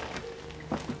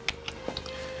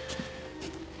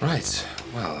 Right.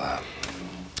 Well,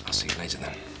 I'll see you later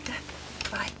then.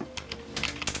 Bye.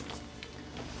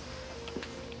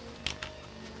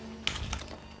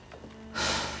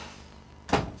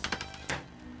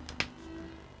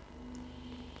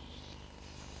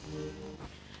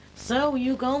 So, are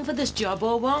you going for this job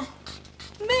or what?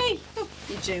 Me? Oh,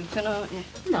 you're joking, aren't you?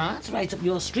 No, it's right up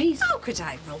your street. How could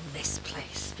I run this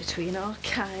place between our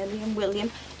Kylie and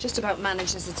William? Just about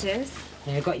managed as it is.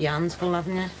 Yeah, you've got your hands full,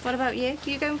 haven't you? What about you?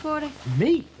 You going for it?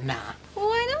 Me? Nah. Well,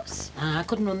 why not? I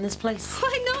couldn't run this place.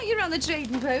 Why not? You're on the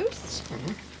trading post.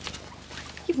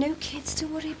 You've no kids to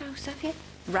worry about, have you?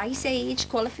 Right age,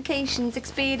 qualifications,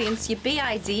 experience. You'd be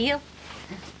ideal.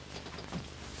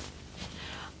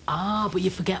 Ah, but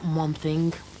you're forgetting one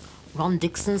thing. Ron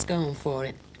Dixon's going for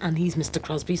it, and he's Mr.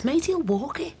 Crosby's mate. He'll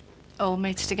walk it. All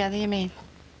mates together, you mean?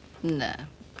 No,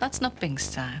 that's not Bing's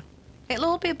style. It'll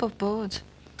all be above board.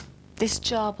 This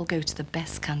job will go to the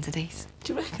best candidates.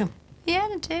 Do you reckon? Yeah,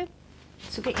 I do.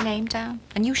 So get your name down,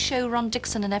 and you show Ron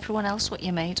Dixon and everyone else what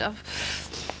you're made of.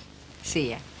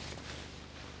 See ya.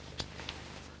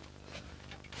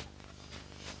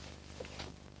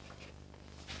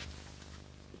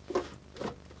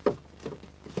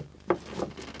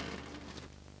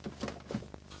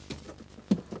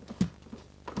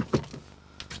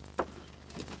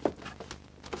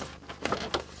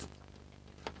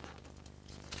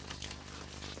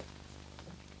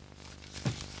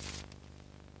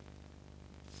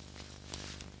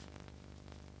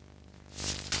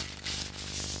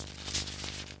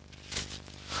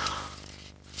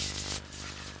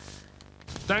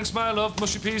 Thanks, my love.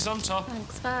 Mushy peas on top.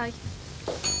 Thanks, bye.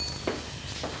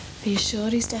 Are you sure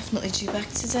he's definitely due back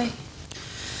today?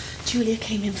 Julia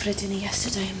came in for a dinner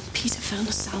yesterday and Peter found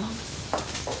a salon.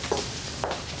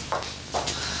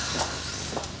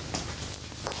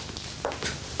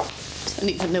 I don't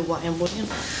even know why I'm worrying.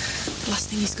 The last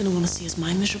thing he's going to want to see is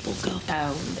my miserable girl.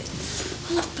 Oh,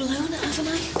 Well, I've blown it, haven't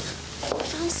I? I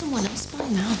found someone else by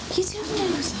now. You don't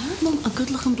know that. Mum, a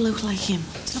good-looking bloke like him.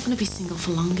 He's not going to be single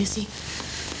for long, is he?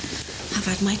 I've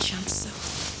had my chance, so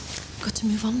I've got to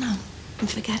move on now and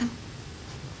forget him.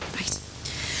 Right.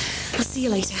 I'll see you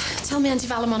later. Tell me Auntie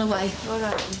Val I'm on her way. All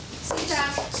right. See you,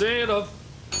 Dad. See you, love.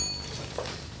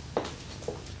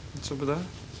 What's up with that?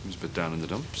 Seems a bit down in the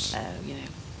dumps. Oh, you know,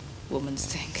 woman's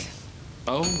think.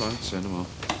 Oh, right. Say no more.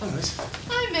 All right.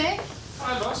 Hi, Mick.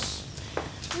 Hi, boss.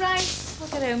 Right, I'll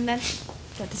get home then.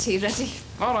 Get the tea ready.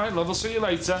 All right, love. I'll see you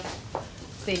later.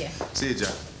 See ya. See you,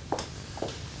 Jack.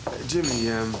 Jimmy,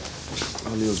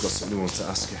 Leo's got something he wants to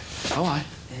ask you. Oh, aye.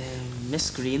 Miss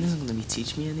Green isn't going to be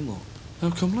teaching me anymore. How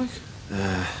come, like?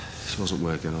 She wasn't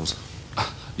working, else.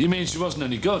 You mean she wasn't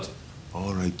any good?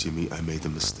 All right, Jimmy, I made a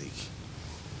mistake.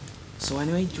 So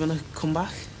anyway, do you want to come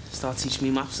back? Start teaching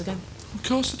me maths again? Of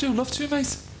course I do. Love to,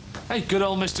 mate. Hey, good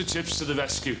old Mr. Chips to the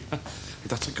rescue.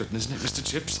 That's a good one, isn't it, Mr.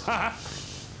 Chips?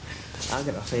 I'll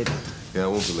get off here. Yeah, I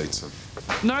won't be late, son.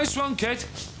 Nice one, kid.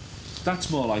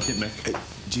 That's more like it, Mick. Hey,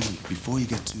 Jimmy, before you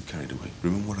get too carried away,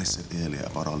 remember what I said earlier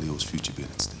about our Leo's future being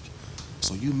at stake?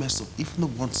 So you mess up even the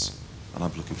once, and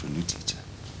I'm looking for a new teacher.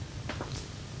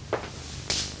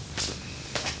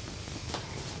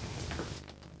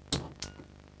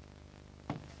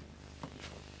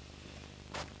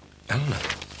 Eleanor,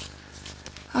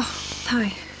 Oh,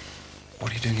 hi.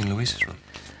 what are you doing in Louise's room?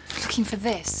 Looking for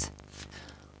this.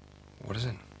 What is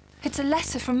it? It's a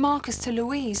letter from Marcus to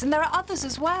Louise, and there are others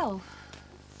as well.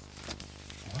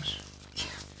 What?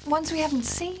 Ones we haven't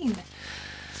seen.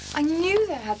 I knew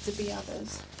there had to be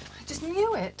others. I just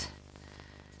knew it.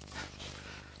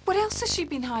 What else has she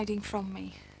been hiding from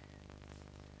me?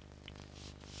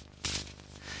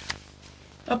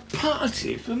 A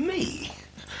party for me?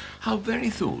 How very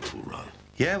thoughtful, Ron.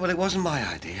 Yeah, well, it wasn't my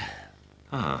idea.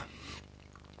 Ah.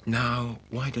 Now,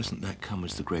 why doesn't that come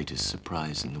as the greatest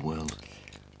surprise in the world?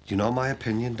 You know my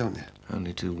opinion, don't you?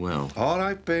 Only too well. All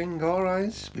right, Bing, all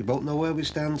right. We both know where we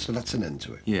stand, so that's an end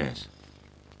to it. Yes.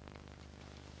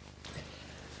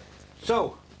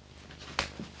 So,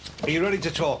 are you ready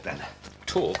to talk, then?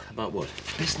 Talk? About what?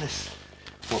 Business.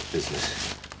 What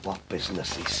business? What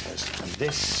business, he says. And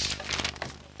this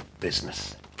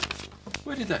business.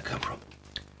 Where did that come from?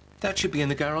 That should be in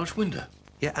the garage window.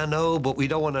 Yeah, I know, but we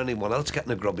don't want anyone else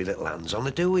getting a grubby little hands on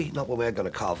it, do we? Not when we're going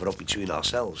to carve it up between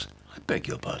ourselves. I beg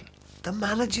your pardon. The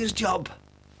manager's job.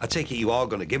 I take it you are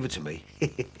going to give it to me.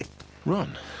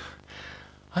 Ron,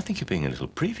 I think you're being a little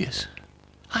previous.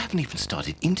 I haven't even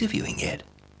started interviewing yet.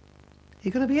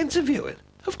 You're going to be interviewing?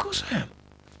 Of course I am.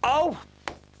 Oh,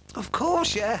 of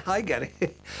course, yeah, I get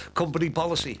it. Company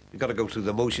policy. You've got to go through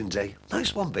the motions, eh?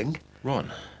 Nice one, Bing.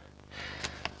 Ron,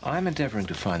 I'm endeavouring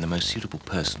to find the most suitable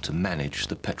person to manage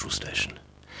the petrol station.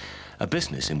 A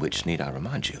business in which, need I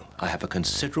remind you, I have a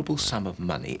considerable sum of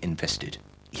money invested.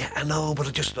 Yeah, I know, but I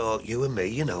just thought you and me,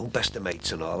 you know, best of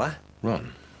mates and all that.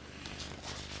 Ron,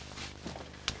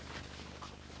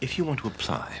 if you want to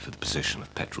apply for the position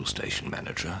of petrol station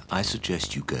manager, I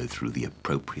suggest you go through the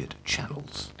appropriate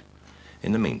channels.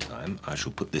 In the meantime, I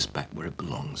shall put this back where it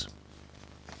belongs.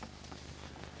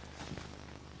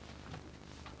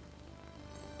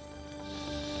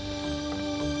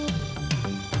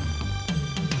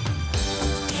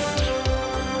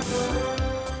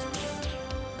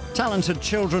 Talented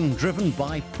children driven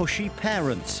by pushy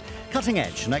parents. Cutting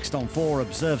Edge, next on 4,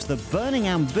 observes the burning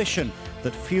ambition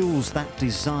that fuels that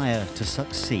desire to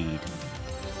succeed.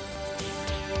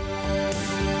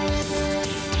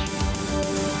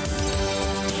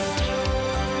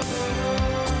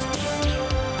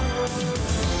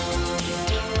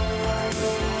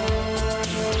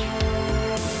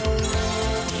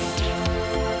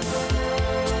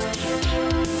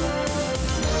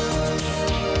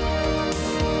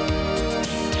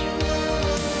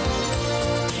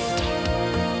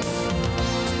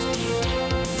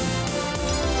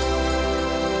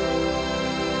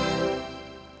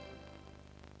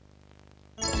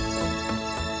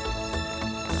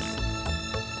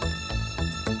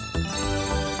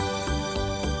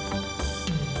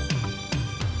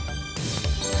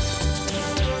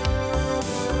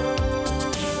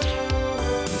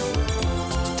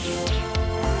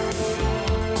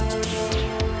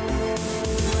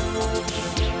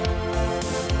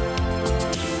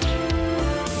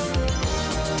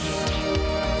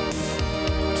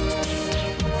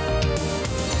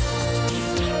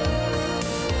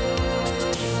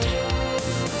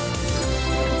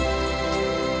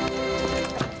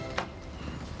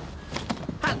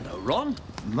 Ron?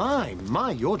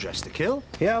 My, you're dressed to kill.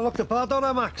 Yeah, I looked the part, don't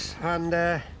I, Max? And,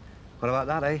 what about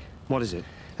that, eh? What is it?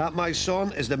 That, my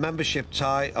son, is the membership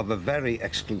tie of a very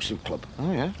exclusive club.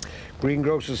 Oh, yeah?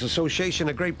 Greengrocers Association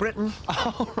of Great Britain.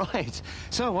 Oh, right.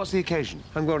 So, what's the occasion?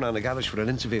 I'm going down the garage for an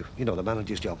interview. You know, the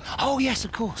manager's job. Oh, yes,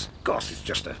 of course. Of course, it's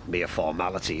just a mere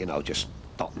formality, you know, just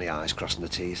dotting the I's, crossing the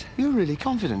T's. You're really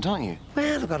confident, aren't you?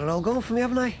 Well, I've got it all going for me,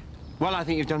 haven't I? Well, I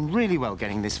think you've done really well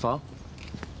getting this far.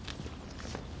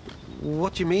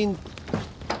 What do you mean,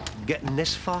 getting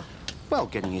this far? Well,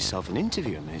 getting yourself an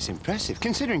interview, I mean, it's impressive.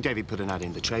 Considering David put an ad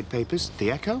in the trade papers, The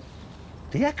Echo.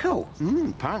 The Echo?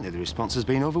 Apparently the response has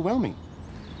been overwhelming.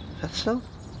 That's so?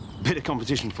 Bit of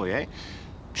competition for you, eh?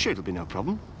 Sure, it'll be no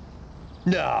problem.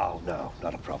 No,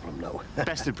 not a problem, no.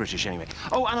 Best of British, anyway.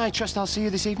 Oh, and I trust I'll see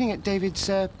you this evening at David's,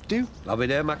 do? I'll be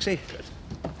there, Maxie. Good.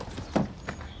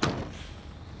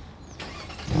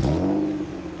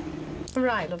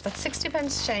 Right, love, that's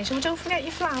 60p change. And don't forget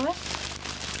your flour.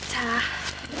 Ta.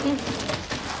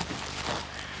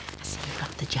 So you've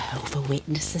got the Jehovah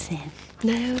Witnesses in?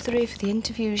 No, they're here for the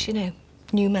interviews, you know.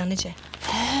 New manager.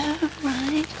 Oh,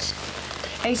 right.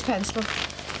 8p, love.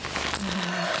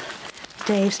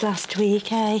 Dave's last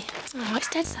week, eh? Oh, it's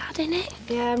dead sad, isn't it?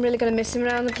 Yeah, I'm really going to miss him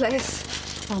around the place.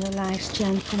 What a nice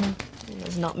gentleman.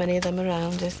 There's not many of them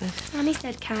around, is there? And he's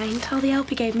dead kind. All the help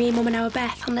he gave me, Mum and our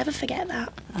Beth. I'll never forget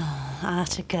that. Oh,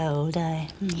 heart of gold, eh?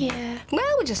 Yeah.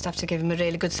 Well, we'll just have to give him a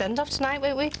really good send-off tonight,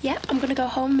 won't we? Yep, I'm going to go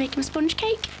home and make him a sponge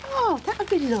cake. Oh, that would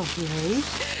be lovely.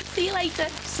 See you later.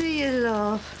 See you,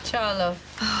 love. Ciao,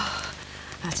 love. Oh,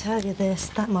 I tell you this,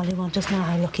 that Molly one doesn't know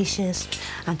how lucky she is.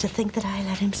 And to think that I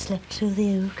let him slip through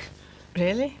the hook.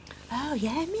 Really? Oh,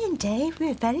 yeah, me and Dave, we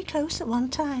were very close at one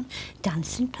time.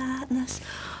 Dancing partners.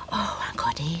 Oh, and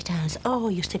could he dance? Oh,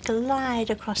 he used to glide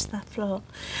across that floor.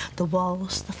 The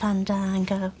waltz, the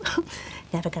fandango.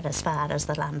 Never got as far as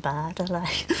the lambada,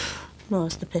 like.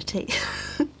 More's the pity.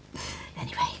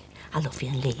 Anyway, I love you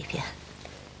and leave you.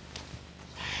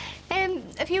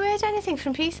 Have you heard anything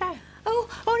from Peter? Oh,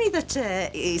 only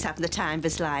that he's having the time of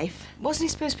his life. Wasn't he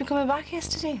supposed to be coming back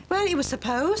yesterday? Well, he was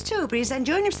supposed to, but he's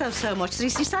enjoying himself so much that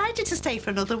he's decided to stay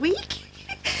for another week.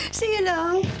 See you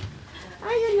long.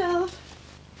 Hiya, love.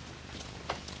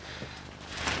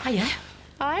 Hiya.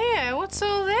 Hiya, what's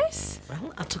all this?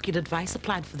 Well, I took your advice,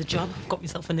 applied for the job, got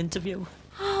myself an interview.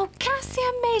 Oh, Cassie,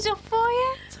 I made up for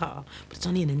you. Oh, but it's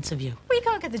only an interview. Well, you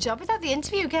can't get the job without the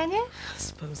interview, can you? I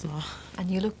suppose not. And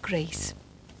you look great.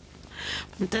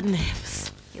 I'm dead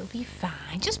nervous. You'll be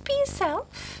fine. Just be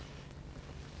yourself.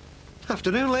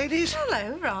 Afternoon, ladies.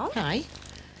 Hello, Ron. Hi.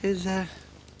 Is that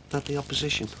the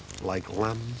opposition? Like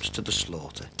lambs to the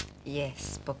slaughter?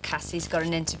 Yes, but Cassie's got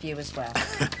an interview as well.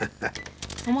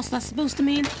 And what's that supposed to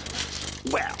mean?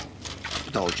 Well,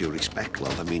 with all due respect,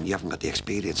 love, I mean, you haven't got the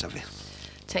experience of it.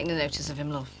 Take no notice of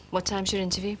him, love. What time's your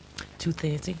interview?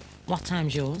 2:30. What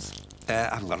time's yours? I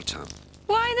haven't got a time.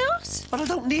 Why not? Well, I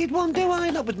don't need one, do I?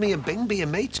 Not with me and Bing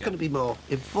being mates. It's going to be more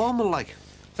informal, like.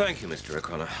 Thank you, Mr.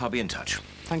 O'Connor. I'll be in touch.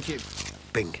 Thank you.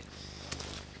 Bing.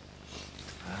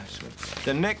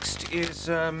 The next is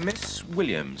Miss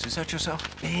Williams. Is that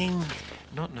yourself? Bing.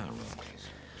 Not now, Ron, please.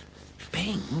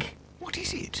 Bing? What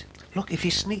is it? Look, if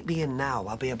you sneak me in now,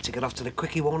 I'll be able to get off to the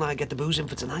quickie, won't I? Get the booze in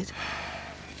for tonight.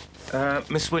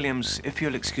 Miss Williams, if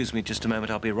you'll excuse me just a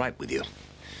moment, I'll be right with you.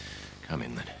 Come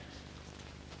in, then.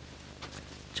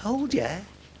 Told ya.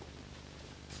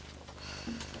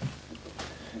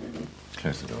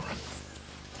 Close the door.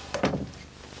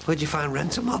 Where'd you find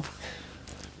Rent-a-Mob?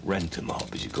 Rent-a-mob,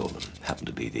 as you call them, happen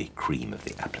to be the cream of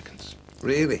the applicants.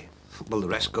 Really? Well, the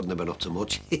rest couldn't have been up to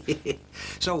much.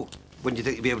 So, when do you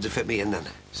think you'll be able to fit me in, then?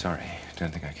 Sorry,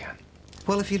 don't think I can.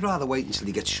 Well, if you'd rather wait until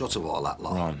you get shut of all that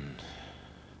lot. Ron,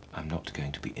 I'm not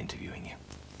going to be interviewing you.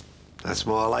 That's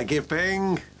more like it,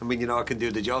 Bing. I mean, you know I can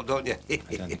do the job, don't you?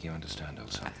 I don't think you understand,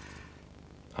 old son.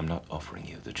 I'm not offering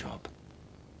you the job.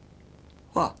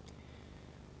 What?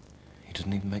 He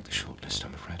doesn't even make the shortlist,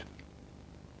 I'm afraid.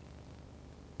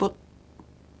 But...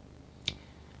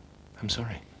 I'm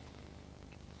sorry.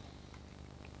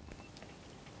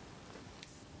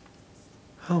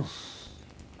 Oh.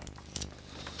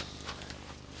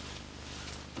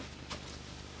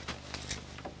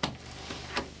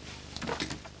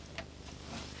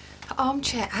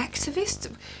 Armchair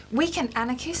activist, weekend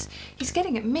anarchist. He's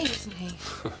getting at me, isn't he?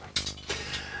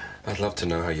 I'd love to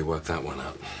know how you worked that one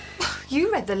out.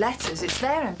 You read the letters. It's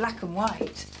there in black and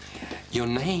white. Your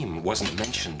name wasn't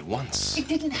mentioned once. It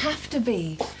didn't have to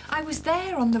be. I was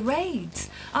there on the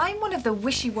raids. I'm one of the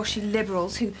wishy-washy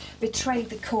liberals who betrayed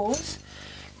the cause.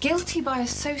 Guilty by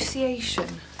association.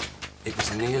 It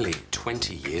was nearly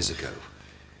 20 years ago.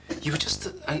 You were just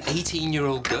an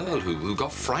 18-year-old girl who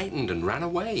got frightened and ran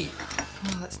away.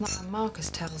 Oh, that's not how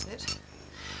Marcus tells it.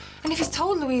 And if he's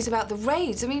told Louise about the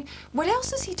raids, I mean, what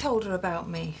else has he told her about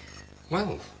me?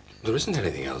 Well, there isn't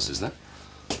anything else, is there?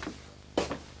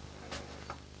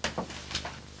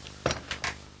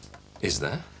 Is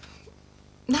there?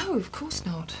 No, of course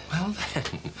not. Well then,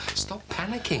 stop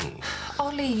panicking.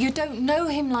 Ollie, you don't know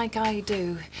him like I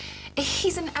do.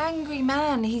 He's an angry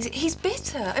man. He's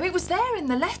bitter. I mean, it was there in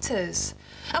the letters.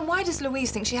 And why does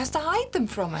Louise think she has to hide them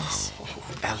from us?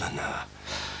 Oh, Eleanor.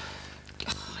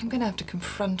 Oh, I'm going to have to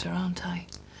confront her, aren't I?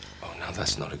 Oh, now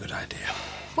that's not a good idea.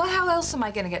 Well, how else am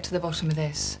I going to get to the bottom of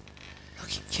this?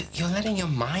 Look, you're letting your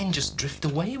mind just drift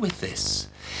away with this.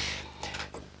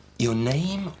 Your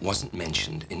name wasn't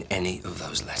mentioned in any of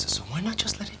those letters, so why not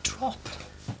just let it drop?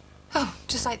 Oh,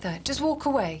 just like that. Just walk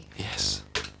away. Yes.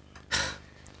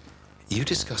 You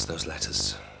discuss those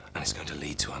letters, and it's going to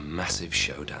lead to a massive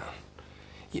showdown.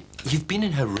 You've been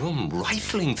in her room,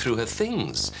 rifling through her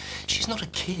things. She's not a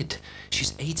kid.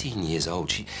 She's 18 years old.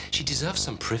 She deserves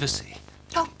some privacy.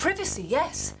 Oh, privacy,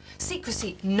 yes.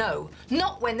 Secrecy, no.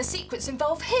 Not when the secrets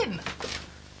involve him.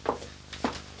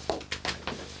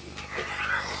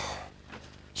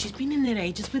 She's been in there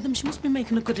ages with him. She must be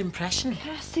making a good impression.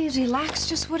 Cassie, relax.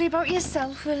 Just worry about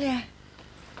yourself, will you?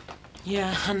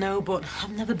 Yeah, I know, but I've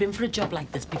never been for a job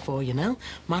like this before, you know?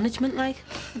 Management, like.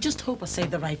 I just hope I say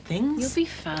the right things. You'll be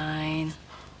fine.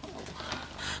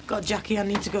 God, Jackie, I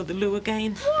need to go to the loo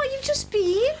again. What, you've just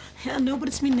been? Yeah, I know, but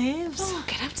it's my nerves. Oh,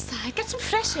 get outside. Get some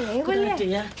fresh air, Good will you?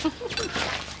 idea.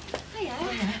 Hiya.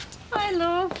 Hi,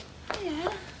 love.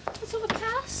 Hiya. What's up with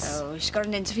Cass? Oh, she's got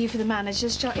an interview for the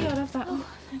manager's job. You ought to have that one.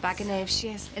 Bag of nerves she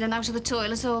is. In and out of the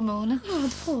toilet all morning. Oh,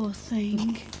 the poor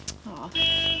thing. Oh,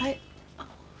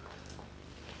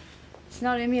 It's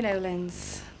not him, you know,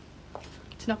 Linz.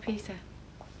 It's not Peter.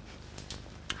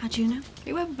 How do you know?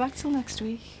 He won't be back till next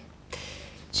week.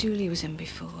 Julie was in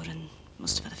before and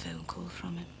must have had a phone call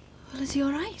from him. Well, is he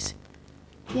all right?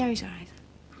 Yeah, he's all right.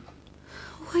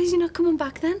 Why is he not coming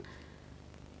back then?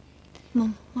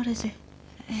 Mum, what is it?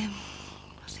 I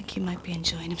think he might be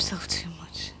enjoying himself too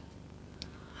much.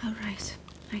 Oh, right.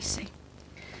 I see.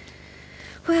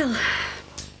 Well,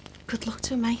 good luck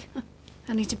to him, eh?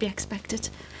 I need to be expected.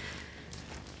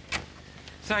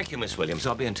 Thank you, Miss Williams.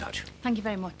 I'll be in touch. Thank you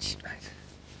very much.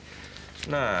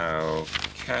 Now,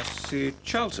 Cassie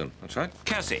Charlton. That's right.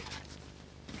 Cassie.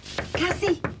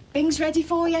 Cassie, Bing's ready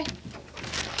for you.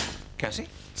 Cassie?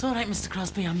 It's all right, Mr.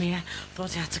 Crosby. I'm here.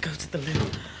 Thought you had to go to the loo.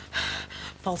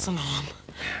 False alarm.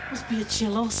 Must be a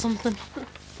chill or something.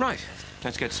 Right.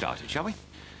 Let's get started, shall we?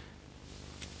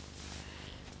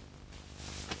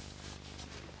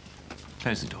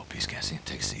 Close the door, please, Cassie.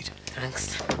 Take a seat.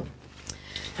 Thanks.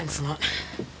 Thanks a lot.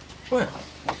 Well,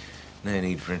 no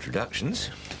need for introductions.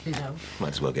 No. Might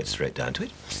as well get straight down to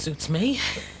it. Suits me.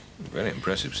 Very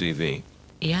impressive CV.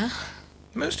 Yeah?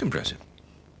 Most impressive.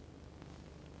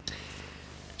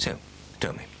 So,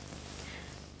 tell me,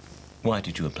 why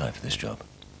did you apply for this job?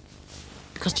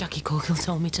 Because Jackie Corkill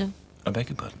told me to. I beg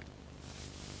your pardon?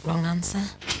 Wrong answer.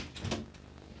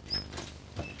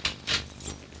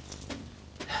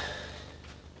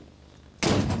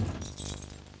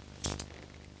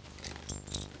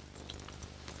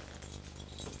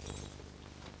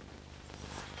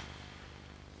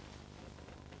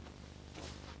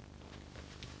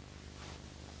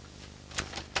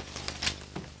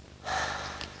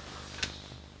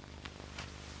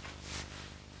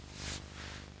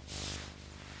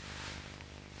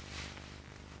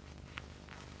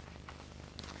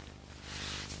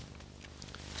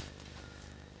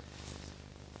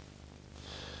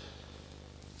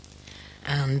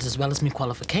 And as well as my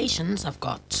qualifications, I've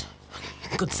got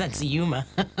a good sense of humour.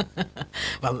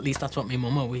 Well, at least that's what my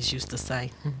mum always used to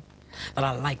say. That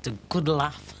I liked a good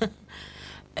laugh.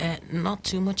 Not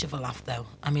too much of a laugh, though.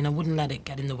 I mean, I wouldn't let it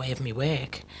get in the way of me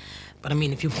work. But I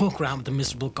mean, if you walk around with a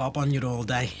miserable gob on you all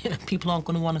day, people aren't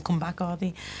going to want to come back, are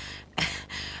they?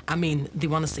 I mean, they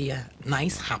want to see a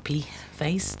nice, happy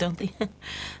face, don't they?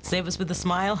 Save us with a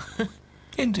smile.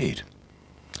 Indeed.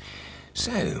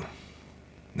 So,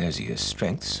 those are your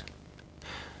strengths.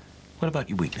 What about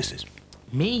your weaknesses?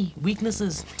 Me?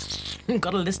 Weaknesses?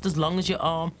 Got a list as long as your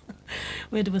arm.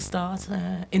 Where do we start?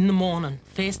 In the morning.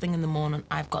 First thing in the morning,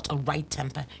 I've got a right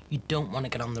temper. You don't want to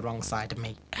get on the wrong side of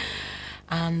me.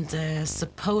 And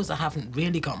suppose I haven't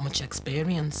really got much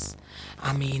experience.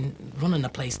 I mean, running a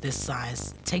place this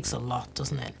size takes a lot,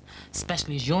 doesn't it?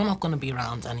 Especially as you're not going to be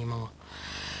around anymore.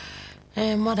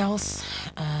 What else?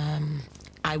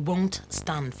 I won't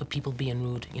stand for people being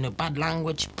rude. You know, bad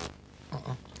language.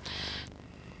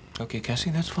 Okay,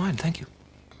 Cassie, that's fine. Thank you.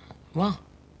 What?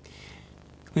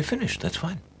 We're finished. That's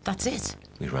fine. That's it?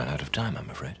 We ran out of time, I'm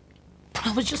afraid. But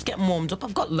I was just getting warmed up.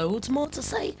 I've got loads more to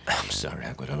say. I'm sorry.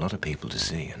 I've got a lot of people to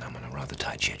see, and I'm on a rather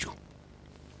tight schedule.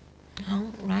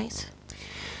 Oh, right.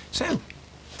 So,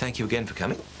 thank you again for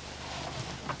coming.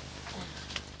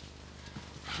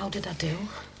 How did I do?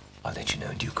 I'll let you know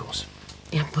in due course.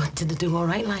 Yeah, but did I do all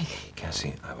right, like?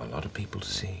 Cassie, I have a lot of people to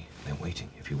see. They're waiting,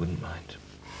 if you wouldn't mind.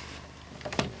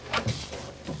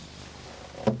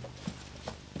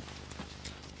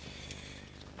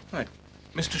 Right.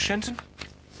 Mr. Shenton?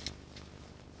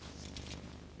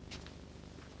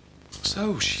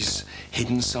 So, she's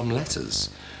hidden some letters.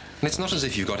 And it's not as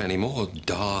if you've got any more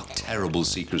dark, terrible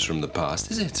secrets from the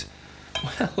past, is it?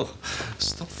 Well,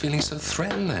 stop feeling so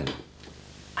threatened, then.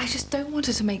 I just don't want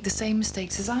her to make the same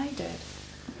mistakes as I did.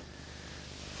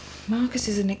 Marcus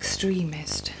is an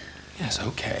extremist. Yes,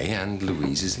 okay, and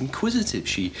Louise is inquisitive.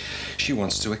 She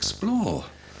wants to explore.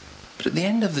 But at the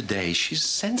end of the day, she's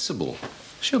sensible.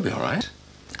 She'll be all right.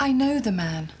 I know the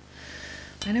man.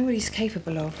 I know what he's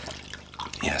capable of.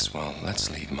 Yes, well, let's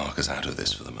leave Marcus out of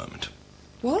this for the moment.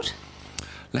 What?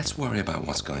 Let's worry about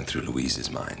what's going through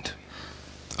Louise's mind.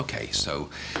 Okay, so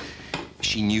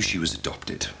she knew she was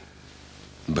adopted,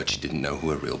 but she didn't know who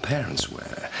her real parents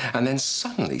were. And then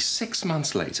suddenly, 6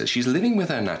 months later, she's living with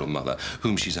her natural mother,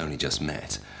 whom she's only just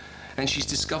met. And she's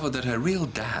discovered that her real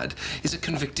dad is a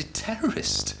convicted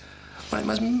terrorist. Well, it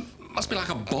must be like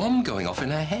a bomb going off in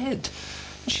her head.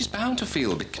 And she's bound to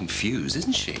feel a bit confused,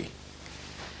 isn't she?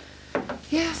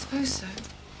 Yeah, I suppose so.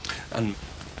 And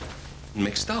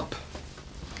mixed up.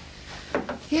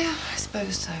 Yeah, I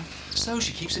suppose so. So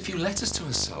she keeps a few letters to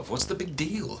herself. What's the big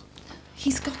deal?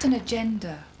 He's got an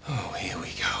agenda. Oh, here we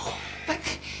go.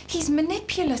 Like, he's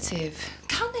manipulative,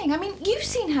 cunning. I mean, you've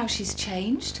seen how she's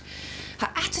changed. Her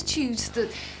attitudes,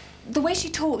 the way she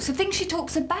talks, the things she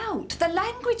talks about, the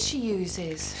language she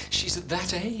uses. She's at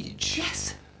that age.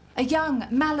 Yes. A young,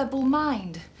 malleable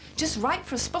mind. Just ripe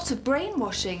for a spot of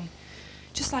brainwashing.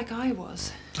 Just like I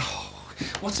was. Oh,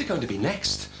 what's it going to be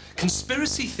next?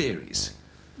 Conspiracy theories?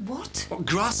 What?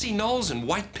 Grassy knolls and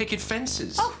white picket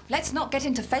fences. Oh, let's not get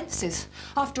into fences.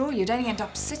 After all, you'd only end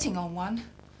up sitting on one.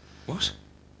 What?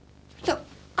 Look,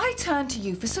 I turn to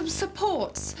you for some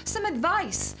supports, some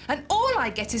advice, and all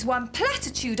I get is one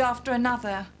platitude after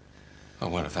another. Oh,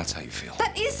 well, if that's how you feel.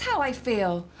 That is how I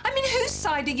feel. I mean, whose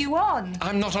side are you on?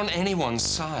 I'm not on anyone's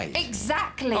side.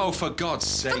 Exactly. Oh, for God's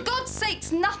sake. For God's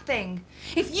sake's nothing.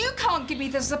 If you can't give me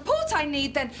the support I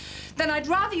need, then I'd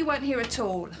rather you weren't here at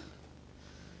all.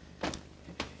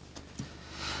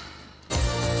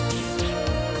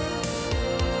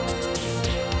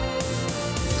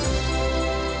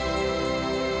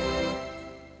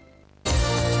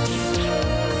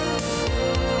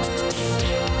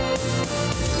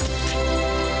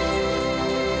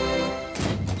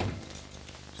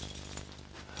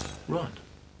 Ron.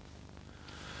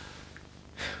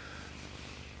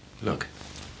 Look.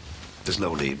 There's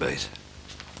no need, mate.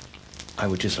 I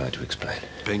would just like to explain.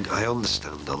 Bing, I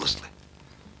understand, honestly.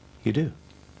 You do?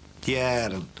 Yeah,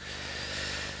 and...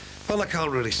 Well, I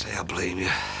can't really say I blame you.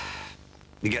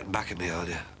 You're getting back at me, aren't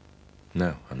you?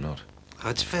 No, I'm not.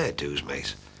 It's fair dues,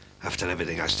 mate, after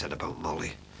everything I said about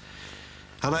Molly.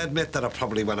 And I admit that I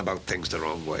probably went about things the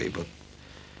wrong way, but...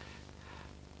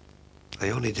 I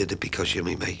only did it because you're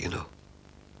me mate, you know.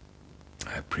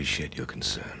 I appreciate your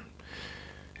concern,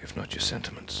 if not your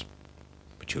sentiments.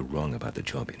 But you're wrong about the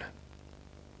job, you know.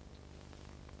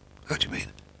 What do you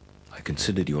mean? I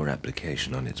considered your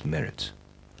application on its merits.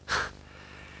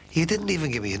 You didn't even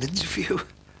give me an interview.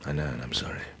 I know, and I'm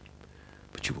sorry.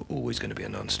 But you were always going to be a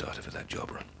non-starter for that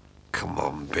job, Ron. Come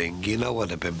on, Bing. You know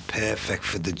I'd have been perfect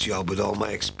for the job with all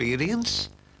my experience.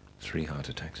 3 heart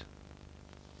attacks.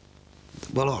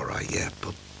 Well, all right, yeah,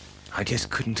 but... I just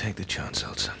couldn't take the chance,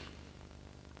 Elsa.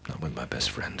 Not with my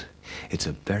best friend. It's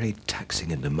a very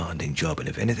taxing and demanding job, and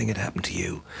if anything had happened to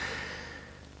you,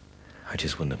 I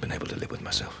just wouldn't have been able to live with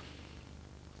myself.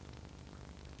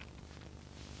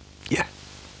 Yeah.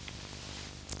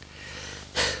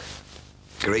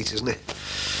 Great, isn't it?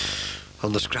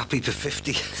 On the scrap heap of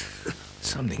 50.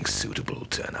 Something suitable will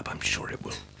turn up, I'm sure it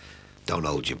will. Don't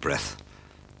hold your breath.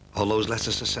 All those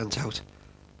letters are sent out.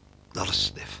 Not a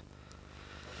sniff.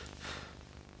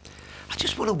 I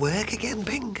just want to work again,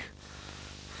 Bing.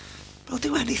 I'll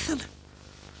do anything.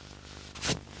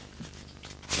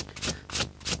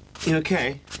 You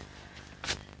okay?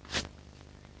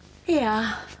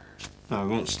 Yeah. No, I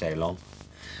won't stay long.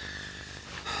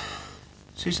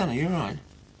 Susanna, you all right?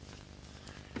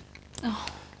 Oh,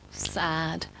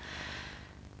 sad.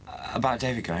 About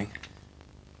David going?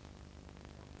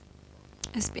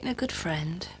 He's been a good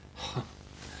friend.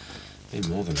 He's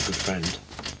more than a good friend.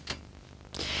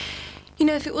 You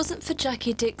know, if it wasn't for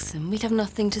Jackie Dixon, we'd have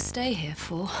nothing to stay here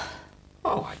for.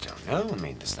 Oh, I don't know. I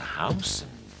mean, there's the house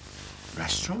and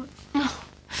restaurant. Oh.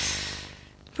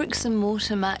 Bricks and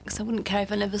mortar, Max. I wouldn't care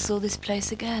if I never saw this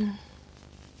place again.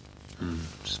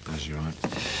 Suppose you're right.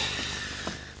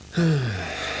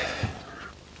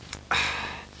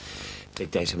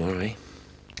 Big day tomorrow, eh?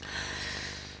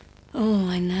 Oh,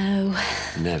 I know.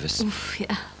 Nervous? Oof,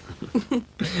 yeah.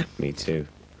 Me too.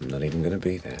 I'm not even going to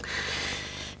be there.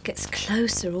 Gets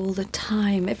closer all the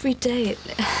time. Every day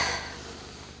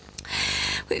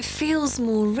it feels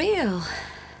more real.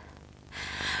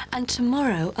 And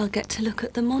tomorrow I'll get to look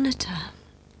at the monitor.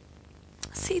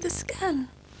 See the scan.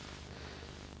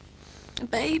 A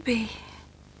baby.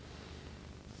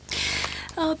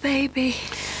 Oh, baby.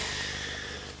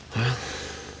 Well,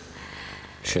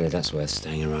 surely that's worth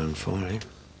staying around for, eh?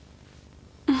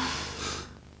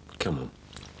 Come on.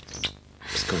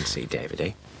 Let's go and see David,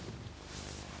 eh?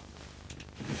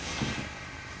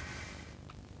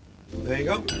 There you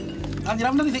go. And you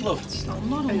haven't anything, love? I'm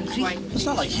not hungry. It's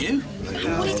not like you.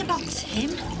 I'm worried about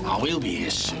Tim. Oh, we'll be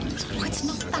here soon. Oh, it's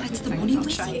not that. It's the money.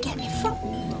 Where's he get it from?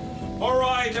 All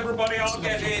right, everybody, I'll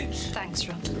get it. Thanks,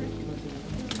 Ron.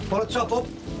 Want to top up?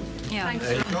 Yeah.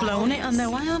 I've blown it, I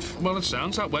know I have. Well, it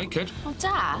sounds that way, kid. Oh,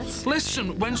 Dad.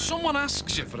 Listen, when someone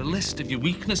asks you for a list of your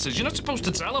weaknesses, you're not supposed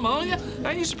to tell them, are you?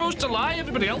 Ain't you supposed to lie?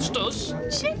 Everybody else does.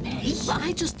 Jimmy? Well,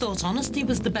 I just thought honesty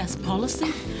was the best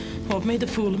policy. Oh, I've made a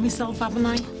fool of myself, haven't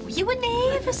I? You were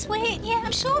nervous, weren't you?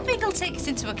 I'm sure Big will take us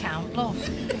into account, love.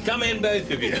 Come in,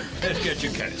 both of you. Let's get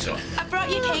your coats on. I brought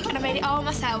you cake and I made it all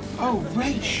myself. Oh,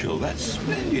 Rachel, that's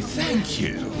splendid. Thank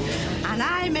you. And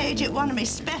I made it one of my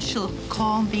special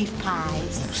corned beef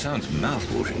pies. Sounds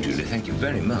mouth-watering, Julie. Thank you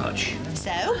very much.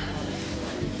 So,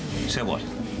 So what?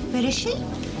 where is she?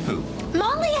 Who?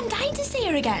 Molly, I'm dying to see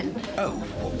her again. Oh,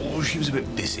 well, she was a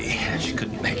bit busy. She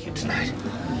couldn't make it tonight.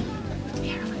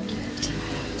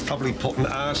 Probably putting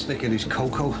arsenic in his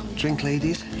cocoa. Drink,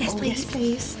 ladies? Yes, please.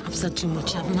 Please. I've said too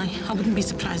much, haven't I? I wouldn't be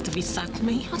surprised if he sacked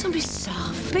me. Oh, don't be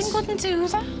soft. Ben wouldn't do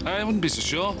that. I wouldn't be so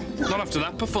sure. Not after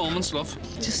that performance, love.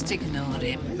 Just ignore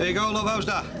him. There you go, love. How's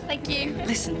that? Thank you.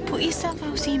 Listen, put yourself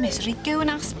out of your misery. Go and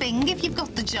ask Bing if you've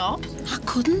got the job. I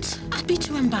couldn't. I'd be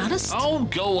too embarrassed. Oh,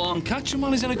 go on. Catch him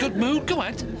while he's in a good mood. Go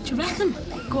ahead. Do you reckon?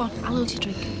 Go on, I'll hold your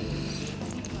drink.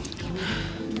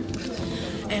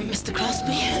 Mr.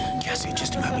 Crosby? Cassie,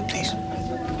 just a moment, please.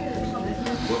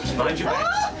 Whoops, mind your back.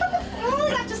 Oh,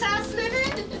 that just asked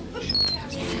living.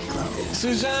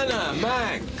 Susanna,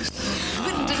 Max.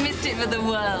 Wouldn't have missed it for the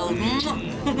world.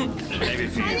 Maybe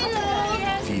for you.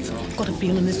 I've got a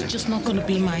feeling it's just not going to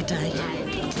be my day.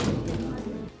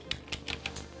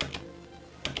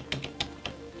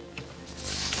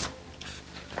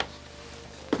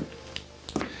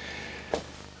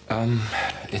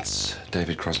 It's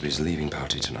David Crosby's leaving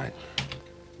party tonight.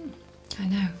 I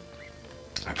know.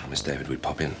 I promised David we'd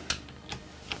pop in.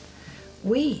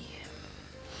 We?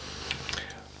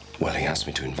 Well, he asked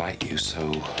me to invite you,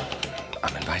 so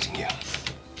I'm inviting you.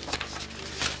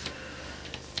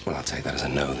 Well, I'll take that as a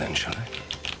no then, shall I?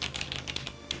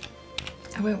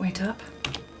 I won't wait up.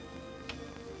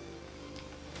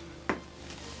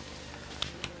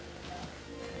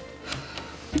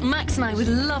 Max and I would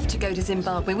love to go to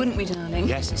Zimbabwe, wouldn't we, darling?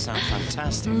 Yes, it sounds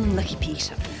fantastic. Lucky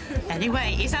Peter.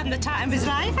 Anyway, he's having the time of his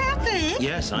life out there.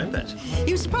 Yes, I bet.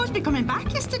 He was supposed to be coming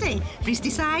back yesterday, but he's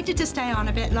decided to stay on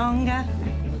a bit longer.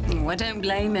 Oh, I don't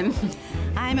blame him.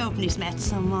 I'm hoping he's met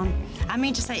someone. I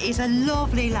mean to say, he's a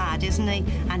lovely lad, isn't he?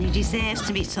 And he deserves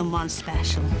to meet someone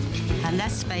special. And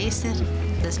let's face it,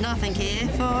 there's nothing here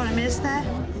for him, is there?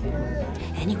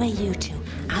 Anyway, you two,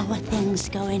 how are things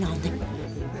going on?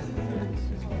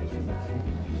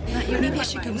 Maybe I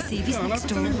should go and see if he's next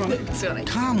door. Sorry.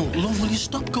 Carmel, love, will you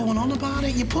stop going on about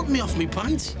it? You're putting me off my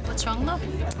pint. What's wrong, love?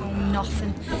 Oh,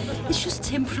 nothing. It's just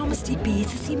Tim promised he'd be here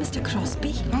to see Mr.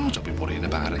 Crosby. Oh, don't be worrying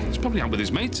about it. He's probably out with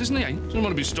his mates, isn't he? Doesn't want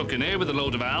to be stuck in here with a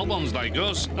load of albums like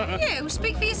us. You,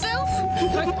 speak for yourself.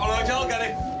 All right, I'll get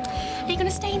it. Are you going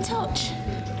to stay in touch?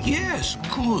 Yes, of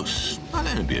course. I'll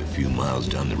only be a few miles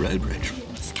down the road, Rachel.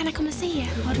 So can I come and see you?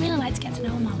 I'd really like to get to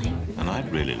know Molly. And I'd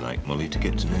really like Molly to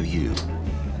get to know you.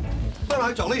 All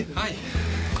right, Ollie. Hi.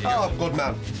 Oh, good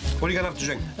man. What are you going to have to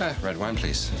drink? Red wine,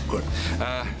 please. Good.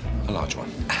 A large one.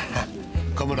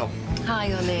 Coming up.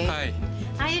 Hi, Ollie. Hi.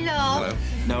 Hi, love. Hello.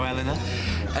 No, Eleanor?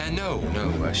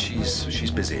 No.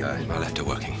 She's busy. I left her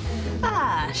working.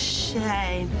 Ah,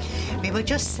 shame. We were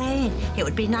just saying it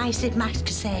would be nice if Max could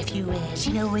say a few words,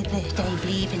 you know, with Dave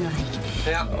leaving, like.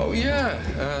 Yeah. Oh, yeah.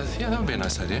 Yeah, that would be a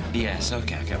nice idea. Yes,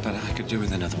 okay, but I could do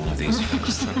with another one of these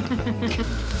first.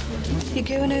 You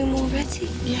going home already?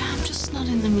 Yeah, I'm just not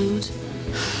in the mood.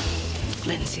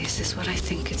 Lindsay, is this what I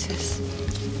think it is?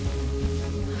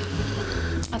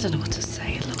 I don't know what to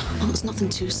say, look. Well, there's nothing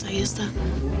to say, is there?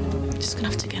 Just gonna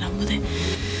have to get on with it.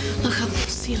 Look, I'll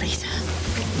see you later.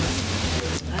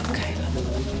 Okay.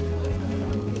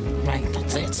 Right,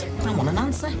 that's it. I want an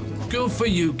answer. Good for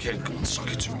you, kid. Go on,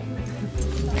 suck it to him.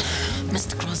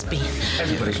 Mr. Crosby.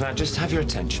 Everybody, can I just have your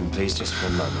attention, please, just for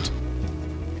a moment?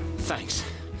 Thanks.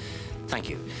 Thank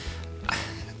you.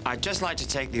 I'd just like to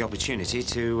take the opportunity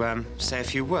to say a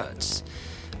few words.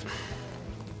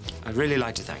 I'd really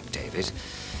like to thank David.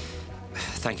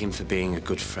 Thank him for being a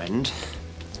good friend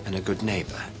and a good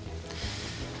neighbour.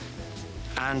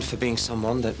 And for being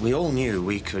someone that we all knew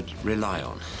we could rely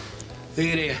on.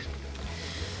 Here.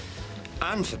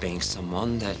 And for being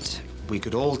someone that we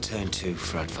could all turn to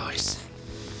for advice.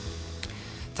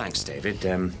 Thanks, David.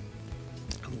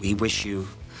 We wish you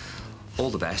all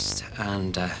the best,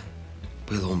 and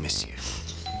we'll all miss you.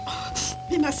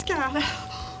 My mascara.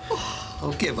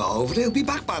 I'll give over. He'll be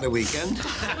back by the weekend.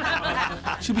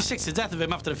 She'll be sick to death of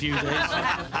him after a few days.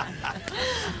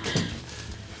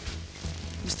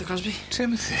 Mr. Crosby?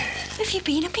 Timothy. Where have you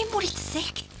been? I've been worried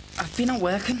sick. I've been out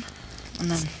working,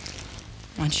 and then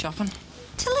went shopping.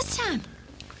 Till this time?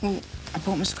 Well, I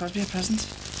bought Mr. Crosby a present.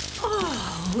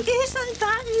 Oh, isn't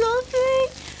that lovely?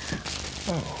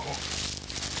 Oh.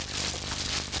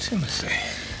 Timothy.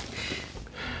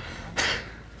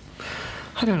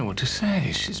 I don't know what to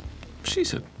say. She's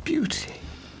She's a beauty.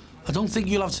 I don't think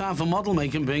you'll have time for model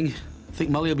making, Bing. I think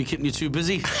Molly will be keeping you too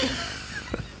busy.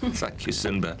 Thank you,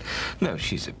 Sinbad. No,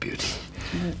 she's a beauty.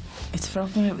 It's for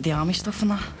helping me out with the army stuff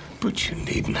and that. But you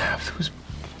needn't have. There was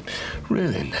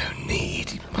really no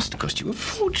need. It must have cost you a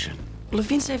fortune. Well, I've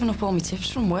been saving up all my tips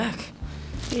from work.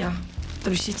 Yeah, the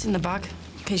receipt's in the bag,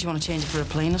 in case you want to change it for a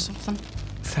plane or something.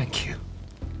 Thank you.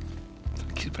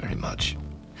 Thank you very much.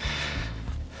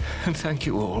 And thank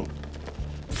you all,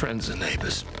 friends and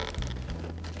neighbours.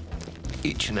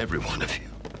 Each and every one of you.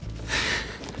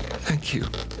 Thank you.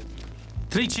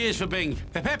 3 cheers for Bing.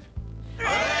 Hip hip.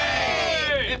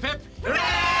 Hooray! Hip hip.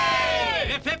 Hooray!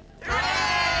 Hip hip.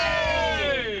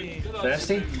 Hooray!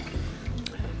 Thirsty?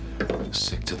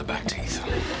 Sick to the back teeth.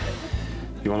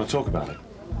 You want to talk about it?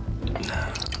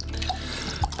 No.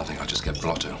 I think I'll just get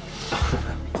blotto.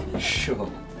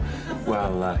 Sure.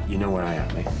 Well, you know where I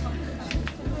am, eh?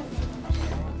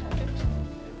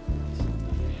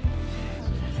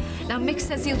 Now, Mick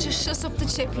says he'll just shut up the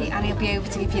chippy and he'll be over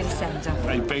to give you the send-off.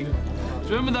 Hey, Bing. Do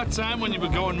you remember that time when you were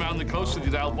going round the close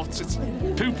with your old what's it?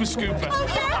 Pooper scooper. Oh,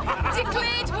 yeah!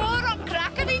 Declared war on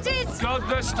crack, and he did! God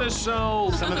rest her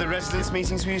soul. Some of the residents'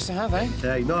 meetings we used to have, eh?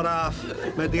 Hey, not half.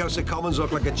 Made the House of Commons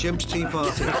look like a chimp's tea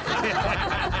party.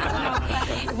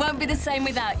 It won't be the same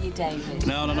without you, David.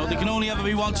 No. There can only ever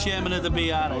be one chairman of the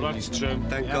BR. Oh, that's true.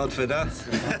 Thank God for that.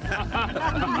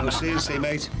 No, seriously,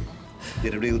 mate.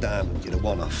 You're a real diamond. You're a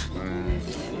one-off.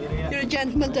 You're a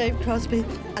gentleman, Dave Crosby.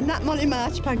 And that Molly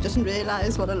Marchbank doesn't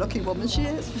realise what a lucky woman she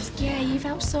is. Yeah, you've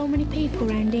helped so many people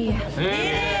around here.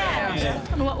 Yeah. I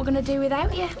don't know what we're going to do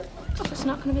without you. It's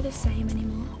not going to be the same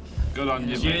anymore. Good on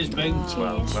you, Cheers, Bing. Cheers.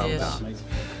 Well Cheers. done.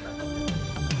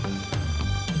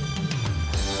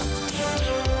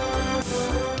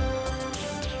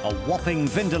 A whopping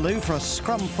vindaloo for a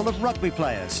scrum full of rugby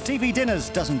players. TV Dinners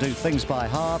doesn't do things by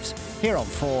halves. Here on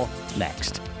 4,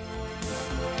 next.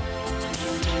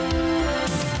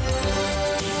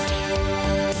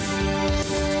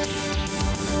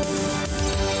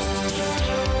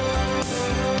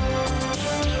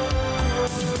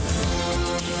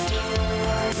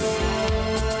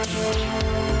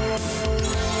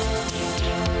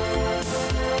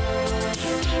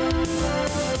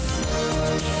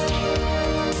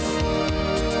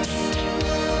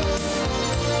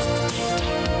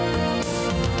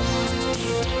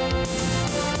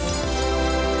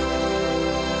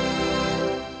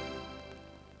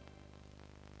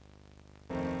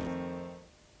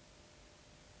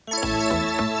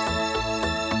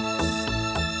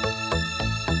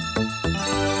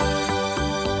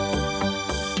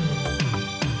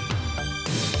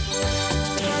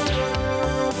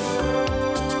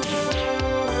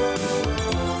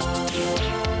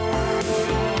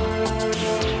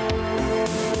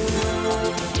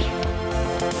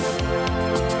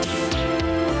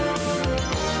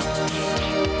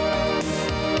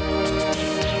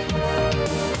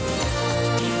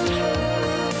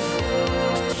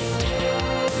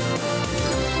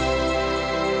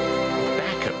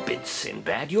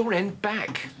 Sinbad, your end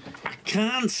back. I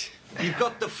can't. You've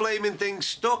got the flaming thing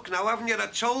stuck now, haven't you? I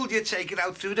told you, take it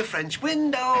out through the French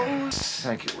windows.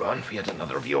 Thank you, Ron, for yet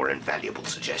another of your invaluable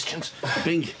suggestions.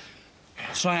 Bing,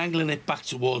 try angling it back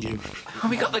toward you. Oh,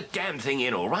 we got the damn thing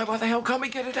in all right. Why the hell can't we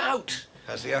get it out?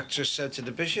 As the actress said to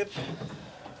the bishop.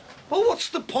 Well, what's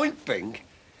the point, Bing?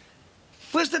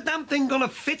 Where's the damn thing gonna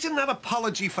fit in that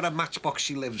apology for a matchbox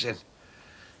she lives in?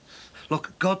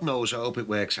 Look, God knows I hope it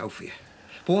works out for you.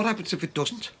 But what happens if it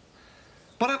doesn't?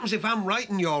 What happens if I'm right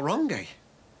and you're wrong, eh?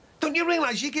 Don't you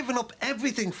realise you're giving up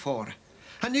everything for her?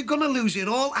 And you're gonna lose it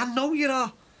all, I know you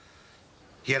are.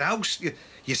 Your house,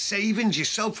 your savings, your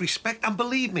self-respect, and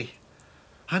believe me,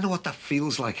 I know what that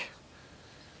feels like.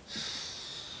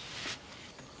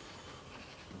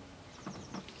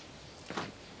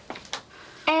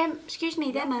 Excuse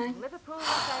me, there, man. Well,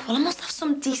 I must have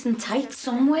some decent tights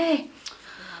somewhere.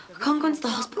 I can't go into the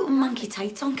hospital with manky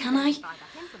tights on, can I?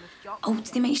 Oh, did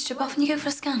they make you strip off when you go for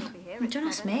a scan? Don't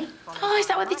ask me. Oh, is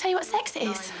that what they tell you what sex it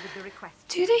is?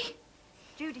 Do they?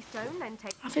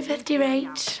 Happy birthday,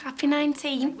 Rach. Happy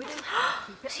 19.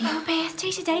 It's your birthday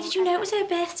today. Did you know it was her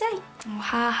birthday? Oh,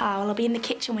 ha. Well, I'll be in the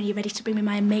kitchen when you're ready to bring me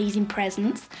my amazing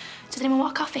presents. Does anyone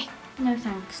want a coffee? No,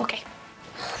 thanks. OK.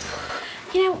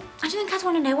 You know, I don't think I'd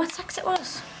want to know what sex it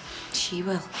was. She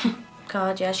will.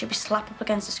 God, yeah, she'll be slapped up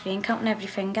against the screen, counting every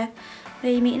finger.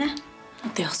 Where are you meeting her?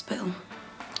 At the hospital.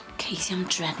 Casey, I'm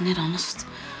dreading it, honest.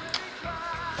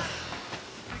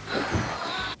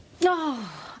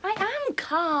 Oh, I am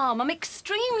calm. I'm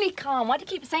extremely calm. Why do you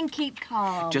keep saying keep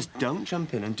calm? Just don't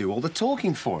jump in and do all the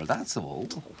talking for her, that's all.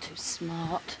 Too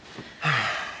smart.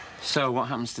 So, what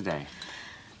happens today?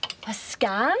 A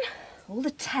scan, all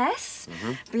the tests,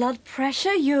 blood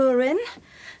pressure, urine,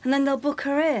 and then they'll book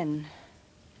her in.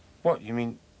 What, you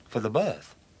mean for the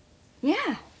birth?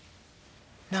 Yeah.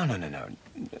 No.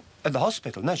 At the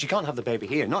hospital? No, she can't have the baby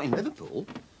here, not in Liverpool.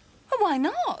 Well, why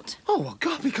not? Oh, well,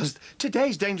 God, because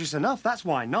today's dangerous enough. That's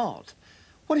why not.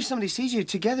 What if somebody sees you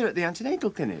together at the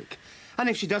antenatal clinic? And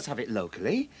if she does have it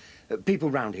locally, people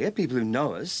round here, people who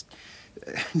know us,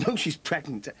 know she's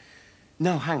pregnant.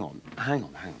 No, hang on.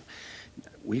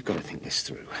 We've got to think this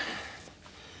through.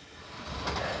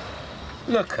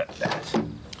 Look at that.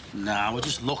 Nah, it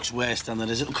just looks worse than it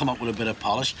is. It'll come up with a bit of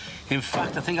polish. In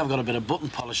fact, I think I've got a bit of button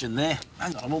polish in there.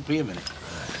 Hang on, I won't be a minute.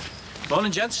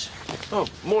 Morning, gents. Oh,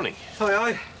 morning.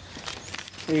 Hi.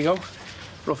 Here you go.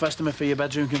 Rough estimate for your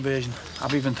bedroom conversion.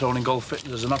 I've even thrown in gold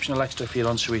fitting as an optional extra for your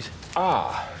ensuite.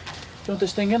 Ah. Do you want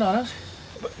this thing in or not?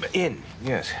 In,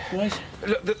 yes. Right.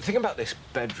 Look, the thing about this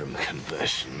bedroom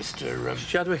conversion, Mr.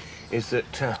 Chadwick, is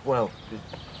that, well,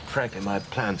 frankly, my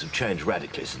plans have changed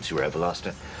radically since you were over last.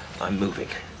 I'm moving.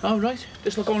 Oh, right.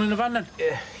 This will go in the van, then?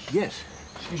 Yes.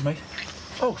 Excuse me.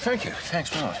 Oh, thank you.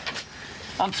 Thanks a lot.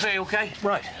 On three, OK?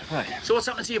 Right. So what's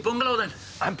happening to your bungalow, then?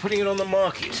 I'm putting it on the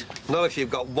market. Not if you've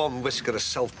got one whisker of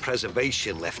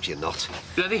self-preservation left, you're not.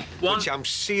 Ready? One. Which I'm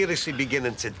seriously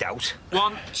beginning to doubt.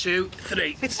 1, 2,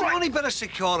 3. It's the only bit of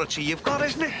security you've got,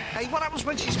 isn't it? Hey, what happens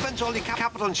when she spends all your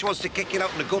capital and she wants to kick you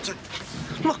out in the gutter?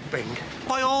 Look, Bing,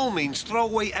 by all means, throw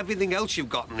away everything else you've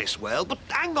got in this world, but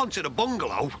hang on to the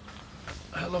bungalow.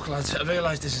 Look, lads, I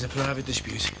realise this is a private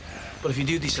dispute, but if you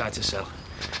do decide to sell,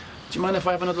 do you mind if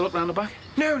I have another look round the back?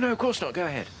 No, of course not. Go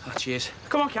ahead. Ah, cheers.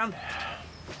 Come on, Can.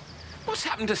 What's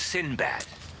happened to Sinbad?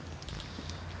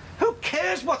 Who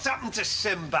cares what's happened to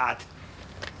Sinbad?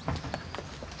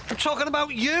 I'm talking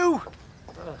about you.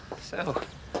 So,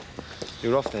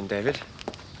 you're off then, David?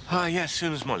 Yes, as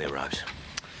soon as Molly arrives.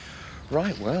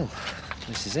 Right, well,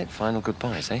 this is it. Final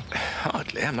goodbyes, eh?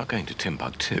 Hardly. I'm not going to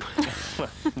Timbuktu.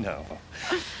 No.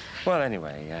 Well,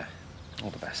 anyway, all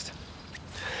the best.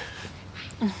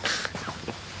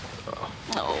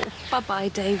 Oh, bye-bye,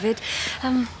 David.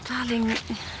 Darling...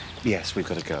 Yes, we've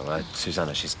got to go.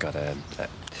 Susanna, she's got a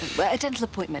dental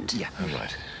appointment. Yeah. Oh,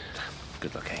 right.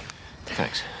 Good luck, eh?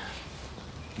 Thanks.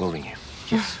 We'll ring you.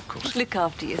 Yes, of course. Look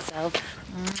after yourself.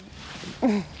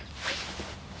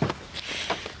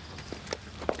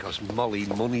 Because Molly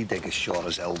money diggers sure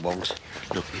as hell won't.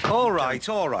 Look, All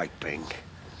right, Bing.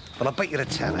 But I'll bet you a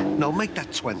tenner. No, make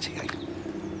that 20, eh?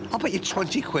 I'll bet you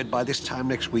 20 quid by this time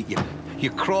next week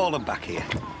you're crawling back here.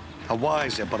 A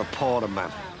wiser but a poorer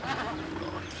man.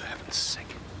 Lord, for heaven's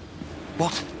sake.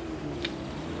 What?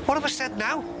 What have I said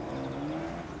now?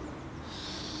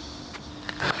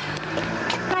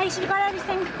 Right, you got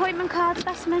everything? Appointment card,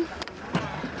 specimen?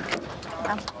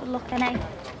 Well, good luck then, eh?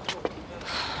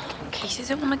 Casey, I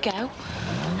don't want to go.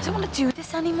 I don't want to do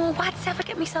this anymore. Why did I ever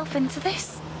get myself into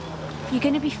this? You're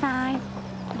going to be fine.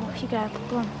 Off you go.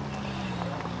 Go on.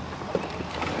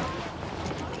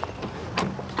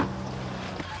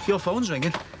 Your phone's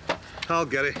ringing. I'll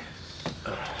get it.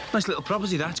 Nice little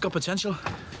property, that. It's got potential.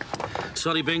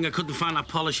 Sorry, Bing, I couldn't find that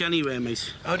polish anywhere,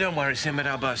 mate. Oh, don't worry, Sinbad.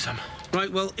 I'll buy some.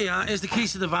 Right, well, here's the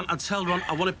keys to the van. I'd tell Ron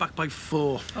I want it back by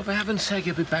 4. Oh, for heaven's sake,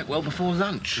 you'll be back well before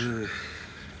lunch. You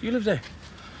live there?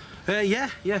 Yeah.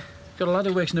 Got a lad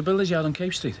who works in the builder's yard on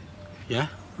Cape Street. Yeah?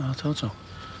 Oh, I thought so.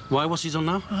 Why? What's he done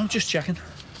now? I'm just checking.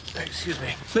 Excuse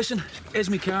me. Listen, here's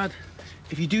my card.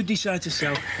 If you do decide to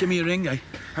sell, give me a ring, eh?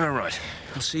 All right.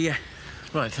 I'll see you.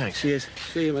 Right, thanks. Cheers.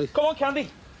 See you, mate. Come on, Candy.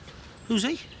 Who's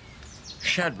he?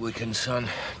 Shadwick and Son,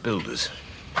 builders.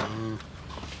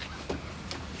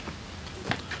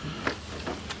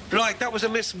 Right, that was a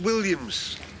Miss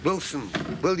Williamson.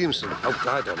 Oh,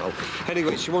 I don't know.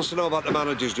 Anyway, she wants to know about the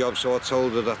manager's job, so I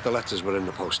told her that the letters were in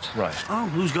the post. Right. Oh,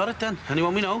 who's got it then?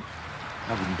 Anyone we know?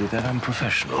 I wouldn't be that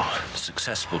unprofessional. The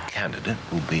successful candidate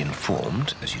will be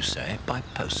informed, as you say, by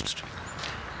post.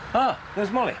 Ah,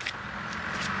 there's Molly.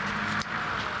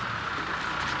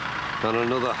 And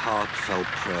another heartfelt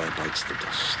prayer bites the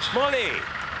dust. Molly!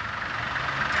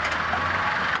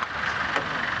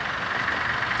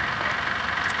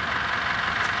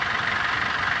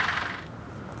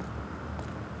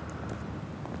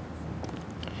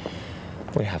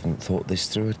 We haven't thought this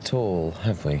through at all,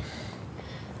 have we?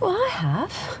 Well, I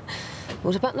have.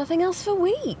 What about nothing else for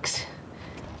weeks?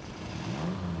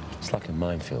 It's like a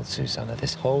minefield, Susanna,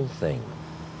 this whole thing.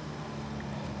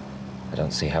 I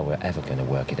don't see how we're ever going to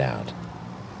work it out.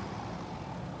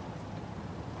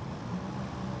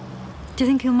 Do you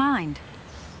think he'll mind?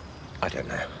 I don't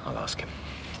know. I'll ask him.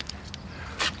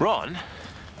 Ron?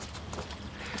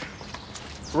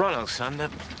 Ron, old son,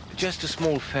 just a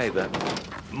small favour.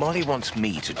 Molly wants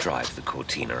me to drive the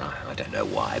Cortina. I don't know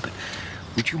why, but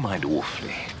would you mind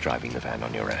awfully driving the van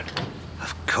on your own?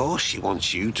 Of course she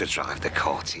wants you to drive the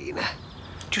Cortina.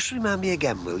 Just remind me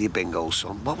again, will you, Bingo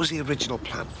son? What was the original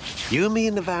plan? You and me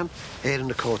in the van, her in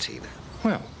the Cortina.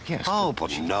 Well, yes. Oh,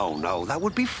 but no, that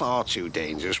would be far too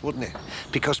dangerous, wouldn't it?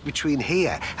 Because between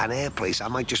here and her place, I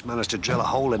might just manage to drill a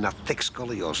hole in that thick skull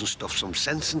of yours and stuff some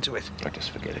sense into it. I just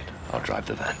forget it. I'll drive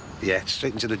the van. Yeah,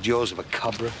 straight into the jaws of a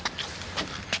cobra.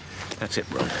 That's it,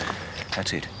 Ron.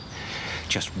 That's it.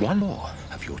 Just one more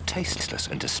of your tasteless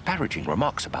and disparaging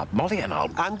remarks about Molly and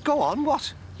I'll... And go on,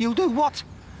 what? You'll do what?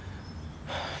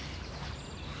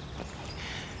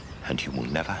 And you will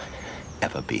never,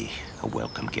 ever be a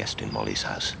welcome guest in Molly's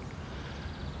house.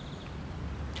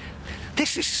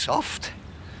 This is soft.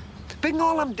 Bingo,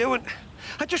 all I'm doing,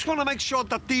 I just want to make sure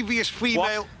that devious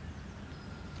female... What?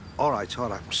 All right,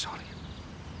 I'm sorry.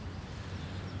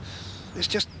 It's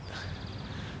just...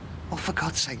 Oh, for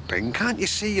God's sake, Bing, can't you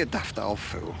see, you daft old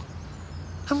fool?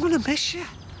 I'm gonna miss you.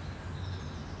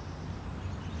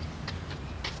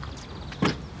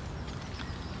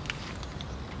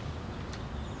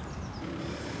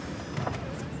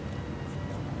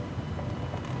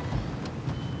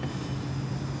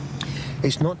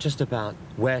 It's not just about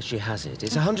where she has it.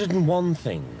 It's 101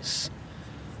 things.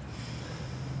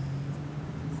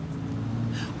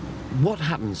 What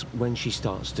happens when she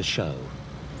starts to show?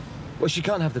 Well, she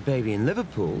can't have the baby in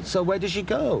Liverpool, so where does she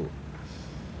go?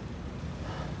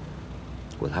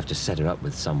 We'll have to set her up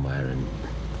with somewhere, and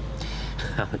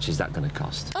how much is that going to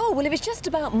cost? Oh, well, if it's just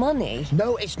about money...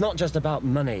 No, it's not just about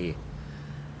money.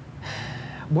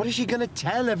 What is she going to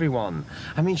tell everyone?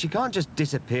 I mean, she can't just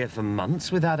disappear for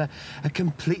months without a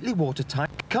completely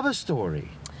watertight cover story.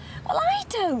 Well, I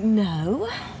don't know.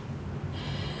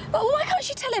 Well, why can't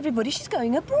she tell everybody she's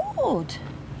going abroad?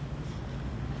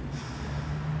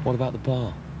 What about the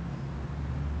bar?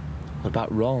 What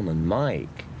about Ron and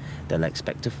Mike? They'll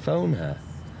expect to phone her.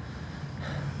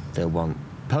 They'll want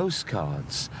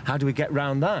postcards. How do we get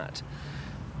round that?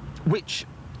 Which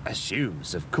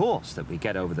assumes, of course, that we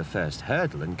get over the first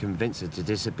hurdle and convince her to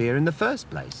disappear in the first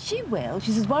place. She will.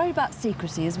 She's as worried about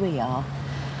secrecy as we are.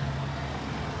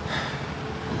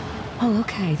 Oh,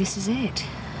 OK, this is it.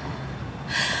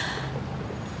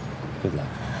 Good luck.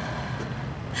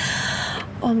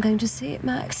 Oh, I'm going to see it,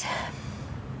 Max.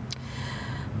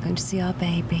 I'm going to see our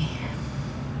baby.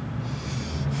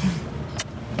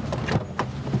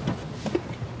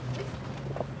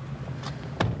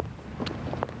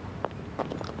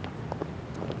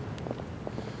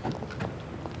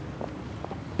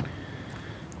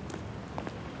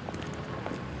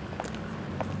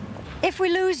 If we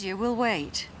lose you, we'll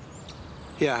wait.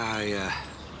 Yeah, I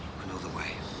know the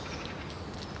way.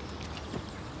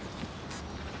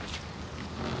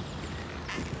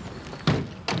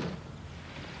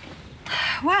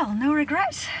 Well, no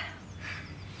regrets.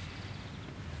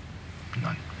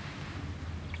 None.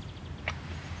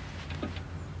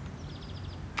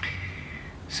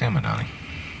 See you, my darling.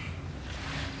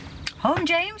 Home,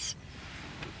 James?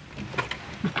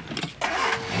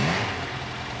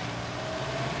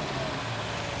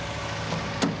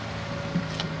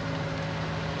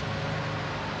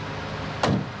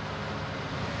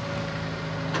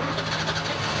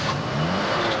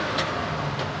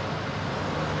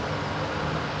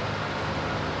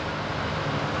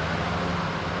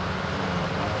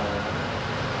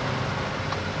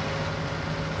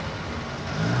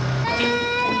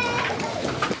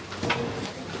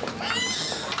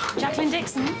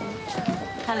 Dixon.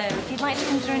 Hello. If you'd like to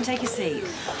come through and take a seat.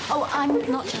 Oh, I'm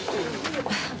not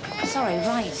Jacqueline. Sorry,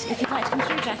 right. If you'd like to come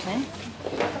through, Jacqueline.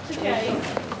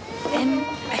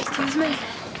 Excuse me.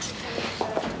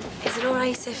 Is it all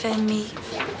right if me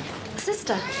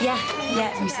sister? Yeah,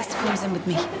 my sister comes in with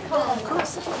me. Of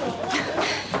course.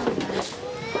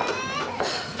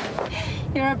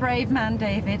 You're a brave man,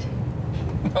 David.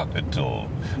 Not at all.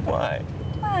 Why?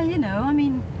 Well, you know, I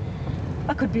mean,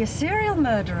 I could be a serial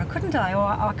murderer, couldn't I? Or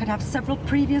I could have several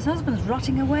previous husbands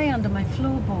rotting away under my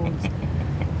floorboards.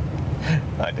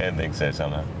 I don't think so,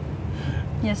 somehow.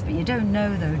 Yes, but you don't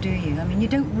know, though, do you? I mean, you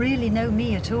don't really know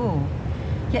me at all.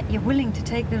 Yet you're willing to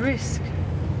take the risk.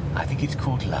 I think it's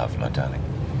called love, my darling.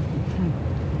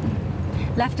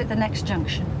 Left at the next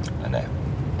junction. I know.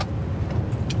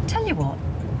 Tell you what,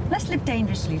 let's live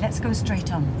dangerously. Let's go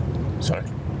straight on. Sorry?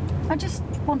 I just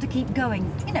want to keep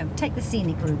going. You know, take the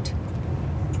scenic route.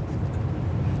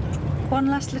 One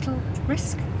last little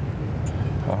risk.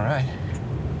 All right.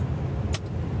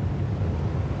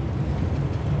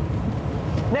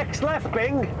 Next left,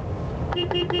 Bing.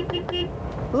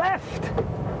 Left.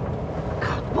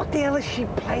 God, what the hell is she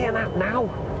playing at now?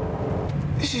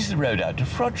 This is the road out to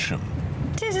Frodsham.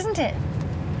 It is, isn't it?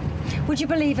 Would you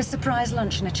believe a surprise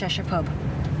lunch in a Cheshire pub?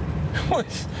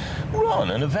 With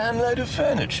Ron and a van load of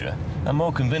furniture. I'm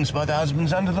more convinced by the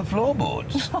husbands under the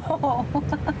floorboards. Oh,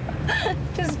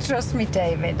 just trust me,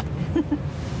 David.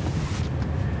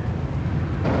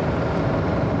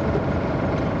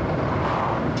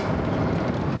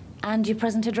 And your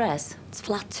present address? It's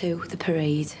flat 2, the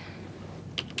Parade.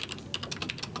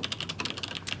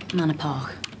 Manor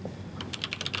Park.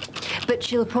 But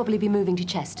she'll probably be moving to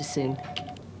Chester soon.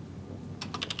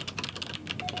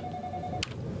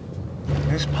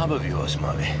 This pub of yours,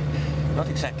 Molly, not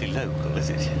exactly local, is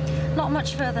it? Not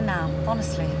much further now,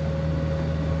 honestly.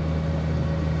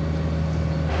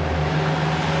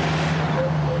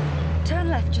 Turn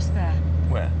left just there.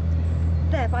 Where?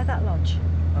 There, by that lodge.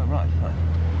 Oh, right, right.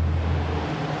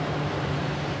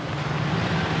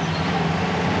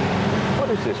 What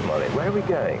is this, Molly? Where are we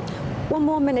going? One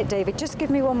more minute, David. Just give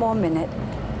me one more minute.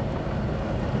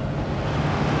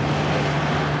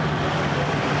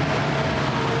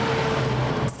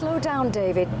 Slow down,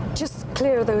 David. Just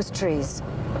clear those trees.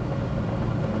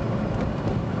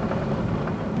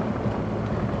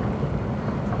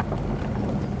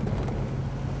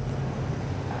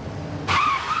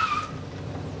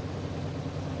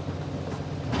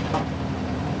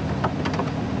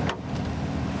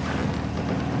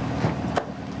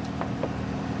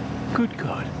 Good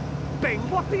God. Bing,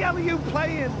 what the hell are you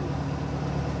playing?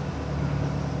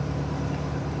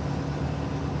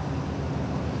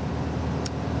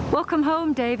 Welcome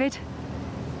home, David.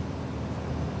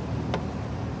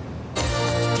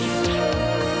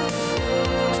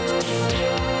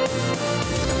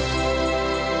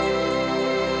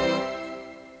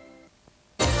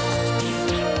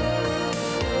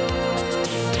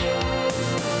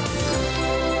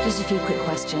 Just a few quick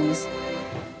questions.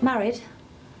 Married?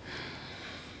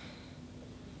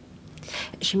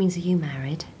 She means, are you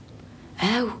married?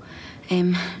 Oh,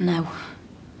 no.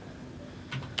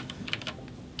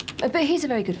 But he's a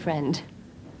very good friend.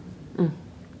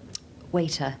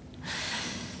 Waiter.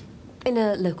 In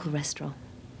a local restaurant.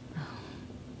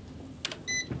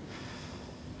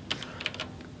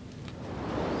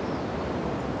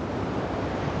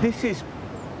 This is...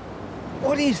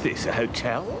 What is this, a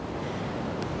hotel?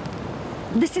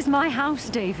 This is my house,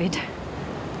 David.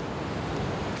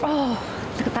 Oh,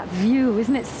 look at that view.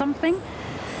 Isn't it something?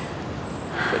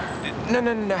 No,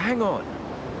 hang on.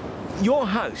 Your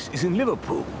house is in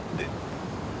Liverpool.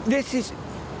 This is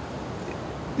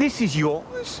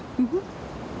yours? Mm-hmm.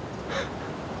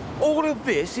 All of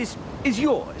this is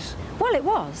yours? Well, it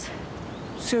was.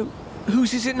 So,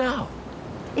 whose is it now?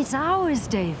 It's ours,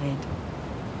 David.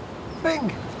 Bing,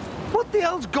 what the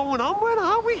hell's going on? Where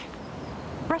are we?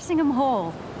 Bressingham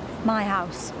Hall. My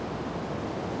house.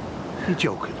 You're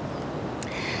joking.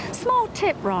 Small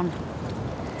tip, Ron.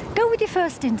 Go with your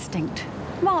first instinct.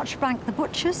 Marchbank the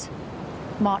butchers.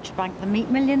 Marchbank the meat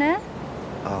millionaire.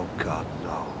 Oh, God,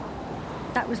 no.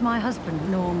 That was my husband,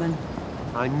 Norman.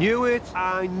 I knew it!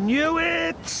 I knew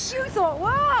it! You thought,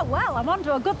 wow, well, I'm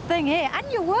onto a good thing here.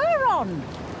 And you were on.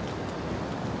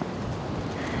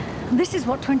 This is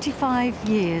what 25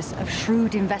 years of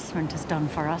shrewd investment has done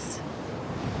for us.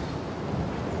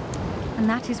 And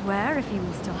that is where, if you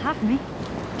will still have me,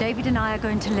 David and I are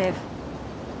going to live.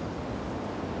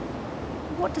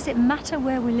 What does it matter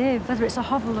where we live, whether it's a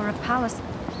hovel or a palace?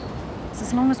 It's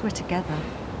as long as we're together.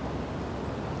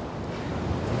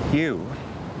 You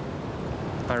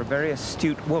are a very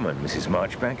astute woman, Mrs.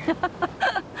 Marchbank.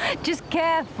 Just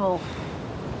careful.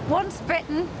 Once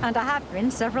bitten, and I have been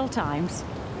several times.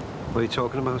 What are you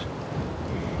talking about?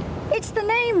 It's the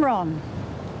name, Ron.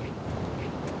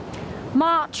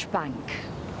 Marchbank.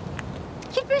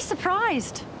 You'd be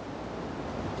surprised.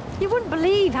 You wouldn't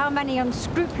believe how many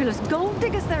unscrupulous gold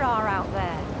diggers there are out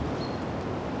there.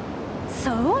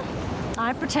 So,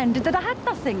 I pretended that I had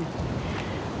nothing.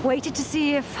 Waited to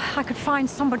see if I could find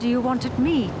somebody who wanted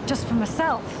me, just for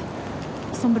myself.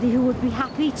 Somebody who would be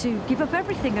happy to give up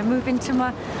everything and move into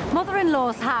my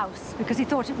mother-in-law's house because he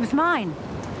thought it was mine.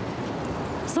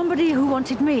 Somebody who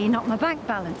wanted me, not my bank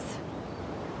balance.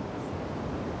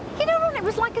 You know, Ron, it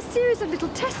was like a series of little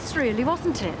tests, really,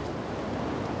 wasn't it?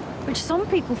 Which some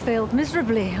people failed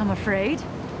miserably, I'm afraid.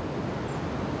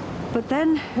 But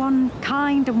then one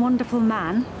kind and wonderful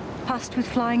man passed with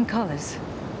flying colours.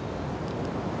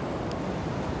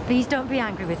 Please don't be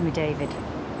angry with me, David.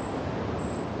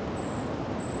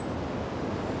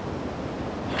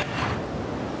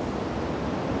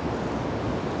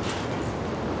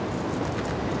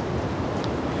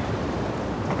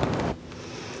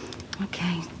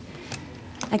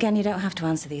 Again, you don't have to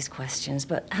answer these questions,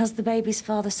 but has the baby's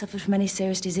father suffered from any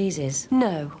serious diseases?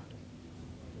 No.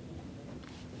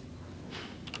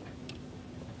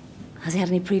 Has he had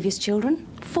any previous children?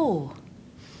 4.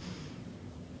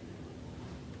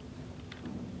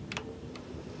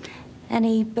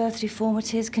 Any birth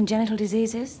deformities, congenital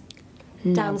diseases?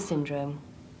 No. Down syndrome.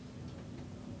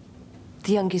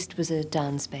 The youngest was a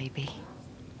Down's baby.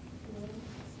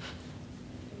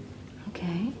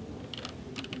 Okay.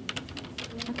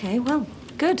 Okay, well,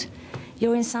 good.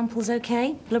 Urine sample's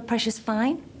okay, blood pressure's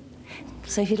fine.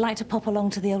 So if you'd like to pop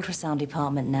along to the ultrasound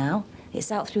department now,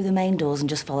 it's out through the main doors and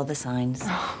just follow the signs.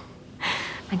 Oh,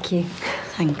 thank you.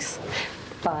 Thanks.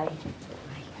 Bye.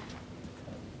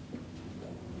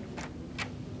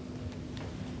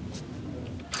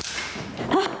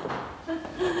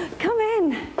 Come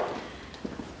in.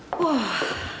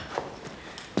 Oh.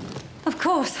 Of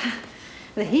course,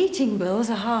 the heating bills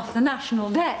are half the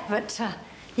national debt, but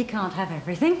you can't have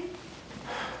everything.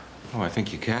 Oh, I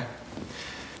think you can.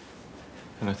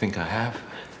 And I think I have.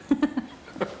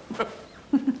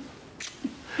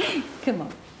 Come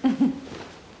on.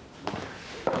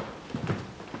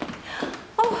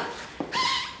 Oh,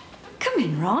 come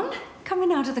in, Ron. Come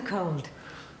in out of the cold.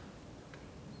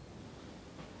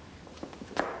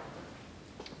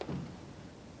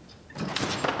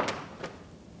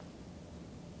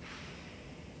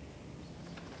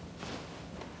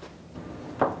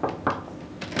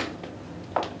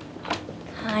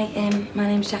 Hi, my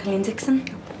name's Jacqueline Dixon.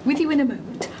 With you in a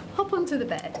moment. Hop onto the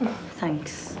bed.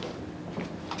 Thanks.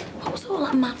 What was all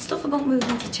that mad stuff about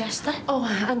moving to Chester? Oh,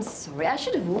 I'm sorry. I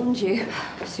should have warned you.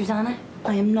 Susanna,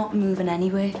 I am not moving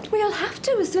anywhere. We'll have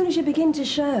to as soon as you begin to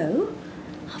show.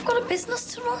 I've got a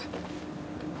business to run.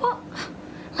 What?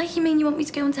 Like, you mean you want me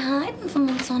to go into hiding for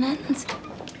months on end?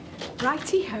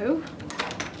 Righty-ho.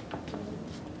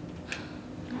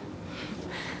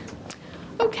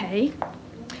 OK.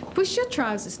 Push your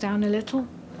trousers down a little.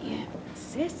 Yeah,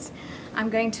 sis. I'm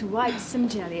going to wipe some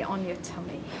jelly on your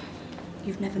tummy.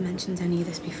 You've never mentioned any of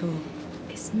this before.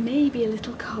 It's maybe a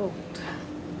little cold.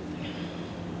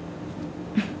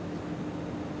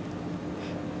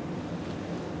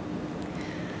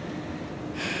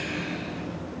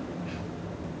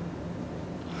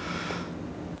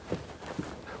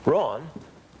 Ron?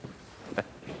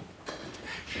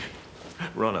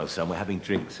 Ron, old son, we're having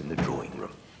drinks in the drawing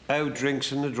room. Oh,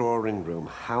 drinks in the drawing room.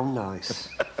 How nice.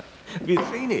 Have you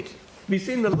seen it? Have you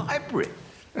seen the library?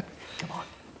 Come on.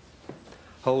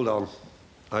 Hold on.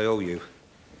 I owe you.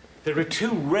 There are 2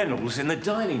 Reynolds in the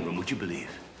dining room, would you believe?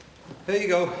 Here you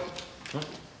go. Huh?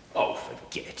 Oh,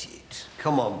 forget it.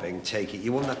 Come on, Bing, take it.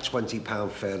 You won that £20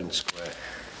 fair and square.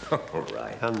 All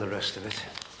right. And the rest of it.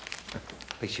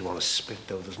 Makes you want to spit,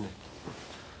 though, doesn't it?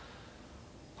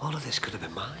 All of this could have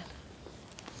been mine.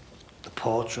 The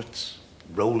portraits,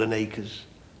 rolling acres,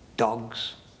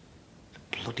 dogs,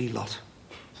 the bloody lot.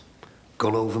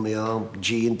 Gone over my arm,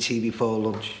 G&T before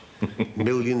lunch.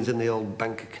 Millions in the old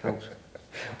bank account.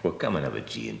 Well, come and have a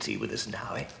G&T with us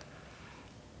now, eh?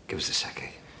 Give us a sec, eh?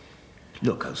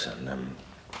 Look, old son,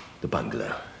 the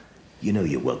bungalow. You know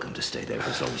you're welcome to stay there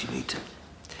for as long as you need to.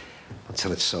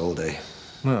 Until it's sold, eh?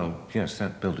 Well, yes,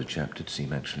 that builder chap did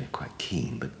seem actually quite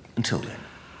keen, but until then.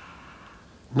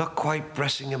 Not quite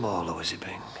pressing him all, though, is he,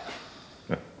 Bing?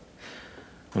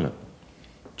 Well, look,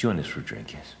 join us for a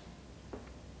drink, yes?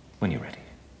 When you're ready.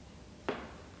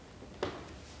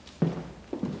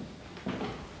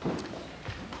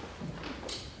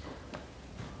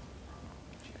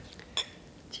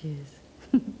 Cheers.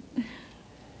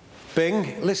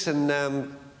 Bing,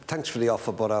 listen, thanks for the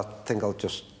offer, but I think I'll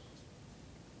just...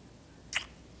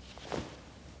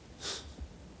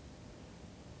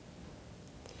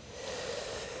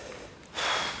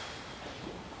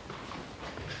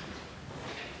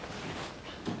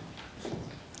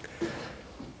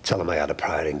 Tell him I had a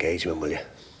prior engagement, will you?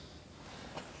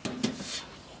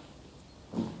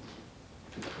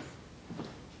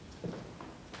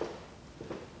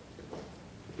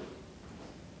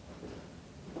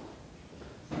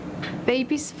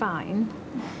 Baby's fine.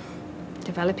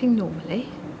 Developing normally.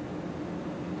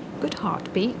 Good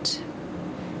heartbeat.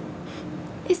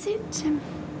 Is it,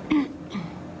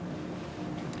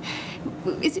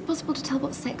 is it possible to tell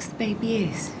what sex the baby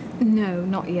is? No,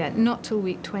 not yet. Not till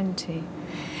week 20.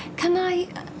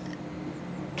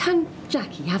 Can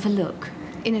Jackie have a look?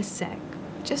 In a sec.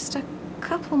 Just a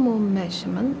couple more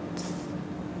measurements.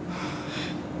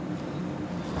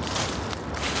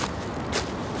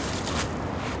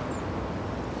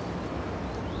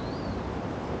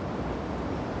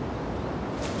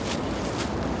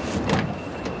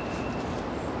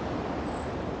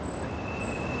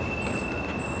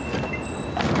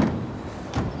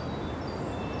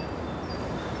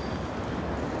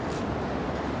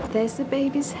 There's the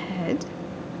baby's head.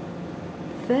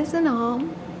 There's an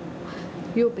arm.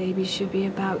 Your baby should be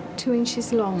about 2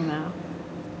 inches long now.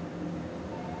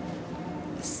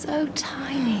 So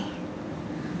tiny.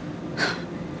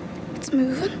 It's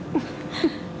moving.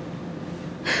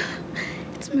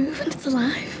 It's moving, it's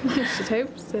alive. I should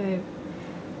hope so.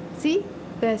 See?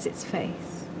 There's its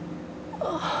face.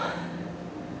 Oh.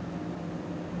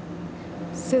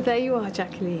 So there you are,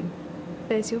 Jacqueline.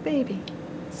 There's your baby.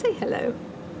 Say hello.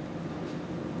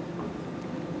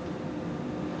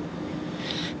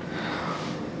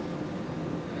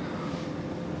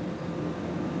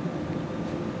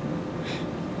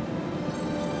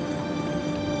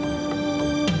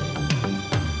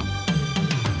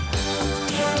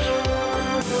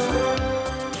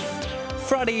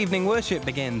 Friday evening worship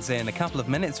begins in a couple of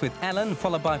minutes with Ellen,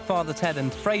 followed by Father Ted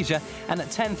and Frasier. And at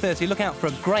 10:30, look out for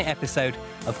a great episode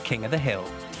of King of the Hill.